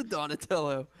was the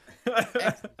Donatello.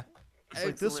 It's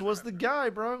like, this was the guy,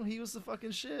 bro. He was the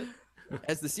fucking shit.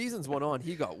 As the seasons went on,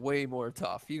 he got way more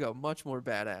tough. He got much more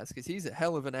badass because he's a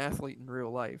hell of an athlete in real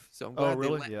life. So I'm glad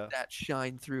really? they let Yeah. that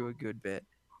shine through a good bit.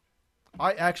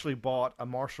 I actually bought a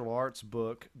martial arts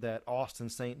book that Austin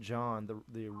St. John,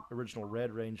 the original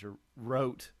Red Ranger,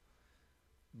 wrote.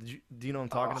 Do you know what I'm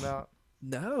talking about?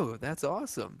 No, that's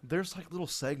awesome. There's like little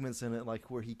segments in it,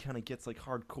 like where he kind of gets like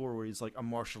hardcore, where he's like, a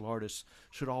martial artist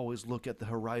should always look at the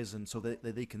horizon so that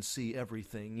they can see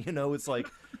everything. You know, it's like,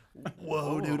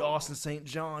 whoa, dude, Austin St.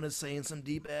 John is saying some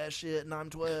deep ass shit, and I'm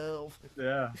 12.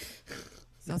 Yeah.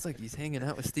 Sounds like he's hanging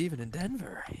out with Steven in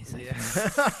Denver. He's like,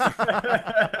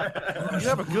 You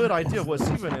have a good idea of what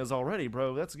Steven is already,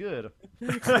 bro. That's good.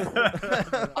 I'm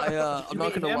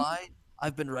not gonna lie.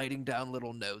 I've been writing down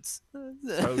little notes.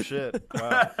 Oh shit!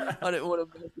 Wow. I didn't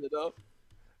want to mess it up.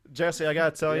 Jesse, I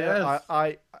gotta tell Yes.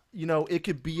 you, it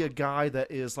could be a guy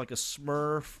that is like a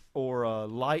Smurf or a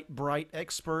light bright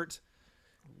expert.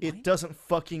 It doesn't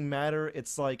fucking matter.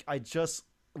 It's like I just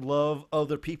love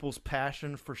other people's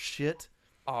passion for shit.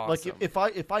 Awesome.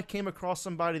 Like if I came across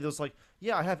somebody that was like,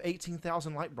 yeah, I have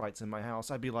 18,000 light brights in my house,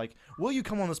 I'd be like, will you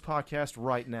come on this podcast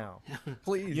right now?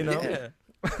 Please, You know? yeah.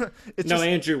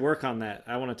 Andrew, work on that.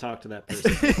 I want to talk to that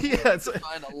person. Yeah,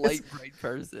 Find a light bright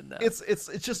person now. it's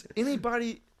just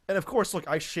anybody. And of course, look,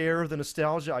 I share the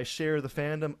nostalgia, I share the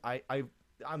fandom.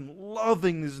 I'm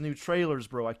loving these new trailers,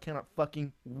 bro. I cannot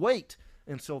fucking wait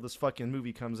until this fucking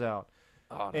movie comes out.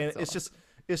 And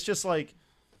it's just like,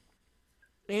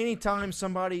 anytime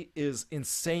somebody is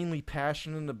insanely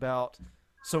passionate about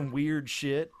some weird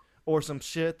shit or some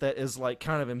shit that is like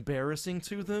kind of embarrassing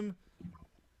to them,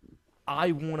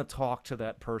 I want to talk to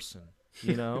that person,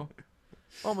 you know?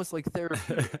 Almost like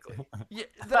therapeutically. Yeah,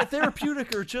 that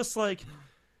therapeutic, or just like,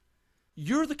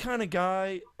 you're the kind of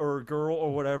guy or girl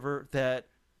or whatever that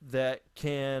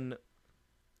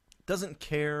doesn't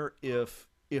care if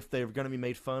they're going to be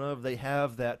made fun of. They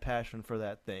have that passion for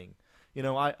that thing. You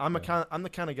know, I'm the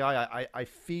kind of guy, I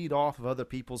feed off of other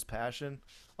people's passion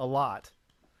a lot.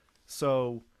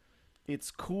 So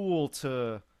it's cool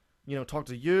to, talk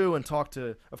to you and talk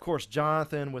to, of course,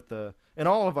 Jonathan and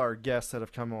all of our guests that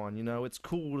have come on. You know, it's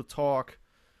cool to talk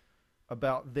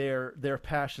about their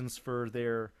passions for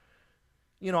their,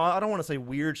 I don't want to say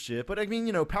weird shit, but I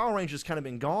mean, Power Rangers kind of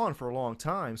been gone for a long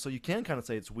time, so you can kind of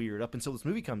say it's weird up until this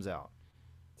movie comes out.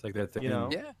 It's like that thing.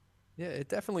 Yeah, it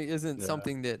definitely isn't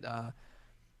something that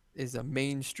is a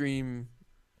mainstream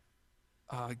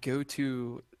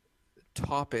go-to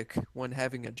topic when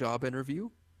having a job interview.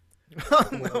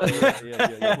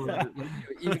 Yeah.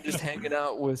 Even just hanging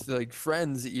out with like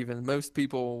friends, even most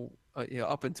people,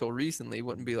 up until recently,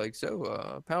 wouldn't be like,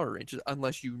 so Power Rangers,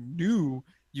 unless you knew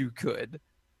you could.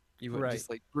 You would just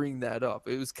like bring that up.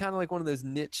 It was kind of like one of those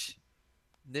niche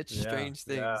strange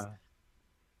things. Yeah.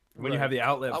 When you have the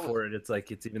outlet for it, it's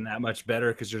like it's even that much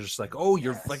better because you're just like, oh,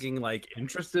 you're fucking like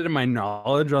interested in my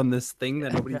knowledge on this thing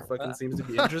that nobody fucking seems to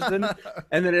be interested in,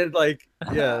 and then it like,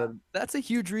 that's a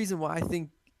huge reason why I think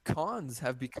cons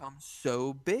have become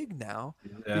so big now.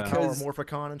 Yeah. Because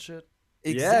Morphicon and shit.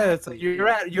 Exactly. Yeah, it's like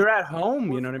you're at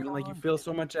home. You know what I mean? Like you feel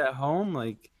so much at home.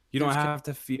 Like you don't have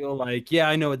to feel like,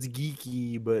 I know it's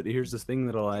geeky, but here's this thing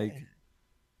that I like.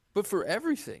 But for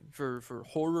everything, for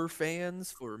horror fans,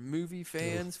 for movie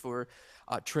fans, for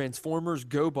Transformers,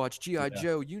 GoBots, G.I.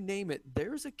 Joe, you name it,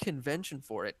 there's a convention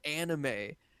for it,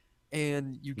 anime.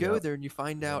 And you go there and you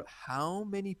find out how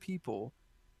many people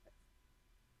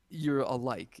you're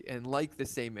alike and like the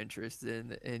same interests.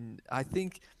 And I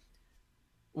think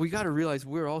we got to realize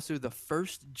we're also the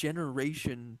first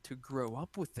generation to grow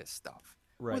up with this stuff.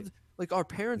 Right. Like our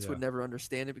parents would never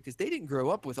understand it because they didn't grow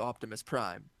up with Optimus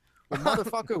Prime. Well,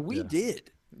 motherfucker, we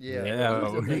did. Yeah. It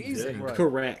was amazing. Right.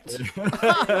 Correct.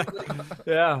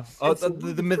 Yeah. Oh,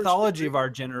 the mythology of our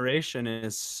generation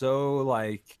is so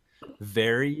like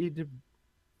varied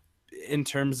in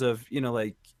terms of,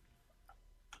 like,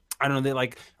 I don't know, they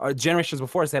like generations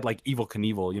before us, they had like Evel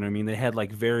Knievel, you know what I mean? They had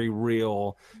like very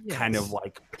real kind of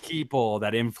like people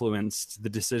that influenced the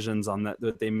decisions on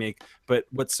that they make. But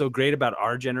what's so great about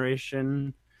our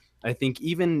generation, I think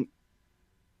even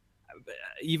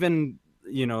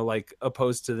like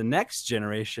opposed to the next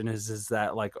generation is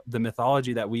that like the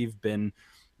mythology that we've been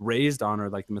raised on, or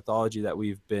like the mythology that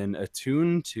we've been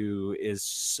attuned to, is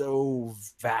so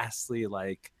vastly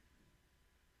like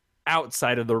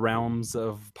outside of the realms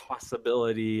of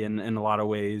possibility in a lot of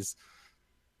ways.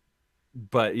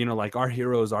 But like our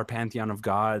heroes, our pantheon of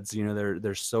gods,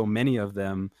 there's so many of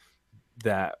them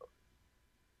that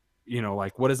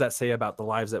like, what does that say about the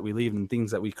lives that we lead and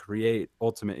things that we create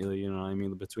ultimately, you know what I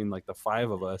mean, between like the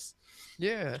five of us.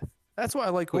 Yeah, that's why I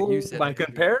like what you said. By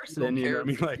comparison, you know what I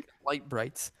mean, like light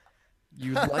brights.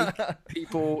 You like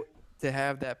people to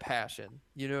have that passion,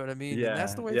 you know what I mean? Yeah, and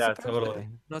that's the way it's supposed to be. totally.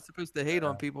 Not supposed to hate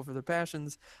on people for their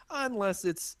passions unless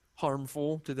it's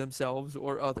harmful to themselves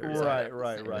or others.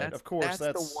 Right. Of course,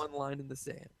 that's the one line in the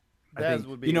sand. That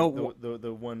would be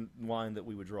the one line that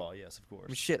we would draw. Yes, of course. I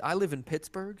mean, shit, I live in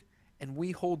Pittsburgh, and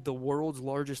we hold the world's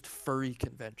largest furry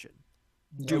convention.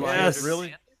 Do I Yes.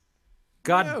 really?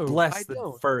 God No, bless I the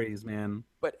don't. furries, man.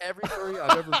 But every furry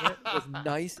I've ever met was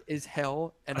nice as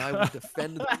hell, and I would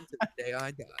defend them to the day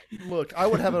I die. Look, I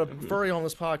would have a furry on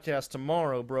this podcast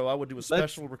tomorrow, bro. I would do a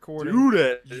special recording. Do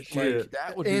that Like, shit.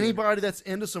 that would be Anybody that's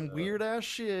into some weird ass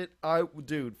shit,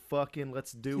 dude, fucking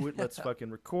let's do it. Let's fucking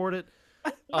record it.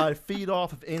 I feed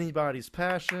off of anybody's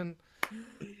passion.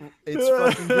 It's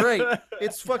fucking great.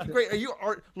 It's fucking great.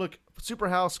 Look,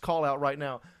 Superhouse call out right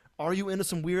now. Are you into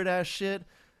some weird ass shit?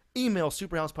 Email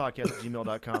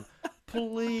superhousepodcast@gmail.com.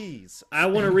 Please. I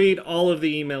want to read all of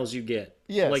the emails you get.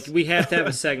 Yes. Like, we have to have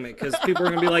a segment because people are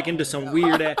gonna be like into some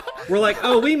weird ass. We're like,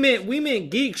 oh, we meant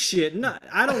geek shit. No,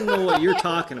 I don't know what you're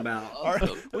talking about.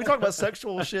 We talk about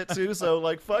sexual shit too, so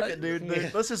like, fuck it,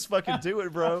 dude. Let's just fucking do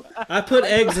it, bro. I put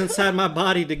eggs inside my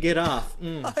body to get off.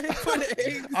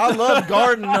 I love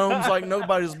garden gnomes like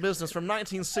nobody's business. From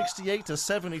 1968 to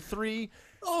 73.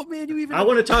 Oh man, you even. I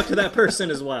want to talk to that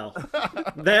person as well.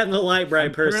 That and the light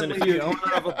bright person. Currently the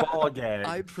owner of a ball gag.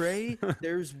 I pray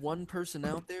there's one person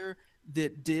out there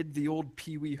that did the old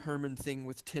Pee Wee Herman thing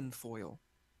with tinfoil.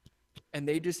 And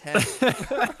they just had.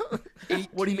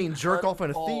 What do you mean, jerk off in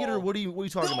a theater? What are you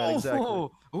talking about exactly?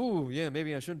 Oh, yeah,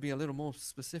 maybe I should be a little more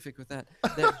specific with that.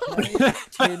 That giant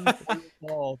tin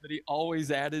ball that he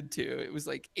always added to. It was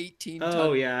like 18 tons.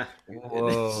 Oh, yeah.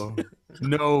 Whoa.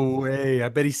 No way. I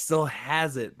bet he still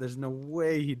has it. There's no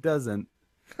way he doesn't.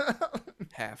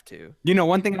 Have to. You know,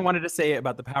 one thing I wanted to say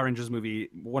about the Power Rangers movie,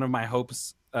 one of my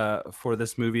hopes for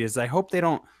this movie is I hope they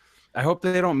don't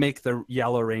make the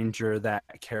Yellow Ranger that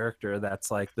character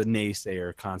that's like the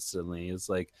naysayer constantly. It's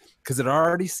like, because it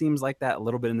already seems like that a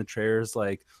little bit in the trailers,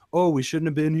 like, oh, we shouldn't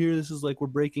have been here. This is like we're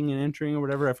breaking and entering or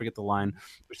whatever. I forget the line,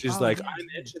 but she's like, I'm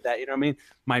into that. You know what I mean?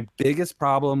 My biggest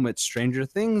problem with Stranger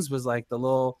Things was like the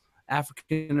little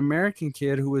African American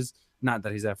kid who was not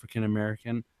that he's African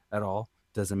American at all.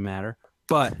 Doesn't matter.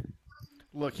 But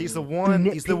look, he's the one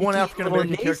African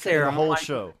American character in the whole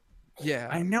show. Yeah,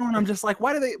 I know, and I'm just like,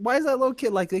 why is that little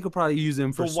kid like they could probably use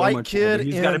him for the so white much kid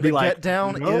he's in got to be the like, Get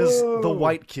Down no. is the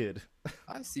white kid.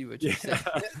 I see what you're saying.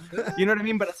 You know what I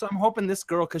mean? But so I'm hoping this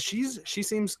girl, because she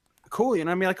seems cool, you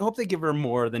know what I mean? Like, I hope they give her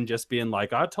more than just being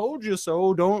like, I told you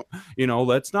so, don't,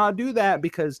 let's not do that,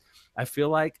 because I feel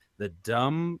like the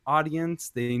dumb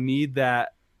audience, they need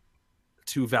that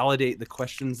to validate the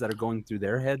questions that are going through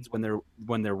their heads when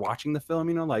they're watching the film,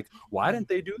 like, why didn't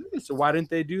they do this or why didn't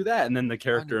they do that? And then the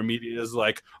character immediately is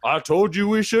like, I told you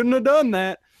we shouldn't have done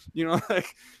that.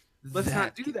 Like, let's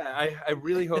not do that. I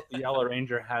really hope the Yellow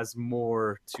Ranger has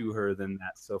more to her than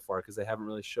that so far, because they haven't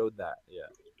really showed that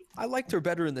yet. I liked her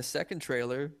better in the second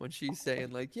trailer when she's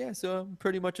saying like, yeah, so I'm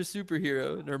pretty much a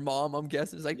superhero, and her mom, I'm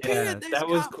guessing, is like, yeah, that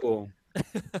was cool.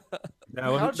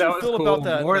 How'd you feel about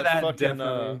that? More that that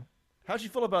fucking, how'd you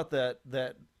feel about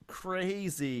that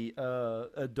crazy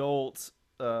adult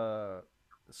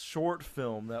short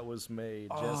film that was made,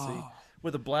 Jesse,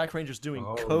 with the Black Rangers doing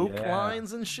coke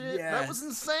lines and shit? Yes. That was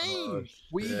insane.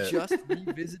 We just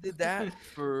revisited that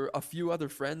for a few other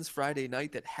friends Friday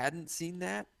night that hadn't seen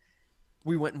that.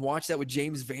 We went and watched that with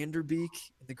James Vanderbeek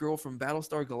and the girl from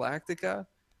Battlestar Galactica.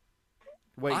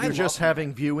 Wait, you're just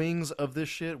having viewings of this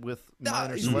shit with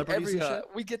minor celebrities and shit?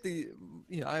 We get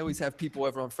I always have people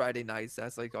over on Friday nights.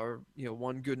 That's like our,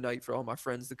 one good night for all my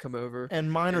friends to come over.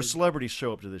 And minor celebrities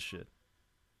show up to this shit.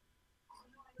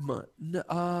 My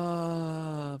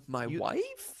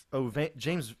wife? Oh,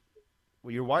 James,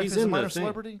 your wife He's is a in minor the thing.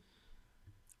 celebrity?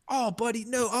 Oh, buddy,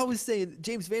 no, I was saying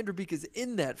James Vanderbeek is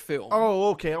in that film. Oh,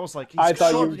 okay. I was like, I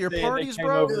thought showed you up to your were saying parties, they came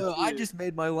bro? over. No, I just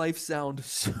made my life sound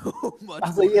so much. I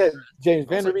was like, yeah, James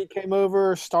I was like- Vanderbeek came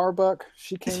over, Starbuck,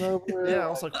 she came over. Yeah, I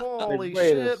was like, holy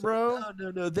wait a shit, bro.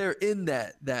 No, they're in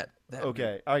that.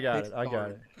 Okay, I got They it.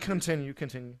 starred. Continue.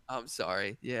 I'm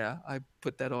sorry. Yeah, I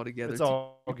put that all together. It's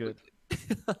all good.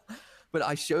 But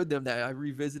I showed them that. I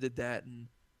revisited that, and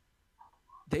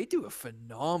they do a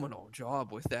phenomenal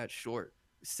job with that short,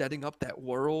 setting up that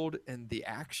world and the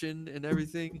action and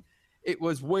everything. It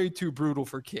was way too brutal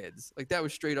for kids. Like, that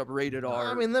was straight up rated R.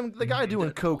 I mean, the guy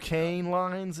doing cocaine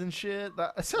lines and shit.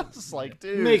 That's just like,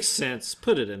 dude. Makes sense.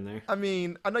 Put it in there. I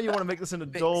mean, I know you want to make this an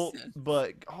adult,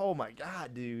 but oh my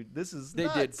god, dude, this is They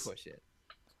nuts. did push it.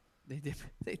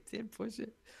 They did push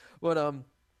it. But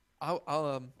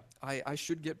I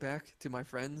should get back to my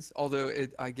friends. Although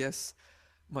I guess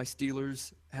my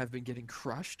Steelers have been getting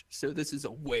crushed, so this is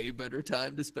a way better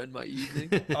time to spend my evening.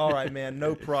 All right, man,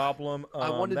 no problem. I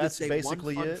wanted that's to say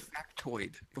basically one fun it.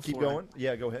 factoid. Keep before going.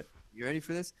 Yeah, go ahead. You ready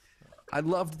for this? I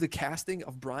loved the casting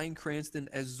of Bryan Cranston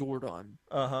as Zordon.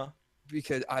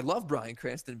 Because I love Bryan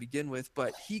Cranston to begin with,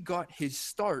 but he got his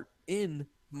start in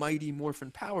Mighty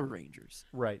Morphin Power Rangers.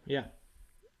 Right. Yeah.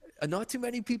 Not too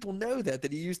many people know that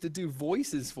he used to do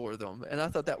voices for them, and I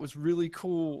thought that was really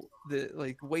cool.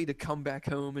 The way to come back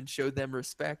home and show them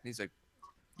respect. And he's like,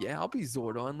 "Yeah, I'll be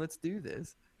Zordon. Let's do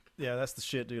this." Yeah, that's the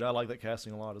shit, dude. I like that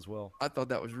casting a lot as well. I thought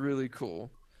that was really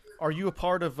cool. Are you a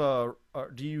part of? Do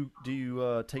you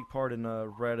take part in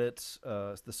Reddit,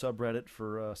 the subreddit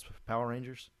for Power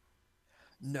Rangers?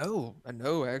 No,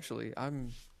 actually, I'm.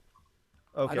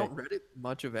 Okay. I don't Reddit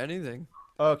much of anything.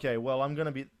 Okay, well, I'm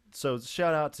gonna be. So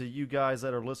shout out to you guys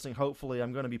that are listening. Hopefully,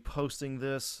 I'm gonna be posting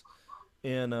this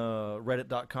in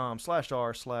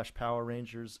reddit.com/r/Power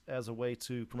Rangers as a way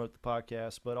to promote the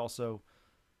podcast, but also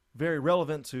very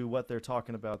relevant to what they're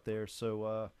talking about there.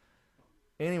 So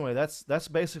anyway, that's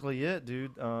basically it,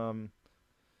 dude.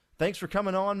 Thanks for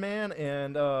coming on, man.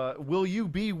 And will you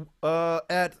be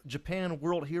at Japan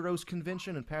World Heroes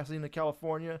Convention in Pasadena,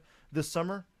 California this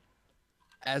summer?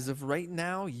 As of right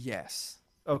now, yes.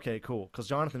 Okay, cool. Because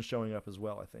Jonathan's showing up as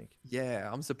well, I think. Yeah,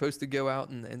 I'm supposed to go out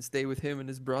and stay with him and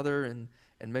his brother and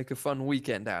make a fun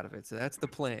weekend out of it. So that's the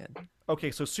plan. Okay,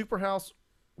 so Superhouse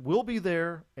will be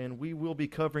there, and we will be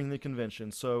covering the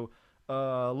convention. So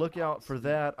look out for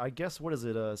that. I guess, what is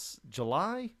it,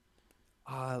 July?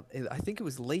 I think it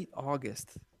was late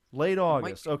August. Late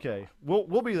August. Okay.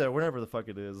 We'll be there whenever the fuck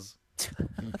it is.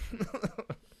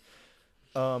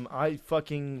 I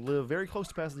fucking live very close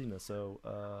to Pasadena, so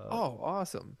oh,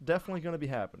 awesome. Definitely going to be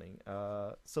happening.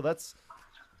 So that's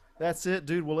it,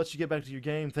 dude. We'll let you get back to your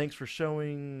game. Thanks for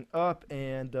showing up,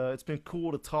 and it's been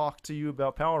cool to talk to you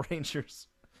about Power Rangers.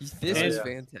 This is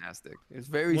fantastic. It's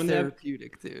very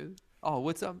therapeutic, dude. Oh,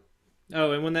 what's up?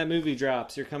 Oh, and when that movie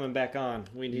drops, you're coming back on.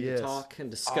 We need to talk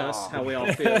and discuss how we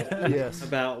all feel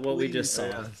about what we just saw.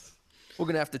 Yes. We're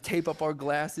going to have to tape up our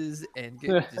glasses and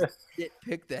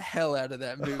pick the hell out of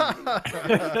that movie.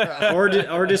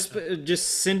 or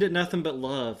just send it nothing but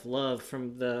love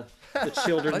from the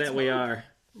children that we are.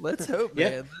 Let's hope,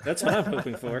 man. Yeah, that's what I'm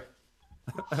hoping for.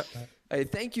 Hey,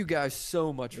 thank you guys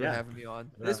so much for having me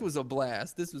on. Yeah. This was a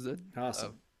blast. This was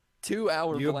awesome.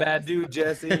 2-hour You blast. a bad dude,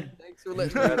 Jesse. Thanks for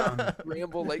letting me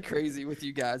ramble like crazy with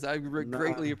you guys. I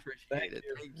greatly appreciate it.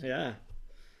 Thank you. Yeah.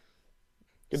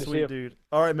 Good to see Sweet you. dude.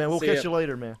 All right, man. We'll catch you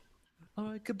later, man.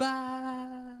 All right, goodbye.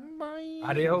 Bye.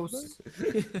 Adios. All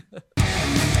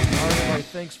right,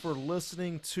 thanks for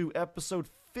listening to episode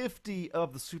 50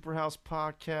 of the Superhouse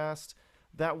podcast.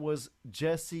 That was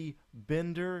Jesse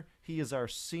Bender. He is our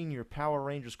senior Power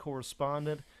Rangers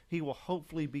correspondent. He will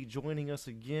hopefully be joining us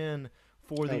again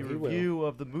for the review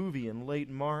of the movie in late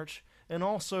March. And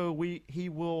also, he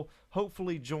will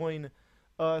hopefully join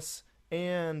us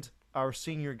and our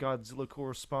senior Godzilla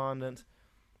correspondent,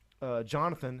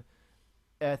 Jonathan,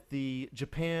 at the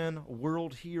Japan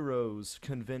World Heroes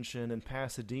Convention in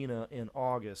Pasadena in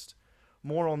August.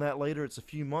 More on that later. It's a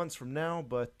few months from now,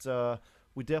 but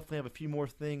we definitely have a few more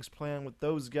things planned with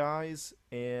those guys,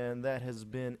 and that has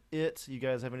been it. You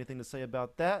guys have anything to say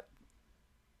about that?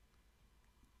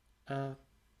 No.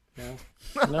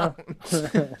 No.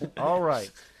 All right.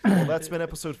 Well, that's been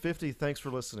episode 50. Thanks for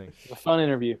listening. A fun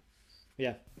interview.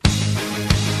 Yeah.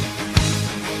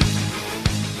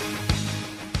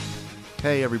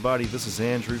 Hey everybody, this is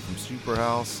Andrew from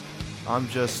Superhouse. I'm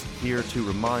just here to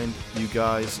remind you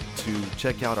guys to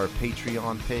check out our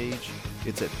Patreon page.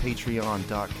 It's at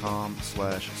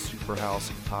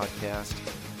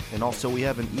patreon.com/superhousepodcast. And also we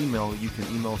have an email. You can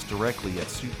email us directly at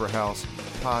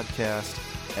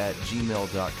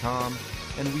superhousepodcast@gmail.com.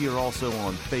 And we are also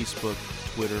on Facebook,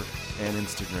 Twitter, and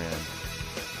Instagram.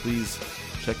 Please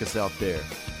check us out there.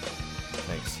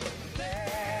 Thanks.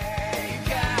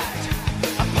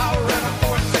 Power and a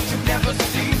force that you've never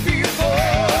seen before.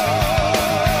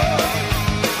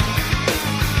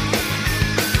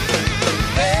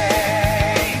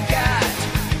 They got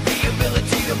the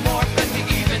ability to morph and to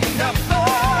even up the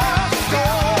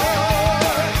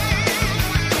score.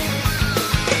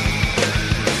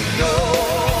 No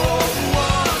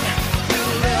one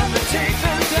will ever take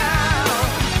them down.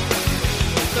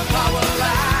 The power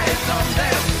lies on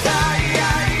their side.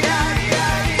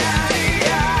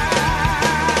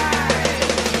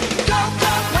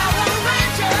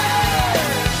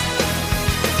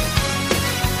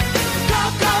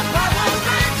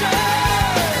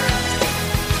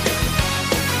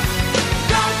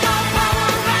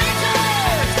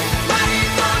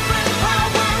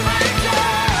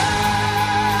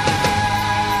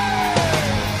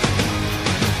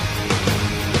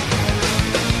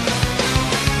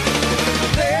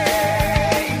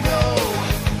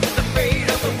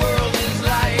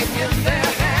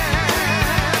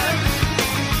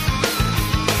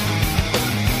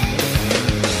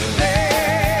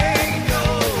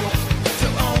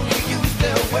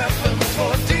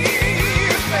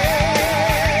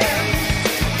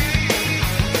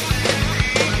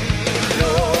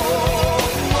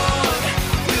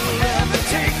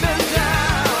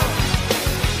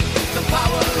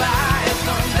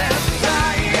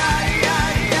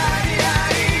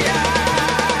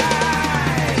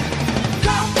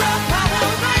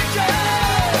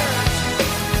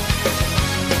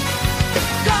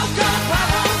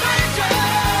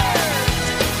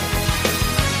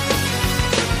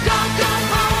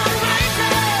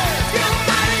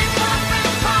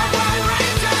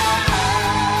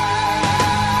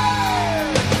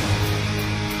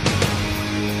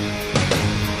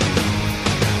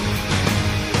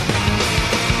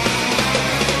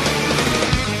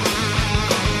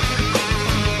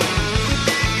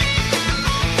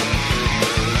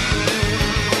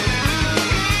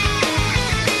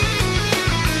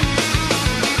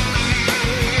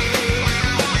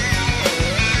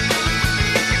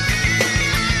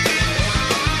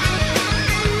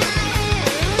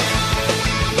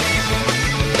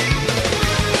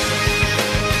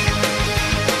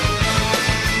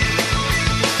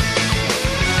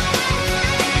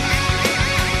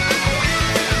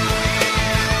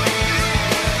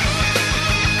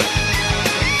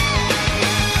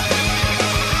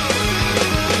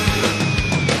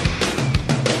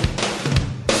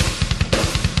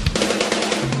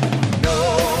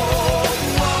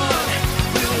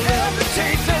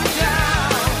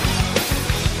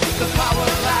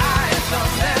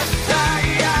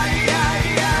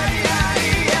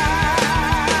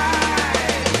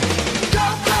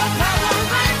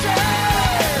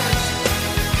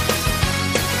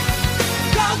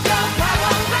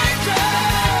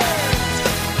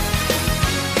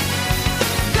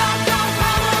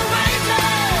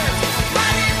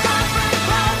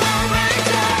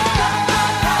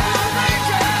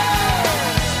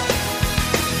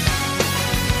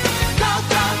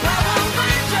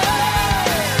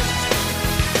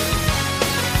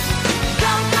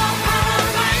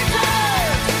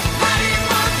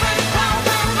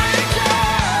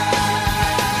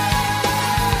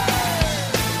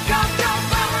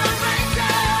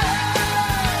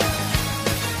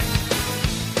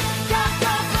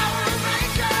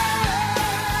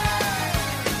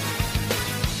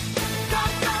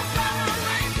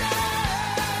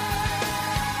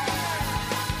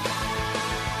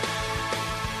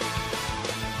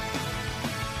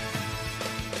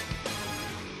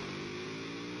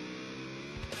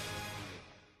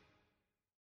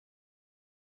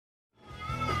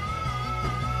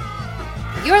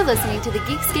 You're listening to the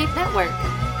Geekscape Network.